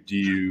 Do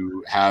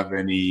you have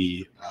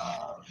any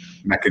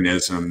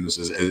mechanisms?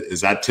 Is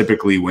that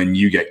typically when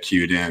you get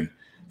cued in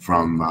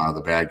from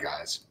the bad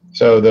guys?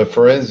 So the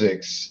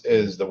forensics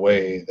is the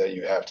way that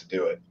you have to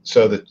do it.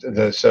 So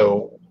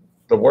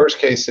the worst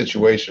case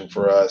situation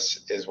for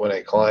us is when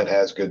a client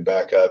has good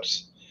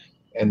backups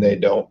and they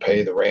don't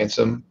pay the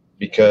ransom,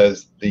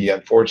 because the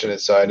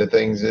unfortunate side of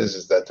things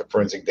is that the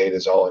forensic data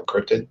is all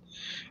encrypted.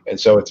 And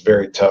so it's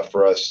very tough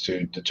for us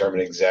to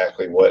determine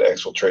exactly what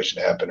exfiltration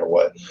happened or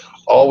what.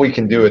 All we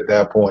can do at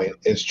that point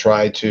is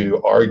try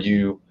to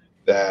argue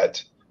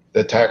that the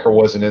attacker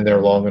wasn't in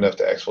there long enough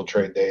to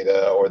exfiltrate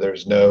data, or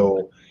there's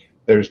no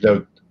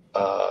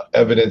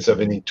evidence of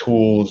any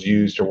tools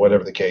used or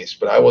whatever the case.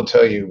 But I will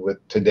tell you, with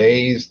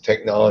today's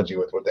technology,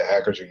 with what the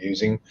hackers are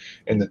using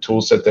and the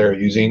tools that they're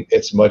using,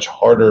 it's much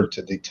harder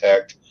to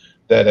detect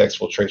that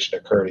exfiltration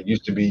occurred. It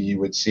used to be you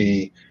would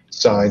see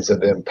signs of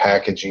them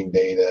packaging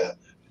data,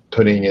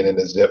 putting it in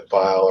a zip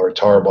file or a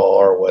tarball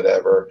or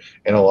whatever,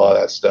 and a lot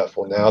of that stuff.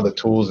 Well, now the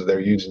tools that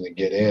they're using to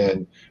get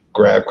in,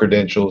 grab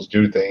credentials,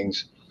 do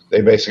things, they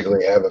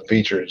basically have a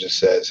feature that just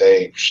says,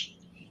 hey,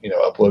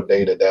 upload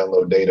data,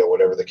 download data,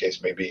 whatever the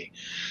case may be.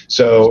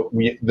 So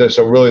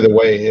really the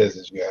way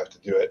is you have to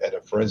do it at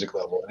a forensic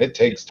level, and it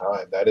takes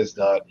time. That's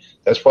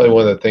probably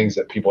one of the things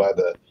that people have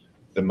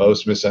the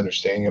most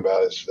misunderstanding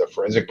about is the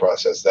forensic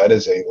process. That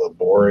is a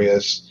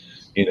laborious,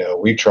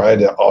 we try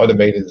to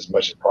automate it as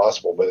much as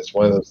possible, but it's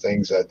one of those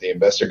things that the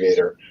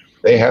investigator,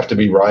 they have to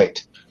be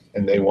right,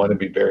 and they want to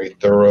be very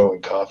thorough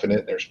and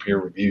confident. There's peer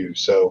review.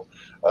 So,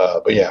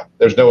 but yeah,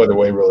 there's no other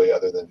way really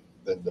other than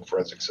the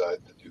forensic side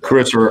to do that.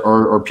 Chris,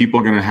 are people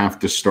going to have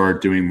to start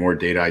doing more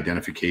data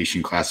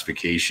identification,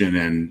 classification,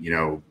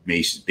 and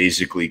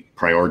basically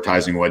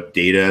prioritizing what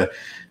data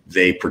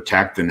they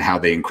protect and how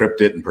they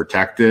encrypt it and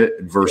protect it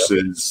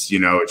versus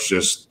it's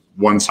just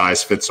one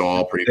size fits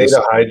all previously.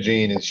 Data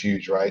hygiene is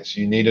huge, right?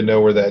 So you need to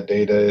know where that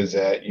data is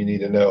at. You need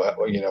to know,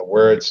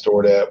 where it's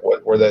stored at,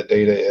 where that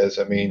data is.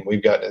 I mean,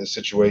 we've gotten in a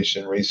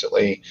situation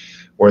recently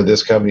where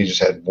this company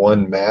just had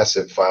one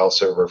massive file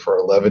server for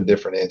 11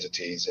 different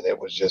entities, and it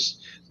was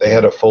just, they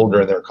had a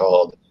folder in there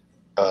called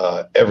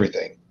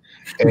everything.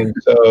 And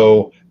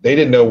so they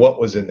didn't know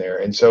what was in there.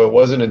 And so it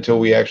wasn't until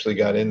we actually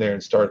got in there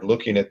and started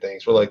looking at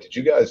things, we're like, did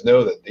you guys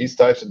know that these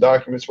types of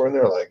documents were in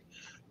there? Like,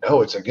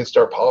 no, it's against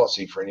our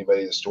policy for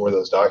anybody to store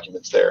those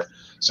documents there.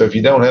 So if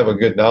you don't have a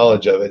good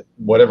knowledge of it,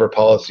 whatever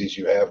policies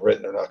you have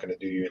written are not going to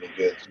do you any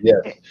good. Yeah,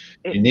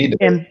 you need to.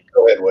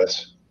 Go ahead,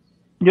 Wes.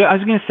 Yeah, I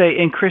was going to say,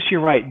 and Chris, you're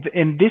right.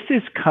 And this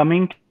is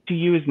coming to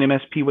you as an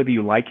MSP, whether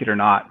you like it or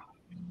not.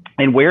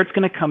 And where it's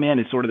going to come in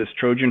is sort of this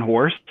Trojan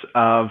horse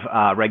of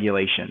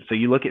regulation. So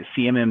you look at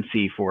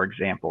CMMC, for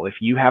example. If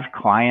you have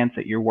clients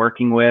that you're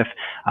working with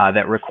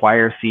that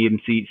require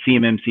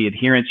CMMC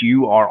adherence,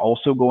 you are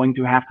also going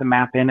to have to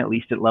map in at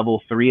least at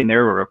level 3. And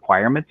there are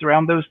requirements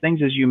around those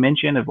things, as you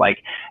mentioned, of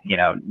like,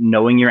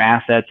 knowing your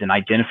assets and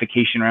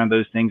identification around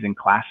those things and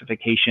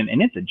classification.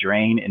 And it's a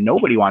drain, and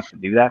nobody wants to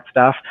do that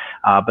stuff.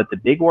 But the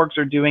big orgs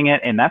are doing it,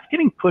 and that's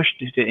getting pushed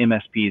to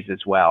MSPs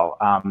as well.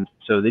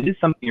 So this is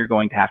something you're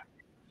going to have to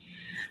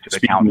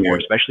account for,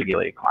 especially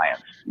regulated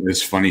clients.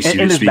 It's funny.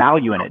 And there's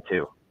value in it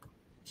too.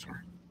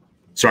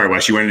 Sorry,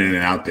 Wes, you went in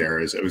and out there.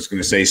 As I was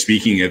going to say,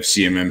 speaking of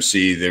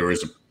CMMC, there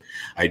was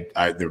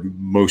the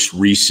most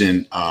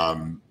recent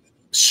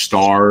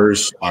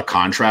STARS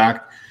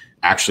contract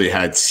actually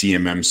had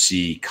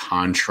CMMC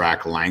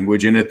contract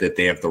language in it that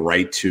they have the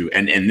right to,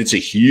 and it's a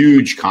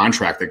huge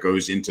contract that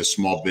goes into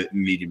small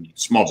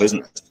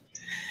business.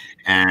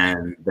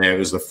 And that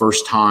was the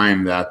first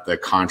time that the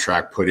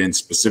contract put in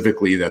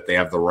specifically that they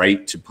have the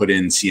right to put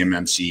in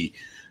CMMC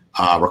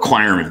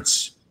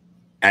requirements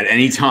at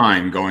any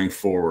time going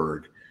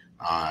forward.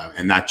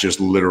 And that just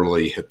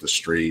literally hit the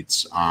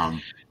streets.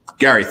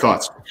 Gary,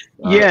 thoughts?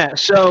 Yeah,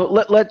 so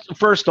let's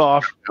first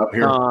off,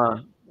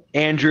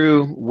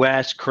 Andrew,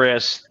 Wes,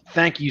 Chris,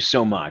 thank you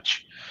so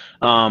much.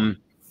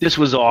 This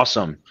was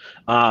awesome.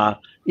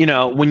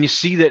 When you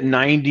see that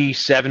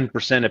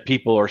 97% of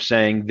people are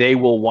saying they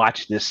will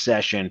watch this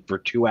session for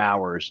 2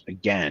 hours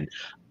again,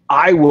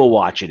 I will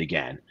watch it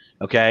again.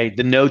 Okay.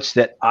 The notes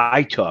that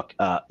I took,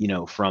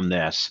 from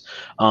this,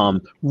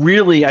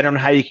 really, I don't know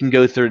how you can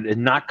go through it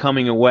and not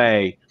coming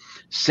away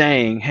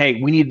saying,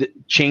 hey, we need to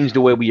change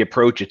the way we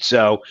approach it.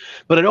 So,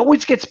 but it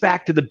always gets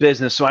back to the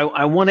business. So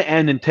I want to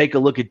end and take a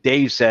look at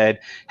Dave said,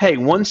 hey,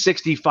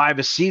 165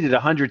 a seat at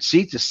 100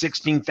 seats is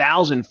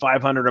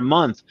 $16,500 a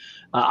month.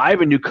 I have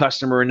a new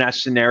customer in that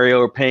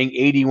scenario are paying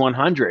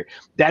 $8,100.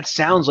 That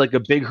sounds like a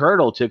big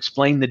hurdle to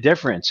explain the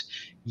difference.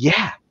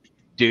 Yeah,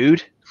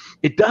 dude,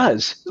 it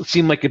does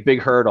seem like a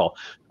big hurdle.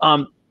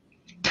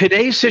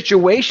 Today's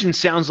situation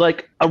sounds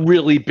like a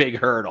really big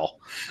hurdle,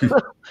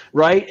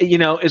 right?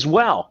 As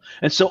well.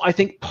 And so I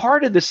think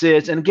part of this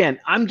is, and again,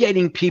 I'm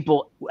getting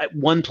people at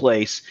one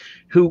place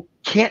who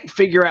can't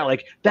figure out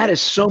like that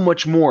is so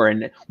much more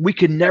and we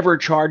could never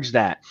charge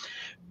that.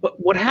 But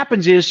what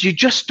happens is you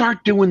just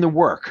start doing the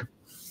work,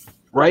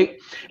 right?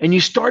 And you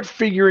start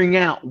figuring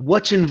out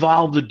what's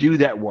involved to do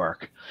that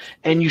work.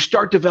 And you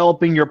start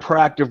developing your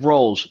proactive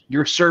roles,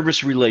 your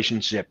service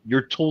relationship,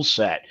 your tool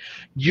set.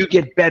 You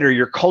get better,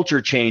 your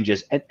culture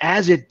changes. And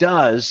as it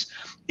does,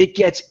 it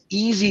gets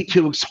easy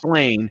to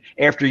explain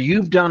after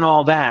you've done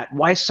all that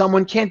why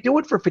someone can't do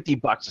it for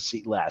 $50 a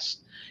seat less.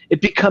 It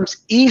becomes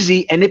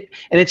easy, and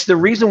it's the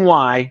reason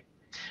why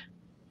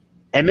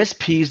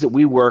MSPs that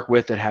we work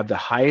with that have the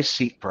highest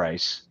seat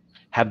price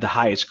have the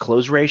highest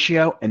close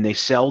ratio, and they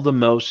sell the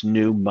most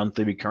new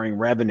monthly recurring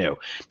revenue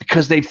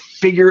because they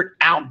figured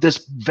out this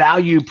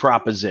value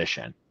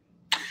proposition.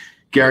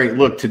 Gary,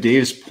 look, to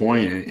Dave's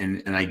point,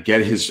 and I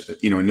get his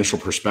initial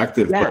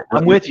perspective. Yeah,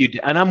 I'm with you,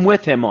 and I'm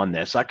with him on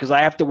this because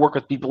I have to work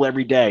with people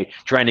every day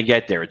trying to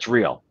get there. It's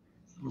real.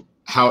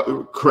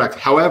 Correct.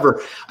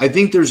 However, I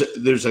think there's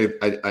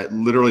a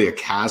literally a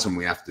chasm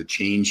we have to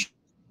change,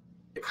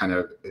 kind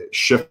of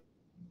shift.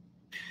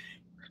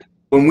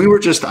 When we were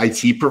just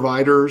IT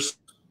providers,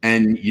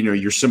 and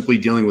you're simply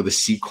dealing with a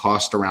seat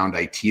cost around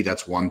IT,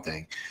 that's one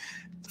thing.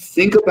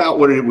 Think about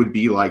what it would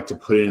be like to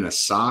put in a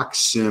SOC,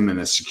 SIM, and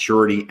a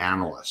security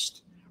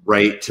analyst,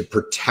 right, to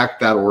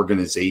protect that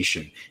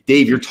organization.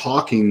 Dave, you're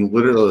talking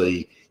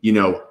literally,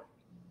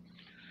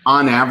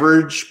 on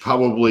average,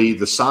 probably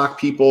the SOC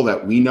people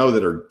that we know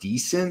that are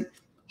decent,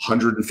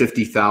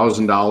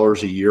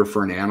 $150,000 a year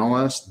for an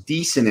analyst,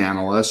 decent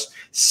analyst,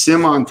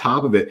 SIM on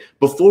top of it.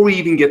 Before we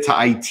even get to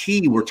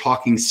IT, we're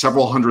talking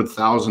several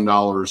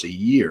 $100,000 a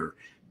year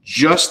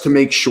just to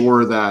make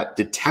sure that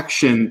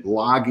detection,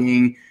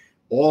 logging,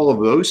 all of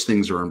those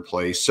things are in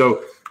place.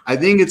 So I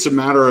think it's a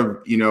matter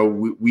of,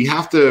 we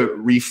have to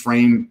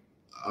reframe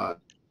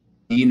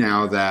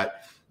now that,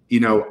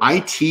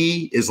 IT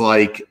is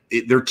like,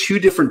 they're two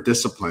different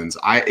disciplines.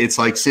 It's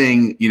like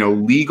saying,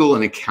 legal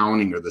and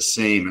accounting are the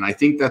same. And I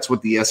think that's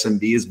what the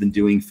SMB has been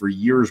doing for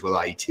years with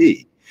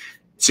IT.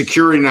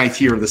 Security and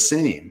IT are the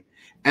same,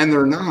 and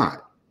they're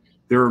not.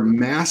 they're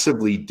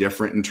massively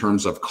different in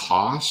terms of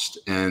cost,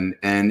 and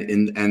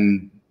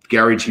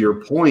Gary, to your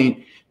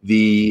point,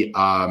 the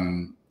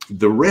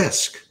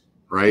risk,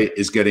 right,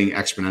 is getting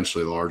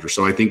exponentially larger.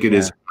 So I think it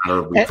is a matter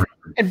of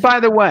and by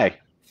the way,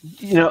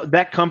 you know,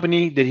 that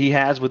company that he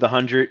has with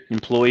 100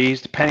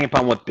 employees, depending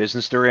upon what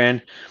business they're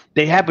in,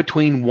 they have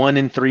between $1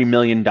 and $3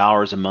 million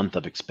a month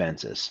of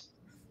expenses.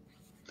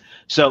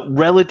 So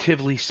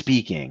relatively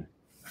speaking,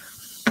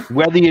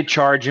 whether you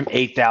charge them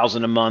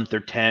 $8,000 a month or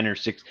 10 or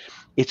 6,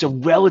 it's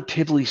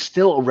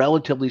still a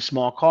relatively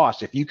small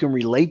cost. If you can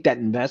relate that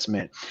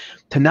investment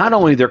to not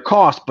only their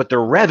cost but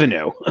their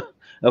revenue,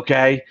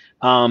 okay,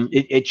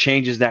 it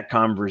changes that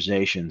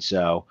conversation.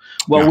 So,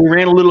 well, we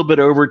ran a little bit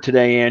over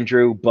today,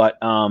 Andrew, but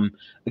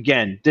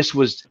again, this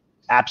was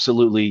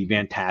absolutely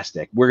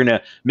fantastic. We're going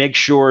to make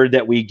sure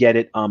that we get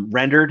it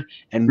rendered,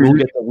 and we'll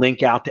get the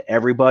link out to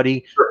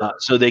everybody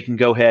so they can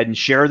go ahead and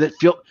share that.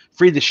 Feel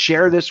free to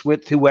share this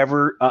with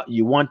whoever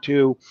you want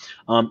to.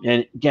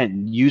 And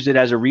again, use it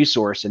as a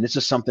resource. And this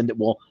is something that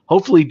we'll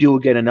hopefully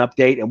get an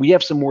update. And we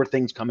have some more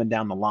things coming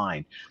down the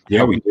line.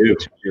 Yeah, we do.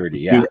 Security.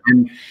 Yeah.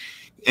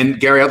 And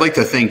Gary, I'd like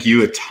to thank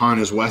you a ton,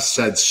 as Wes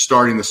said,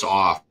 starting this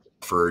off,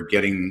 for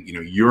getting, you know,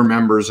 your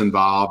members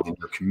involved and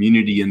your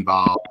community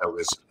involved.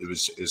 It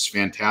was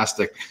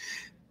fantastic.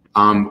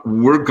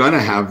 We're going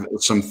to have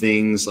some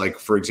things like,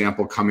 for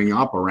example, coming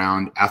up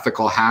around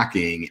ethical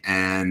hacking,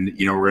 and,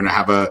 you know, we're going to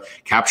have a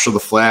Capture the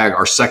Flag,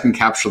 our second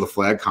Capture the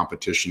Flag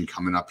competition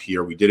coming up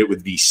here. We did it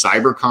with the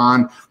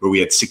CyberCon, where we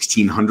had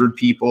 1,600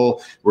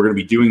 people. We're going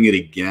to be doing it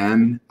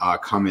again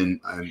coming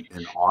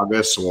in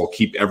August. So we'll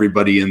keep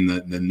everybody in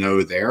the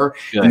know there.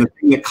 Good. And the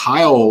thing that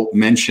Kyle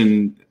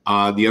mentioned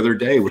the other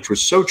day, which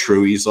was so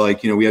true, he's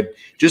like, you know, we had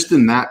just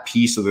in that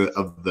piece of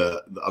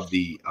the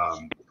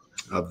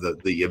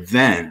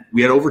event,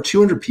 we had over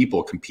 200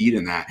 people compete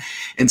in that,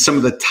 and some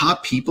of the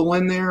top people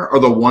in there are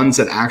the ones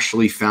that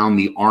actually found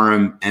the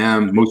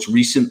most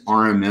recent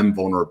RMM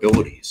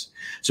vulnerabilities.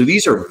 So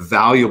these are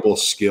valuable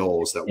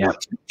skills that we're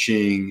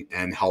teaching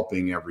and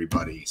helping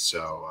everybody.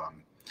 So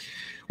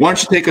why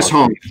don't you take us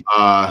home,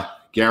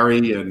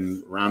 Gary,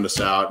 and round us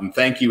out? And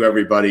thank you,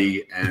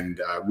 everybody, and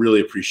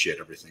really appreciate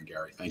everything,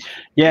 Gary. Thank you.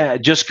 Yeah,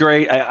 just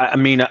great. I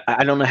mean,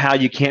 I don't know how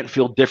you can't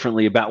feel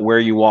differently about where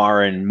you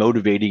are and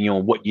motivating you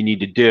on what you need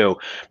to do.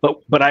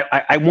 But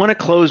I want to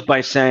close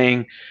by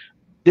saying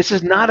this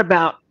is not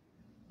about,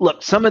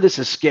 look, some of this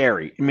is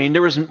scary. I mean,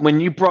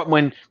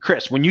 when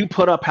Chris, when you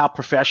put up how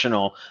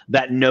professional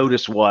that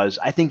notice was,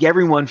 I think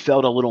everyone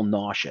felt a little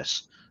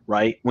nauseous,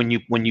 right? When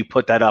you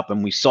put that up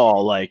and we saw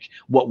like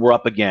what we're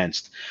up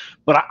against.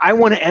 But I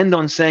want to end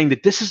on saying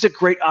that this is a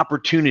great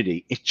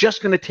opportunity. It's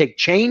just going to take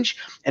change,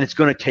 and it's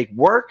going to take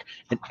work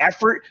and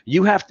effort.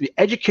 You have to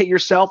educate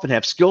yourself and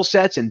have skill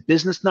sets and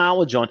business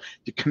knowledge on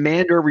the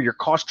command over your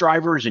cost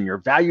drivers and your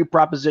value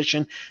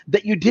proposition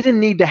that you didn't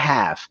need to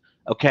have,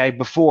 okay,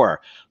 before.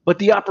 But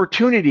the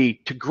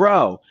opportunity to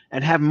grow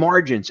and have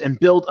margins and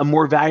build a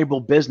more valuable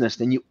business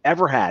than you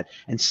ever had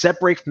and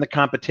separate from the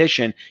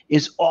competition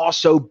is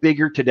also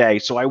bigger today.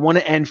 So I want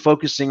to end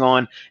focusing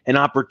on an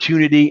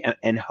opportunity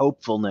and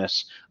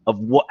hopefulness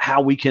of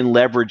how we can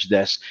leverage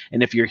this.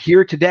 And if you're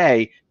here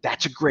today,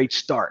 that's a great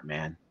start,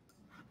 man.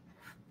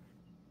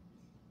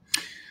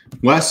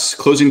 Wes,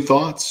 closing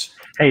thoughts?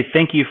 Hey,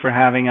 thank you for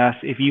having us.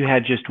 If you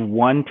had just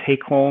one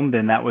take home,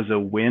 then that was a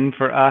win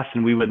for us,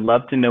 and we would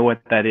love to know what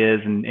that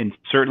is, and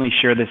certainly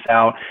share this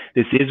out.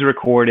 This is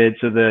recorded,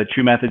 so the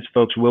True Methods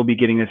folks will be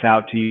getting this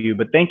out to you.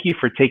 But thank you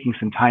for taking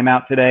some time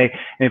out today.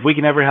 And if we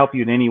can ever help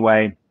you in any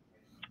way,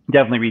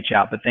 definitely reach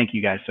out. But thank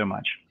you guys so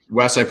much.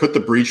 Wes, I put the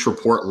breach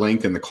report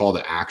link and the call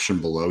to action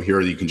below here.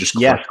 You can just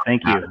click. Yes,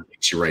 thank you. It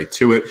takes you right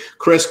to it.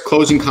 Chris,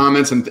 closing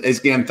comments, and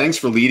again, thanks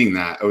for leading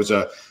that.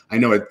 I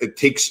know it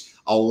takes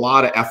a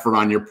lot of effort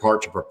on your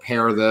part to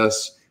prepare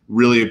this.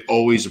 Really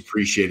always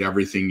appreciate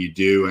everything you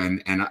do.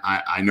 And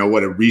I know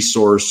what a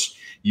resource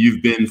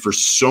you've been for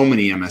so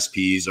many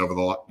MSPs over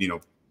the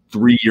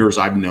 3 years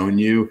I've known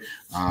you.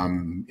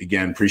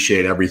 Again,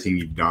 appreciate everything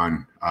you've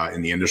done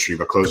in the industry.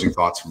 But closing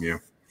thoughts from you.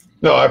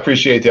 No, I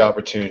appreciate the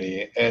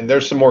opportunity. And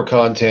there's some more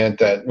content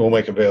that we'll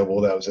make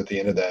available that was at the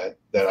end of that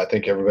I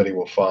think everybody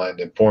will find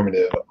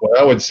informative. What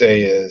I would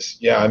say is,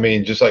 I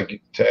mean, just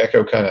like to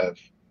echo kind of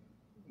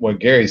what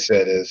Gary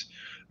said is,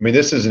 I mean,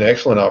 this is an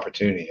excellent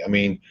opportunity. I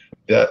mean,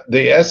 the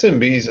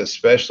SMBs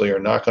especially are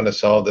not going to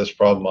solve this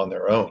problem on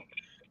their own.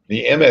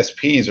 The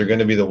MSPs are going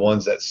to be the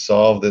ones that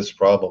solve this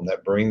problem,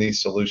 that bring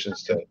these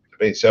solutions to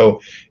base. So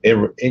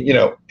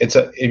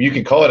if you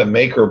could call it a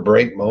make or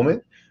break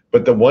moment,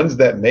 but the ones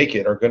that make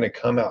it are going to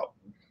come out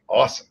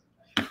awesome.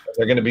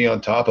 They're going to be on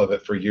top of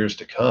it for years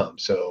to come.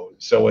 So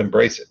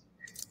embrace it.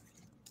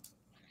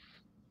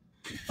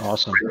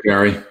 Awesome,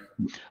 Gary.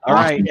 All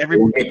right,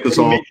 everybody,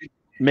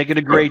 make it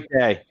a great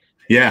day.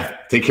 Yeah.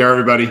 Take care,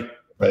 everybody.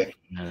 Bye.